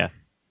 Right. Yeah.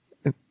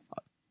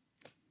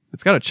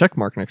 It's got a check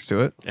mark next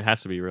to it. It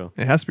has to be real.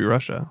 It has to be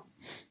Russia.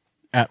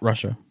 At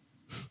Russia.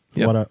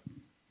 Yep. What up?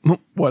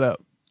 What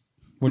up?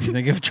 What do you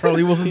think of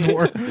Charlie Wilson's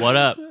War? What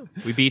up?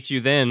 We beat you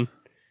then.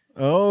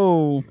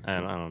 Oh. I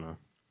don't know.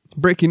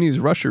 Breaking news: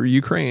 Russia,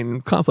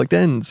 Ukraine conflict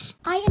ends.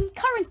 I am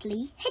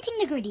currently hitting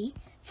the griddy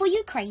for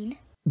Ukraine.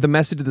 The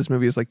message of this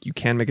movie is like you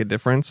can make a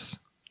difference.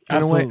 In a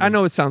way. Absolutely. I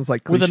know it sounds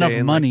like With cliche enough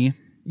and, money. like,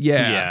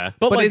 yeah. Yeah.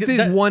 But like, it is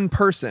that- one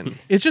person.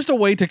 It's just a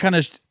way to kind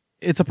of.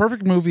 It's a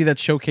perfect movie that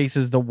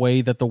showcases the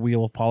way that the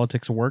wheel of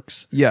politics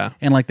works. Yeah.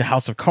 And like the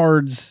House of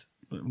Cards,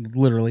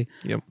 literally,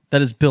 Yep.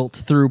 that is built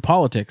through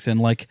politics and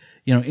like,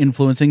 you know,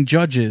 influencing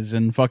judges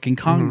and fucking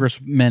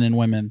congressmen and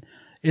women.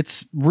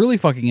 It's really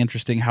fucking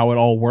interesting how it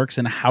all works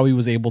and how he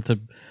was able to,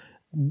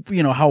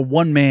 you know, how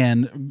one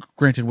man,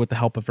 granted with the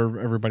help of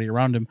everybody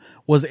around him,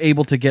 was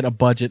able to get a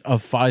budget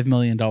of $5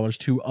 million to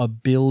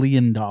 $1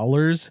 billion.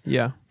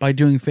 Yeah. By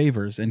doing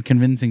favors and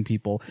convincing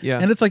people. Yeah.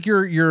 And it's like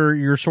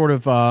you're sort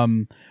of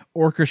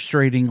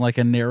orchestrating like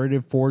a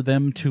narrative for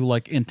them to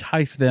like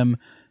entice them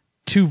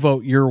to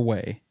vote your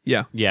way.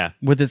 Yeah. Yeah.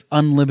 With this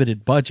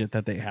unlimited budget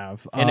that they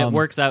have. And it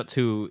works out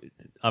to,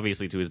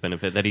 obviously, to his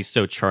benefit that he's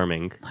so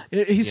charming.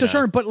 He's so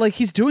charming, but like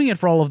he's doing it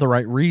for all of the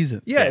right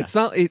reasons. Yeah, it's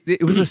not.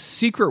 It was a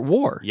secret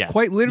war. Yeah.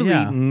 Quite literally,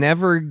 Yeah.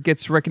 never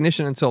gets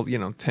recognition until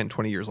 10,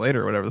 20 years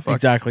later or whatever the fuck.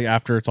 Exactly,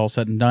 after it's all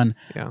said and done.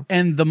 Yeah.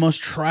 And the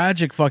most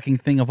tragic fucking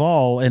thing of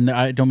all, and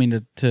I don't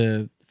mean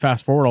to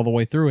fast forward all the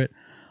way through it,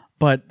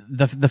 but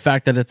the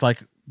fact that it's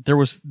like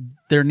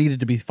there needed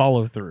to be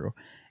follow through.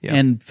 Yeah.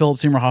 And Philip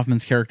Seymour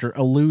Hoffman's character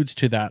alludes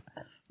to that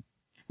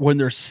when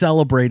they're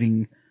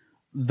celebrating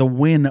the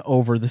win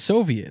over the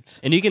Soviets.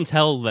 And you can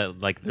tell that,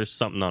 like, there's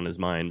something on his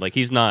mind. Like,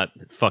 he's not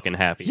fucking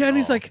happy. Yeah, at and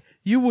he's all. like,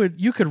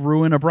 you could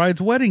ruin a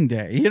bride's wedding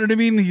day. You know what I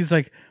mean? He's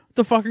like, what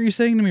the fuck are you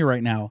saying to me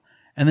right now?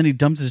 And then he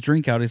dumps his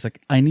drink out. He's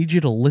like, I need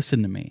you to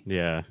listen to me.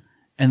 Yeah.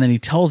 And then he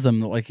tells them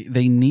that, like,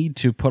 they need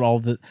to put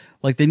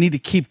they need to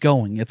keep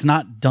going. It's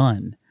not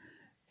done.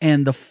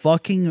 And the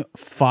fucking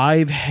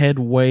 5-head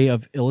way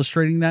of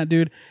illustrating that,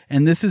 dude.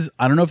 And this is,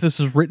 I don't know if this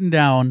was written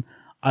down.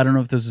 I don't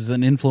know if this was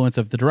an influence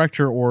of the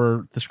director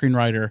or the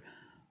screenwriter.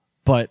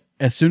 But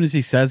as soon as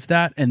he says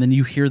that, and then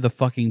you hear the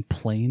fucking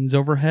planes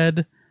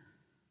overhead,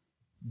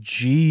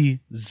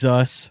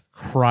 Jesus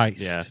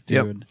Christ,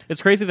 dude.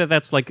 It's crazy that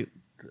that's like,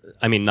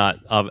 I mean, not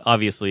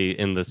obviously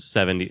in the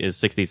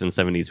 60s and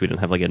 70s, we didn't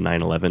have like a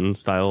 9/11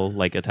 style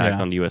like attack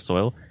on U.S.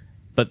 soil.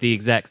 But the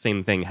exact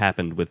same thing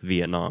happened with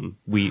Vietnam.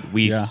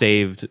 We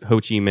saved Ho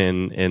Chi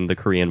Minh in the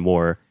Korean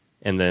War,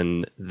 and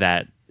then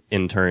that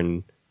in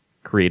turn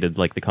created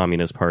like the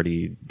Communist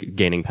Party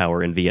gaining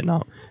power in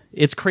Vietnam.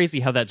 It's crazy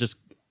how that just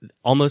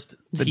almost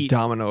The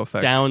domino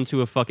effect. down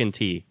to a fucking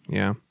T.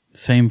 Yeah.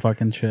 Same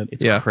fucking shit.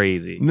 It's Yeah.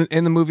 crazy.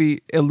 And the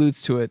movie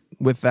alludes to it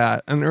with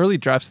that. And early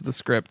drafts of the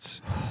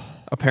script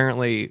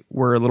apparently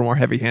were a little more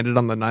heavy-handed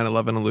on the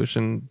 9/11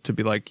 allusion to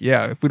be like,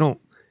 yeah, if we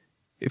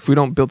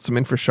don't build some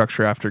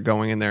infrastructure after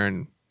going in there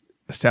and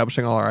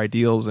establishing all our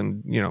ideals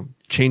and,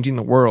 changing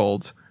the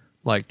world,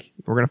 like,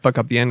 we're going to fuck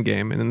up the end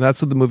game. And then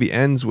that's what the movie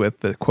ends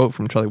with, the quote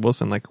from Charlie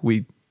Wilson, like,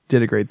 we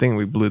did a great thing.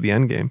 We blew the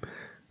end game.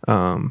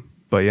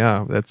 But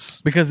yeah, that's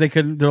because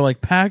they're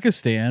like,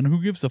 Pakistan,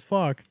 who gives a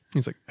fuck?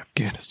 He's like,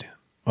 Afghanistan.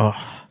 Oh,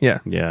 Yeah.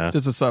 Yeah.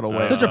 Just a subtle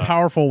way. such a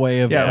powerful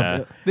way of,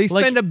 They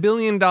like, spend $1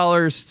 billion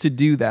to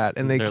do that,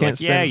 and they They're can't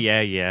like, spend.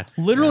 yeah.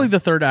 literally the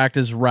third act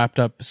is wrapped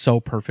up so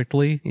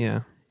perfectly.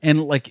 Yeah.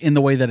 And like in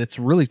the way that it's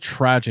really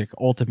tragic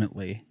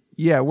ultimately.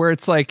 Yeah, where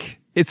it's like,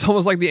 it's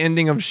almost like the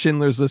ending of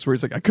Schindler's List, where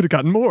he's like, I could have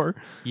gotten more.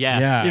 Yeah.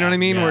 Yeah. You know what I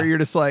mean? Yeah. Where you're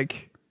just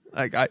like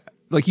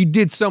you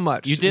did so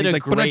much. You did And he's a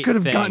like, great but I could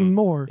have thing. gotten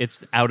more.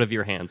 It's out of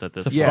your hands at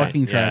this It's a point.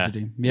 fucking Yeah.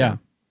 tragedy. Yeah.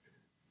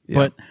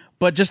 Yeah.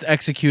 But just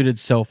executed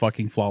so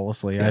fucking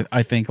flawlessly.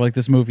 I think like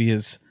this movie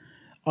is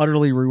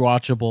utterly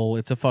rewatchable.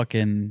 It's a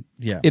fucking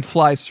It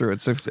flies through.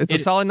 It's a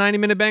solid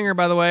 90-minute banger,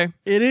 by the way.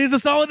 It is a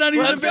solid 90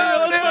 minute video.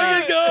 Let's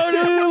fucking go,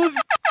 dude.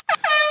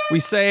 We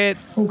say it.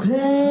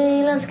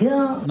 Okay, let's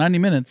go. 90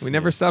 minutes. We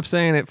never stop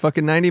saying it.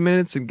 Fucking 90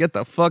 minutes and get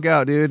the fuck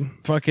out, dude.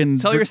 Fucking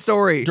Tell your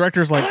story.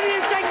 director's like, Who do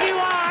you think you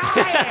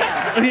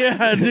are?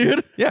 yeah,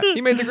 dude. Yeah,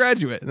 he made The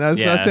Graduate. That's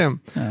Yeah.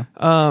 him. Yeah.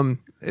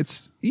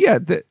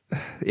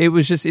 it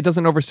was just, it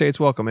doesn't overstay its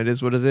welcome. It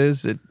is what it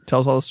is. It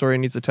tells all the story it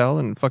needs to tell,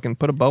 and fucking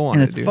put a bow on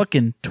And it. it's dude.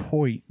 fucking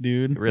toy,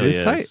 dude. It really It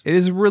is tight. It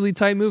is a really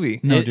tight movie.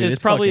 No, It- dude, it's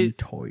it's probably-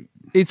 fucking toy.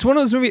 It's one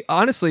of those movies.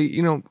 Honestly,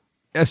 you know,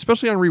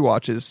 especially on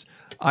rewatches,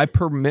 I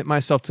permit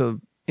myself to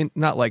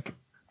not like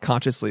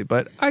consciously,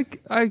 but I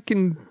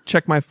can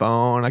check my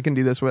phone. I can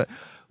do this with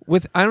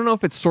I don't know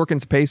if it's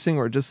Sorkin's pacing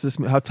or just this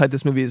how tight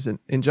this movie is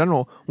in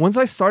general. Once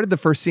I started the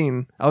first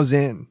scene, I was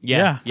in.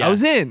 Yeah. I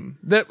was in.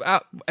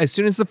 As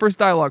soon as the first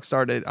dialogue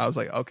started, I was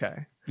like,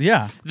 okay.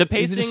 Yeah. The It's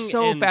pacing just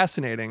so and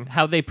fascinating.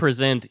 how they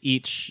present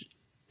each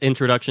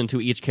introduction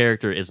to each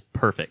character is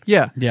perfect.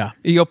 Yeah. Yeah.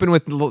 You open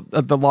with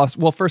the lost.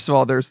 Well, first of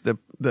all, there's the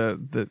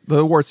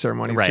award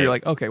ceremony. Right. So you're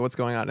like, okay, what's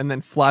going on? And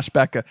then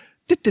flashback,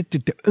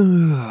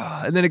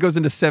 and then it goes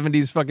into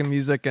 70s fucking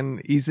music,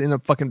 and he's in a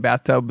fucking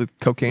bathtub with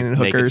cocaine and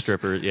Naked hookers.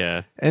 strippers,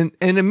 yeah. And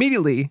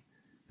immediately,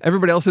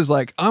 everybody else is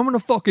like, I'm gonna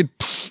fucking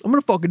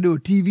do a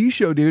TV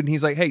show, dude. And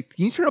he's like, hey,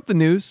 can you turn up the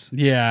news?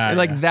 Yeah. And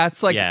like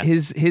that's like Yeah.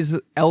 his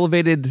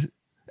elevated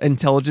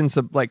intelligence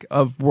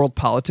of world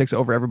politics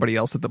over everybody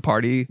else at the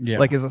party. Yeah.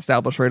 Like is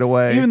established right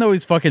away. Even though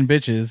he's fucking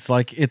bitches,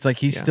 like it's like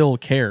he still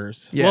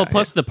cares. Yeah, well,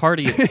 plus the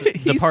party,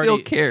 he still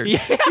cares.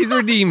 Yeah. He's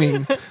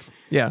redeeming.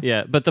 Yeah.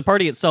 Yeah, but the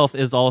party itself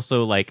is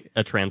also like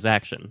a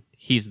transaction.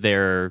 He's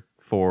there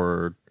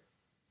for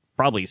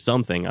probably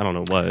something. I don't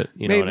know what.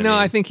 You know Maybe, what I no, mean?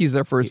 I think he's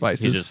there for his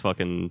vices. He's just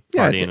fucking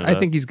yeah, partying it I up.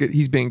 think he's good.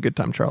 He's being good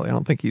time Charlie. I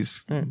don't think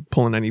he's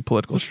pulling any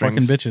political Just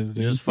fucking strings. bitches,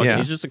 dude. Just fucking, Yeah.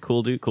 He's just a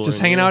cool dude. Cooler Just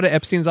than hanging you. out at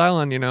Epstein's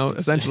Island, you know,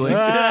 essentially.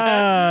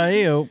 Ah,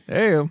 ew.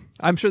 Hey,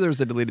 I'm sure there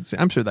was a deleted scene.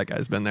 I'm sure that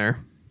guy's been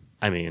there.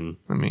 I mean,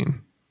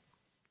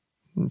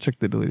 Check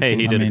the deleted hey, scene.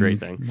 he did a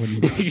great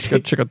thing.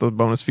 Check out those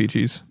bonus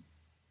features.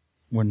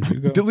 Wouldn't you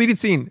go? Deleted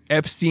scene,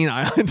 Epstein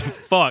Island.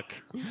 Fuck.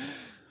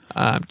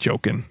 I'm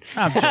joking.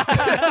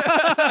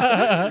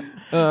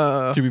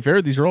 To be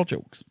fair, these are all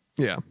jokes.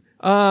 Yeah.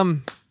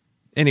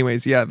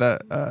 Anyways, yeah,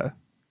 that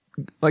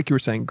like you were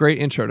saying, great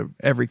intro to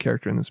every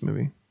character in this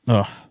movie.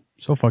 Oh,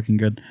 so fucking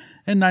good.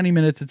 And 90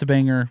 minutes, it's a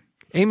banger.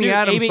 Amy Dude,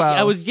 Adams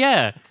style.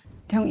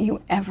 Don't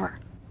you ever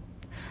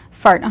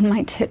fart on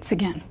my tits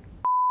again.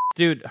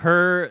 Dude,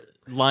 her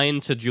line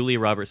to Julia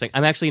Roberts saying,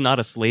 I'm actually not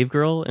a slave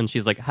girl. And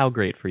she's like, how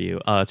great for you.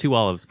 2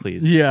 olives,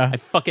 please. Yeah. I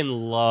fucking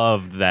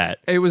loved that.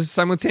 It was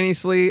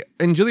simultaneously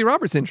in Julie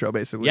Roberts' intro,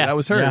 basically. Yeah. That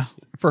was hers.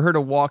 Yeah. For her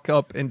to walk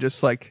up and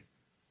just like,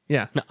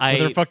 yeah. With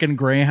her fucking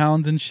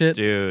greyhounds and shit.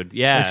 Dude,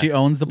 yeah. Like she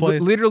owns the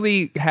place.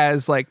 Literally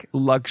has like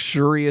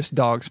luxurious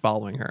dogs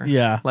following her.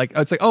 Yeah. Like,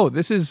 it's like, oh,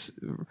 this is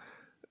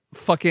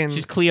fucking.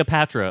 She's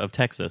Cleopatra of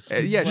Texas.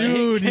 Yeah,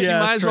 Dude, she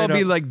yeah, might as well straight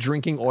be up. like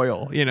drinking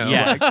oil, you know?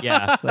 Yeah, like,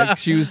 yeah. Like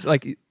she was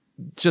like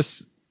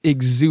just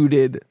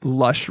exuded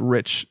lush,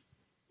 rich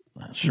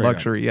Straight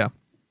luxury. Yeah.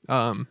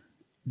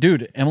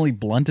 Dude, Emily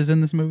Blunt is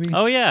in this movie.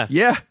 Oh, yeah.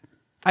 Yeah.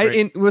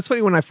 What's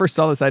funny, when I first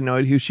saw this, I had no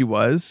idea who she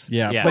was.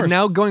 Yeah, of Yeah. But course.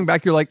 now going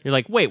back, you're like,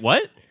 wait,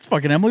 what? It's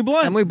fucking Emily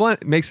Blunt. Emily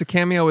Blunt makes a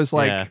cameo as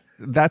like, Yeah.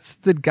 that's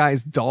the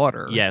guy's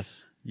daughter.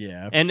 Yes.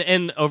 Yeah.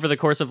 And over the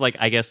course of like,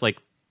 I guess like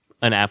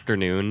an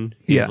afternoon,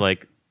 he's Yeah.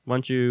 like, why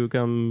don't you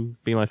come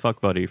be my fuck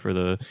buddy for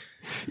the...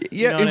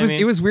 Yeah, know what I mean?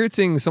 it was weird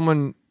seeing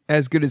someone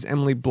as good as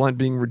Emily Blunt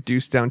being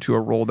reduced down to a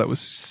role that was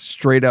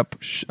straight up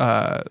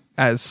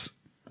as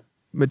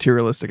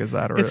materialistic as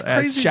that, or It's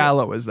as crazy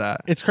shallow as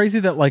that. It's crazy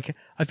that like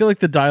I feel like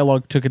the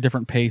dialogue took a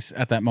different pace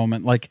at that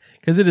moment, like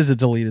because it is a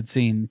deleted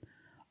scene,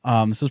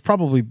 so it's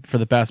probably for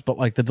the best. But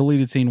like the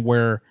deleted scene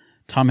where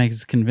Tom Hanks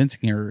is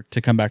convincing her to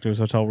come back to his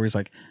hotel, where he's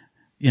like,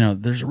 you know,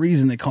 there's a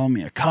reason they call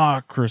me a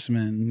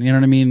cockrisman. You know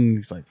what I mean? And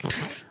he's like,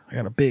 I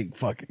got a big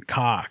fucking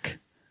cock.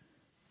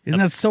 Isn't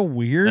that so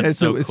weird? That's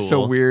so It's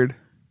so cool. weird.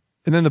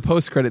 And then the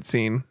post-credit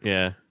scene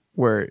Yeah.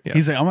 where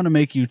He's like, I'm gonna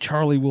make you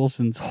Charlie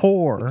Wilson's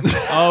whore.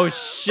 Oh,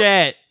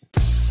 shit.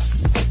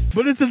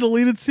 But it's a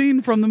deleted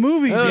scene from the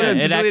movie. Oh, dude. Yeah,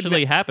 it's a it deleted-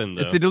 actually happened,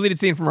 though. it's a deleted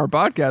scene from our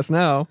podcast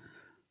now.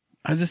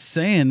 I'm just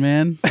saying,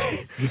 man.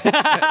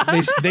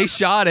 They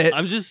shot it.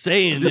 I'm just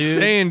saying, Just dude.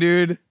 saying,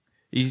 dude.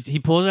 He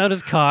pulls out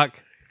his cock.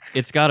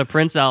 It's got a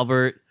Prince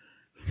Albert.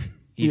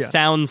 He Yeah.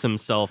 sounds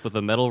himself with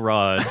a metal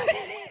rod.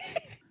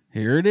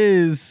 Here it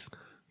is.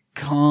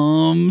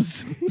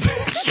 Comes.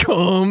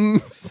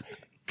 Comes.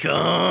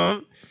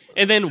 Come.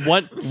 And then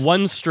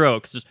one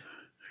stroke. Just.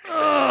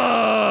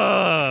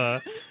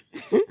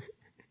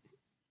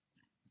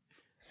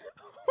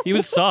 He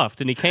was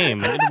soft and he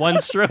came in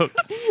one stroke.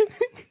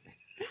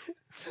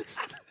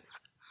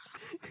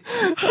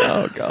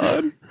 Oh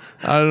God.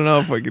 I don't know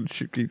if I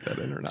should keep that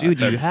in or not. Dude,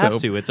 you That's have so-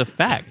 to. It's a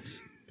fact.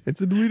 It's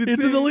a deleted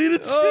It's scene. a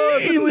deleted Oh,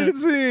 it's a scene. deleted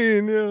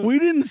scene. Yeah. We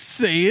didn't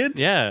say it.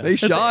 Yeah. They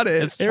shot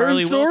it. It's Aaron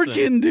Charlie Sorkin,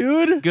 Wilson.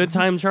 dude. Good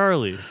time,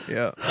 Charlie.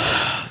 Yeah.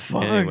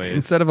 Fuck. Anyways.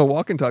 Instead of a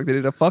walk and talk, they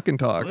did a fucking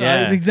talk.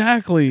 Yeah. Right,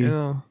 exactly.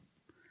 Yeah.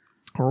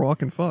 Or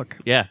walk and fuck.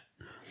 Yeah.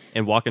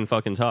 And walk and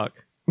fucking talk.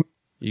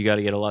 You got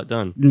to get a lot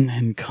done.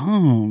 And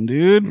come,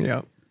 dude.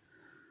 Yeah.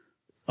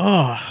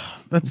 Oh,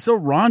 that's so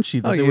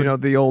raunchy. That Oh, they you would- know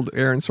the old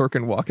Aaron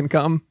Sorkin walk and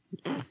come.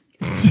 God,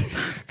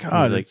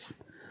 He's like, it's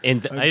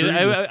And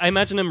I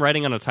imagine him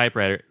writing on a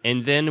typewriter,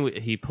 and then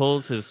he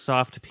pulls his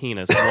soft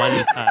penis one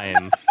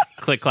time.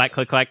 Click, clack,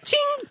 click, clack, ching!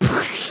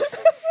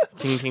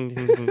 Ching, ching,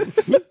 ching, ching.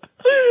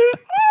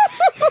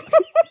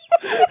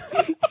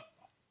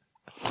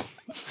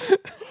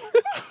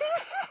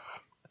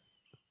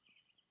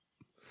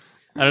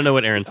 I don't know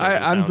what Aaron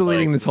Sorkin I'm sounds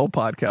deleting like. this whole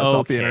podcast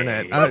off the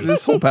internet.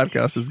 This whole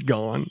podcast is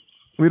gone.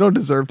 We don't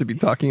deserve to be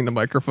talking into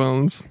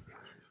microphones.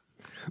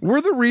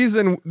 We're the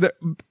reason that,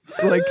 no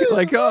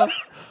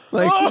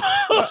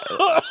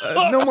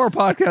more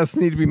podcasts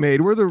need to be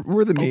made. We're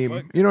the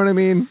meme. You know what I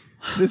mean?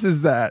 This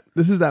is that.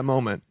 This is that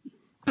moment.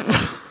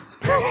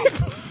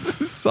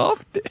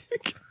 Soft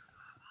dick.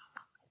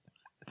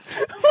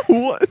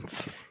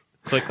 What?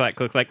 Click, clack,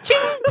 click, clack,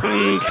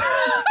 ching!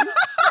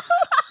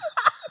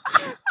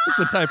 It's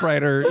a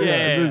typewriter.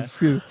 Yeah.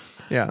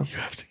 Yeah. You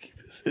have to keep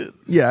this in.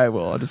 Yeah, I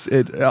will.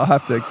 I'll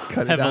have to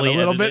cut it down a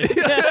little bit.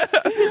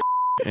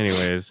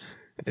 Anyways.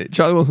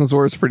 Charlie Wilson's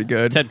War is pretty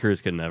good. Ted Cruz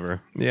could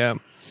never. Yeah.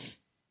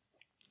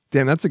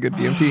 Damn, that's a good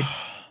DMT.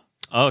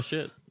 Oh,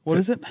 shit. What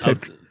is it?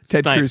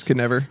 Ted Cruz could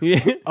never.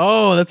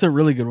 Oh, that's a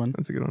really good one.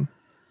 That's a good one.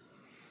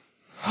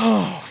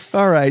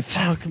 All right.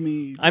 Fuck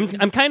me. I'm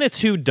kind of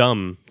too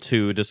dumb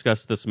to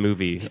discuss this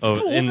movie.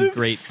 Oh, in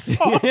great.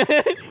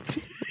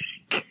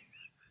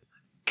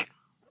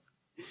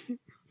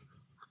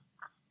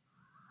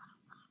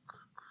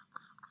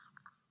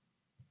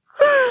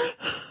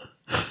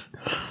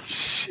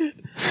 Shit.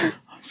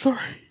 I'm sorry.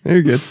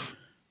 You're good.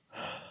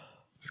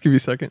 Just give you a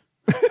second.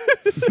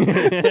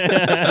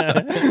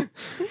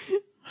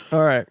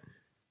 All right.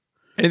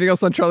 Anything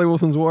else on Charlie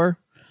Wilson's War?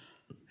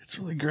 It's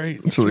really great.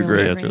 It's really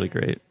great. Yeah, it's really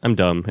great. I'm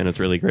dumb, and it's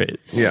really great.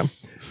 Yeah.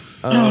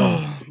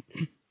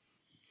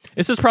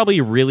 This is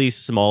probably really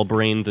small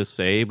brain to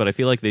say, but I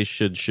feel like they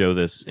should show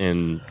this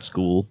in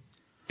school.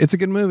 It's a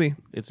good movie.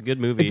 It's a good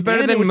movie. It's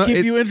better And than it would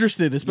keep you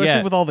interested,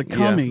 especially with all the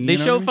coming. They you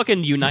know show what I mean?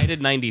 fucking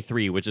United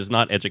 93, which is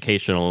not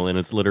educational, and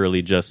it's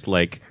literally just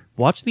like,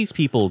 watch these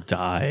people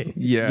die.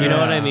 Yeah. You know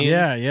what I mean?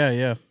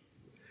 Yeah.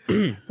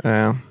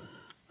 Yeah.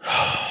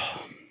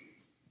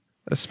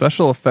 A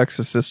special effects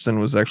assistant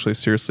was actually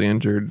seriously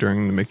injured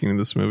during the making of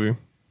this movie.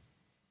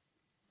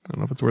 I don't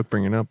know if it's worth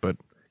bringing up, but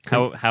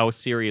How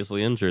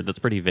seriously injured? That's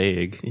pretty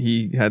vague.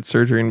 he had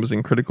surgery and was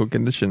in critical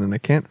condition, and I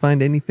can't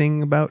find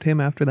anything about him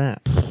after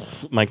that.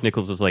 Mike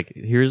Nichols is like,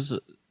 here's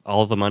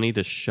all the money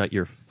to shut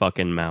your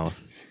fucking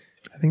mouth.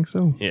 I think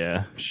so.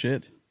 Yeah.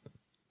 Shit.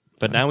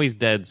 But now he's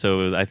dead,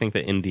 so I think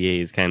the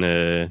NDA is kind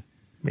of...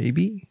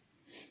 Maybe.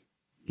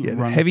 He had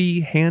Run- heavy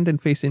hand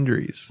and face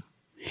injuries.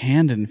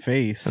 Hand and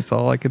face. That's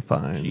all I could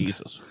find.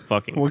 Jesus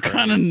fucking What Christ.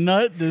 kind of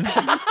nut does...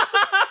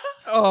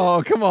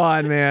 Oh, come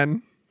on,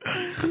 man.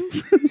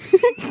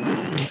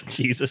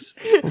 Jesus.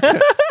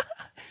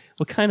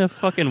 What kind of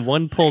fucking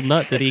one-pull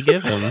nut did he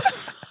give him?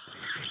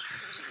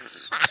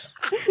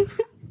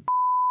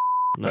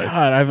 Nice.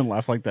 God, I haven't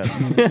laughed like that.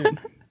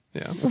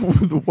 Yeah.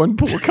 The one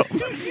pull come.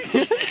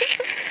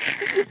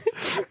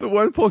 The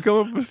one pull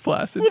come up was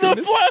flaccid. With a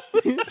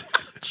penis.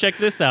 Check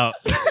this out.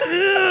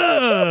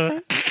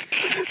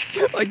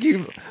 Like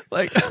you,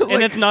 like,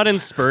 And it's not in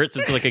spurts,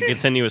 it's like a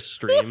continuous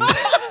stream.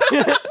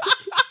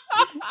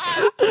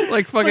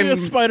 like fucking like a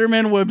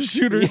Spider-Man web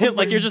shooter.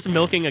 Like you're just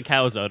milking a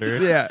cow's udder.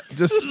 Yeah,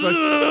 just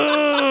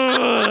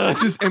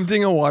just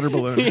emptying a water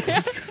balloon.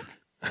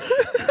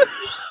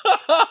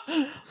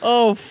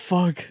 Oh,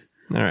 fuck.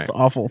 All right. It's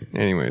awful.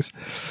 Anyways.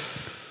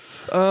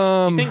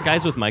 You think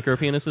guys with micro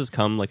penises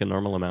come like a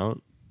normal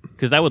amount?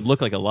 Because that would look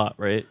like a lot,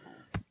 right?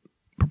 It's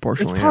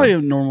Proportionally. probably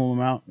a normal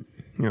amount.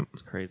 Yep.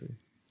 It's crazy.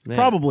 Man.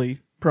 Probably.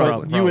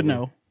 Probably. But you would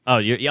know.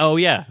 Oh, oh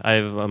yeah, I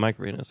have a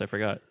micro penis. I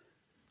forgot.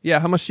 Yeah,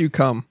 how much do you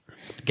come?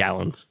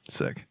 Gallons.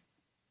 Sick.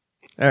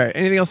 All right.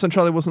 Anything else on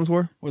Charlie Wilson's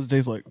War? What's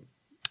days like?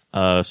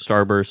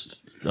 Starburst,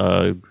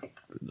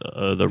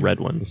 the red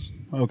ones.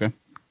 Okay.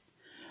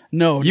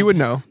 No. You would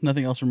know.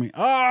 Nothing else for me.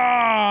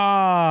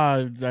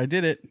 Ah, I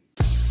did it.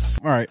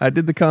 All right. I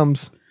did the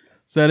comes.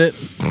 Is that it?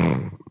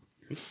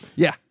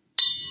 Yeah.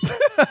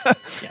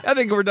 I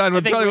think we're done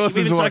with Charlie We've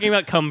Wilson's been War. talking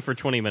about cum for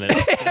 20 minutes.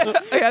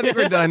 I think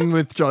we're done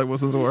with Charlie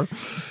Wilson's War.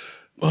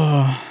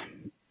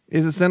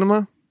 Is it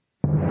cinema?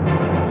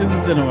 This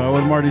is cinema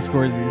with Marty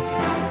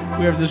Scorsese.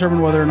 We have to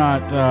determine whether or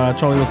not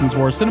Charlie Wilson's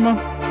War is cinema.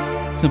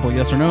 Simple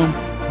yes or no.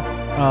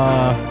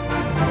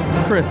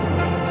 Chris.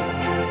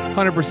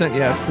 100%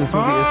 yes. This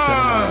movie is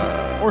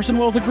cinema. Orson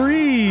Welles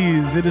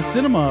agrees. It is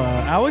cinema.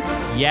 Alex?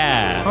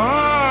 Yeah.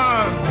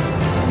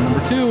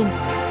 Number 2.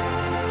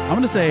 I'm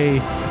going to say,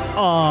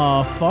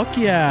 fuck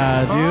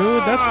yeah,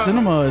 dude. That's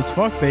cinema as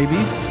fuck,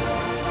 baby.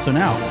 So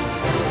now,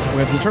 we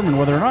have to determine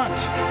whether or not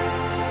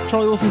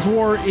Charlie Wilson's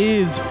War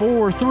is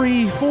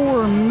 4-3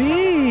 for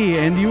me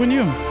and you.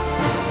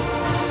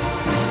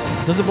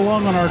 Does it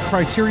belong on our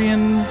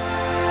Criterion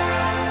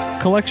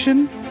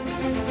collection?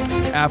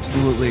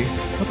 Absolutely.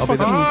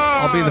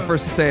 I'll be the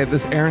first to say it.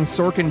 This Aaron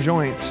Sorkin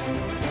joint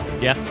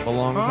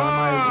belongs on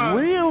my...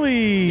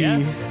 Really? Yeah.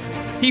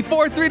 He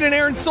 4-3'd an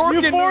Aaron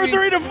Sorkin. You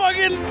 4-3 to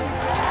fucking...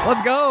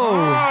 Let's go.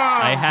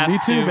 I have Me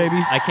too, to. baby.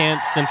 I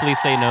can't simply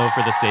say no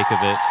for the sake of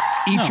it.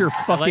 Eat your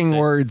fucking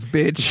words,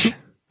 bitch.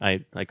 I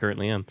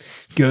currently am.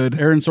 Good.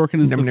 Aaron Sorkin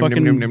is the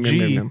fucking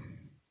G.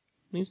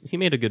 He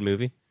made a good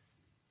movie.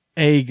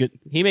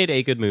 He made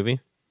a good movie.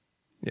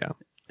 Yeah.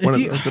 One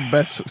of the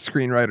best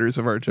screenwriters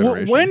of our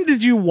generation. When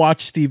did you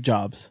watch Steve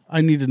Jobs?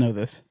 I need to know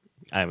this.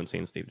 I haven't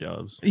seen Steve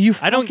Jobs. You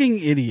fucking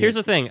idiot. Here's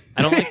the thing.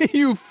 I don't like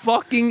you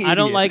fucking idiot. I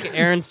don't like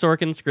Aaron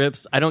Sorkin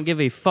scripts. I don't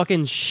give a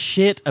fucking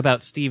shit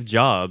about Steve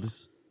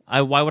Jobs.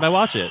 Why would I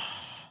watch it?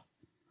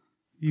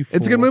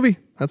 It's a good movie.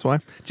 That's why.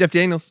 Jeff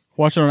Daniels.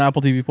 Watch it on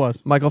Apple TV Plus.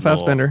 Michael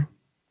Fassbender.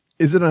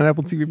 Is it on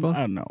Apple TV Plus?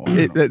 I don't know.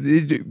 You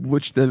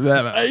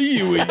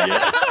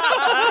idiot.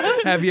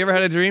 Have you ever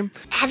had a dream?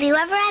 Have you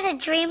ever had a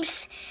dream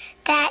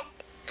that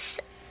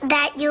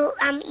you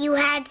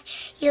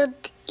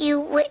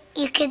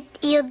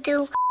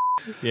do?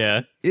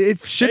 Yeah. It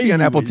should be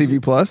on Apple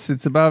TV Plus.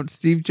 It's about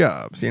Steve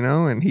Jobs,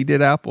 and he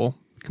did Apple.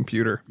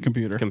 Computer.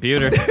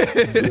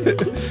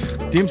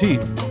 DMT.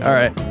 All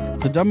right.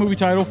 The dumb movie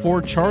title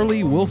for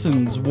Charlie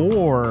Wilson's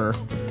War.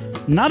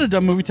 Not a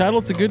dumb movie title.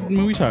 It's a good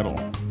movie title.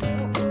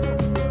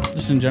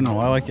 Just in general,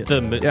 I like it.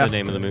 The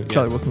name of the movie.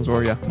 Charlie Wilson's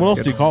War, yeah. What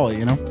else do you call it,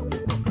 Yeah.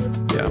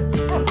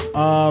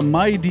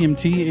 My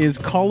DMT is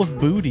Call of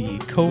Booty,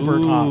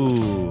 Covert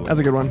Ops. That's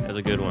a good one. That's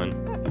a good one.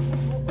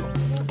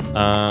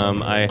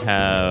 I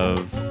have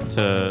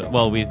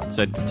we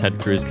said Ted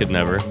Cruz Could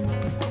Never.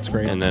 That's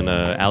great. And then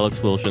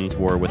Alex Wilson's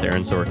War with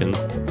Aaron Sorkin.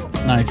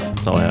 Nice.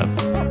 That's all I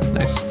have.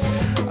 Nice.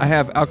 I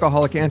have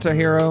Alcoholic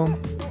Antihero,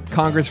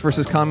 Congress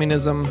versus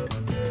Communism,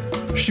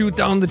 Shoot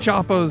Down the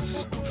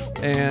Choppers,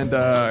 and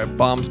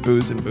Bombs,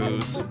 Booze, and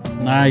Booze.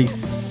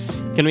 Nice.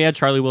 Can we add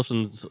Charlie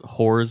Wilson's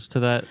Whores to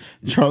that?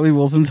 Charlie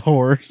Wilson's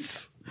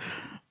Whores.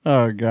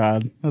 Oh,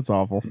 God. That's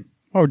awful.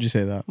 Why would you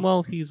say that?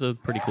 Well, he's a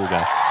pretty cool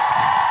guy.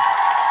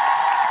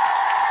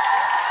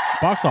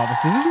 Box office.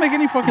 Does this make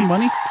any fucking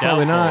money?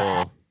 Probably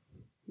not.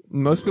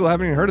 Most people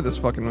haven't even heard of this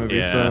fucking movie,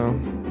 Yeah. so...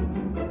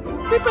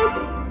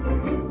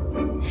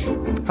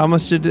 How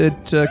much did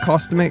it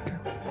cost to make?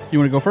 You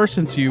want to go first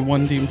since you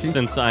won DMT?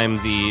 Since I'm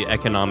the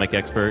economic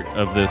expert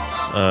of this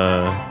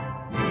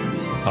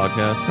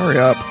podcast. Hurry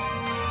up.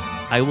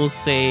 I will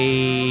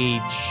say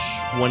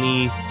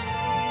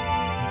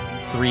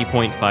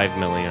 23.5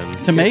 million.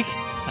 To make?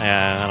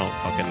 I don't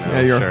fucking know.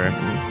 Yeah, you're sure.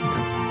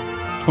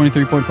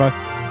 23.5.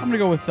 I'm going to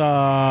go with,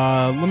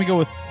 let me go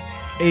with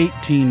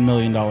 $18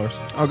 million.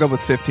 I'll go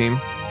with 15.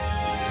 Okay.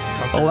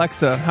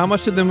 Alexa, how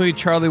much did the movie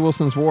Charlie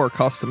Wilson's War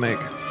cost to make?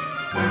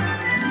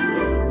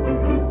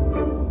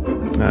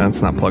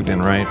 It's not plugged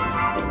in right.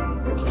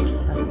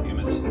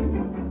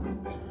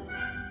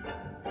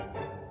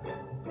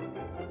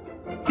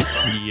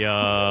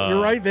 Yeah.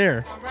 You're right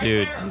there.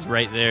 Dude, he's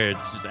right there.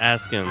 Just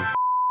ask him.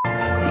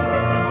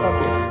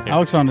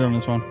 Alex found it on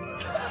his phone.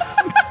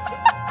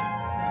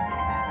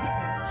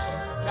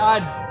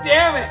 God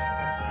damn it!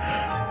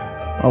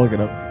 I'll look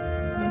it up.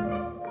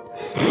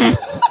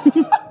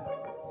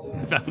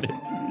 Found it.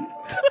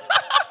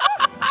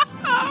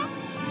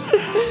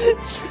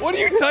 What are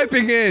you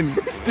typing in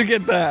to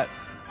get that?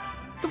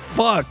 The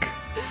fuck?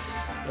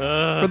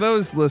 For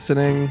those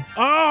listening,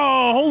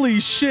 Oh,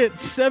 holy shit.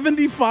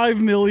 $75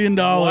 million.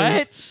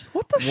 What?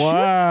 what the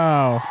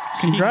Wow.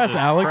 Congrats,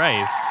 Jesus Alex.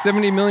 Christ.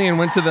 $70 million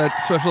went to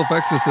that special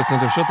effects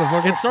assistant to shut the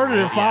fuck It up. started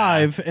at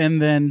 5,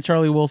 and then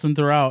Charlie Wilson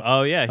threw out.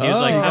 Oh, yeah. He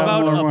was like, how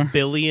about more. $1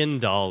 billion?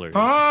 Yeah,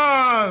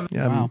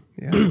 Wow.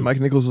 yeah.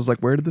 Mike Nichols was like,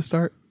 "Where did this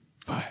start?"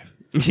 5.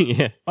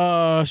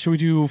 Yeah. Should we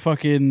do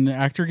fucking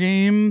actor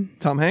game?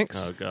 Tom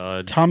Hanks. Oh,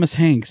 God. Thomas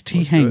Hanks. T.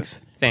 Let's do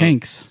Hanks. it.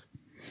 Tanks.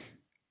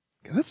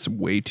 God, that's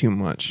way too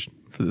much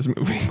for this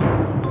movie.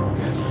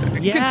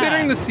 Yeah.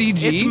 Considering the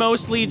CG, It's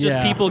mostly just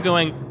Yeah. people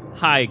going,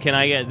 hi, can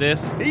I get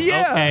this?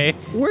 yeah. Okay.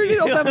 Where did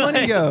all that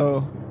money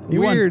go?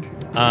 You won. Weird.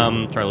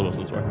 Charlie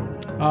Wilson's War.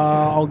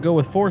 I'll go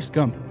with Forrest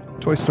Gump.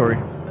 Toy Story.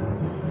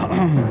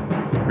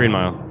 Green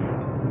Mile.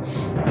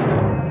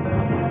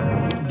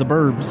 The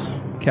Burbs.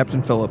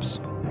 Captain Phillips.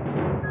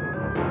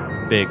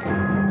 Big.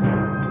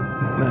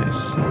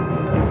 Nice.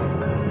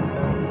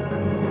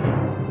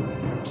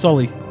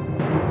 Sully.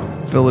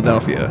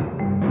 Philadelphia.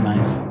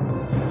 Nice.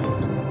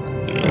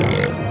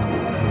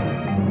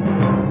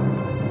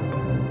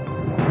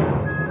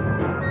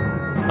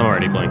 I'm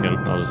already blanking.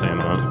 I'll just say I'm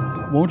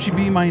on. Won't you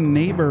be my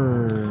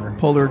neighbor?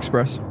 Polar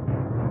Express.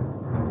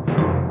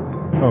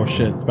 Oh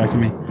shit, it's back to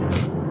me.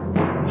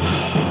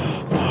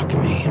 Fuck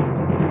me.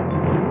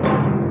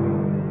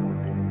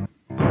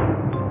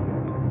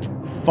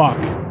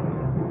 Fuck.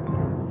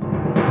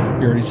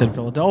 You already said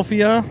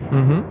Philadelphia.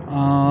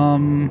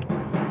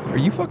 Are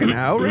you fucking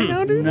out right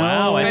now, dude? No.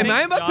 Wow. Am think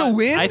I about to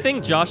win? I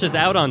think Josh is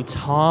out on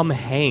Tom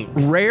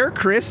Hanks. Rare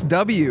Chris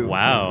W.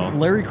 Wow.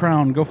 Larry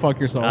Crown, go fuck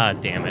yourself. Ah,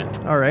 damn it.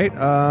 All right.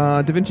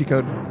 Da Vinci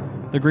Code.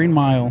 The Green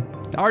Mile.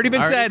 Already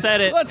been Already said.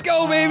 said it. Let's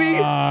go, baby.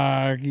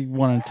 You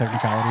won a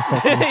technicality.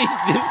 Fuck you.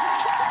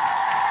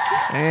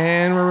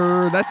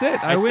 And that's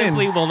it. I win.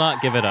 simply will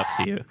not give it up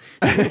to you.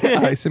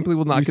 I simply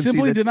will not You concede.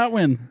 simply it. did not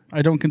win.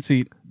 I don't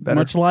concede. Better.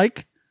 Much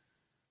like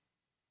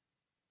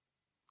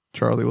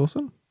Charlie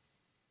Wilson.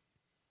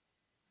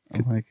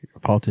 a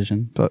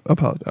politician. But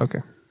okay.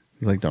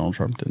 It's like Donald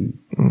Trump didn't.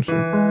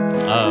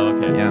 Oh,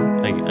 okay. Yeah.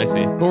 I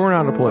see. But we're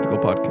not a political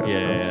podcast. Yeah,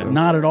 though, yeah, yeah. so-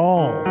 Not at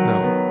all.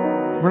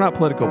 No. We're not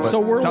political, but So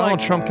we're Donald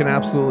like- Trump can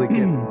absolutely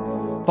get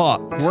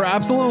fucked. We're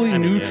absolutely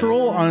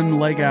neutral on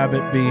Leg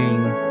Abbott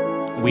being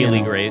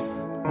Wheelie great.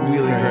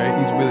 Really great.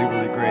 He's really,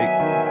 really great.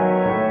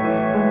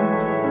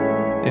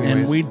 And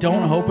Anyways, we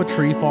don't hope a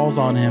tree falls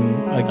on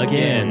him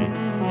again.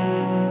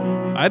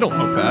 I don't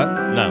hope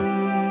that. No.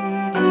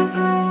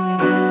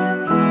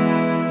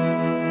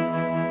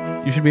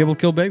 You should be able to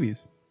kill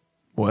babies.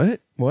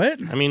 What?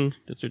 What? I mean,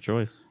 it's your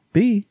choice.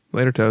 B.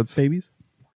 Later, Toads. Babies.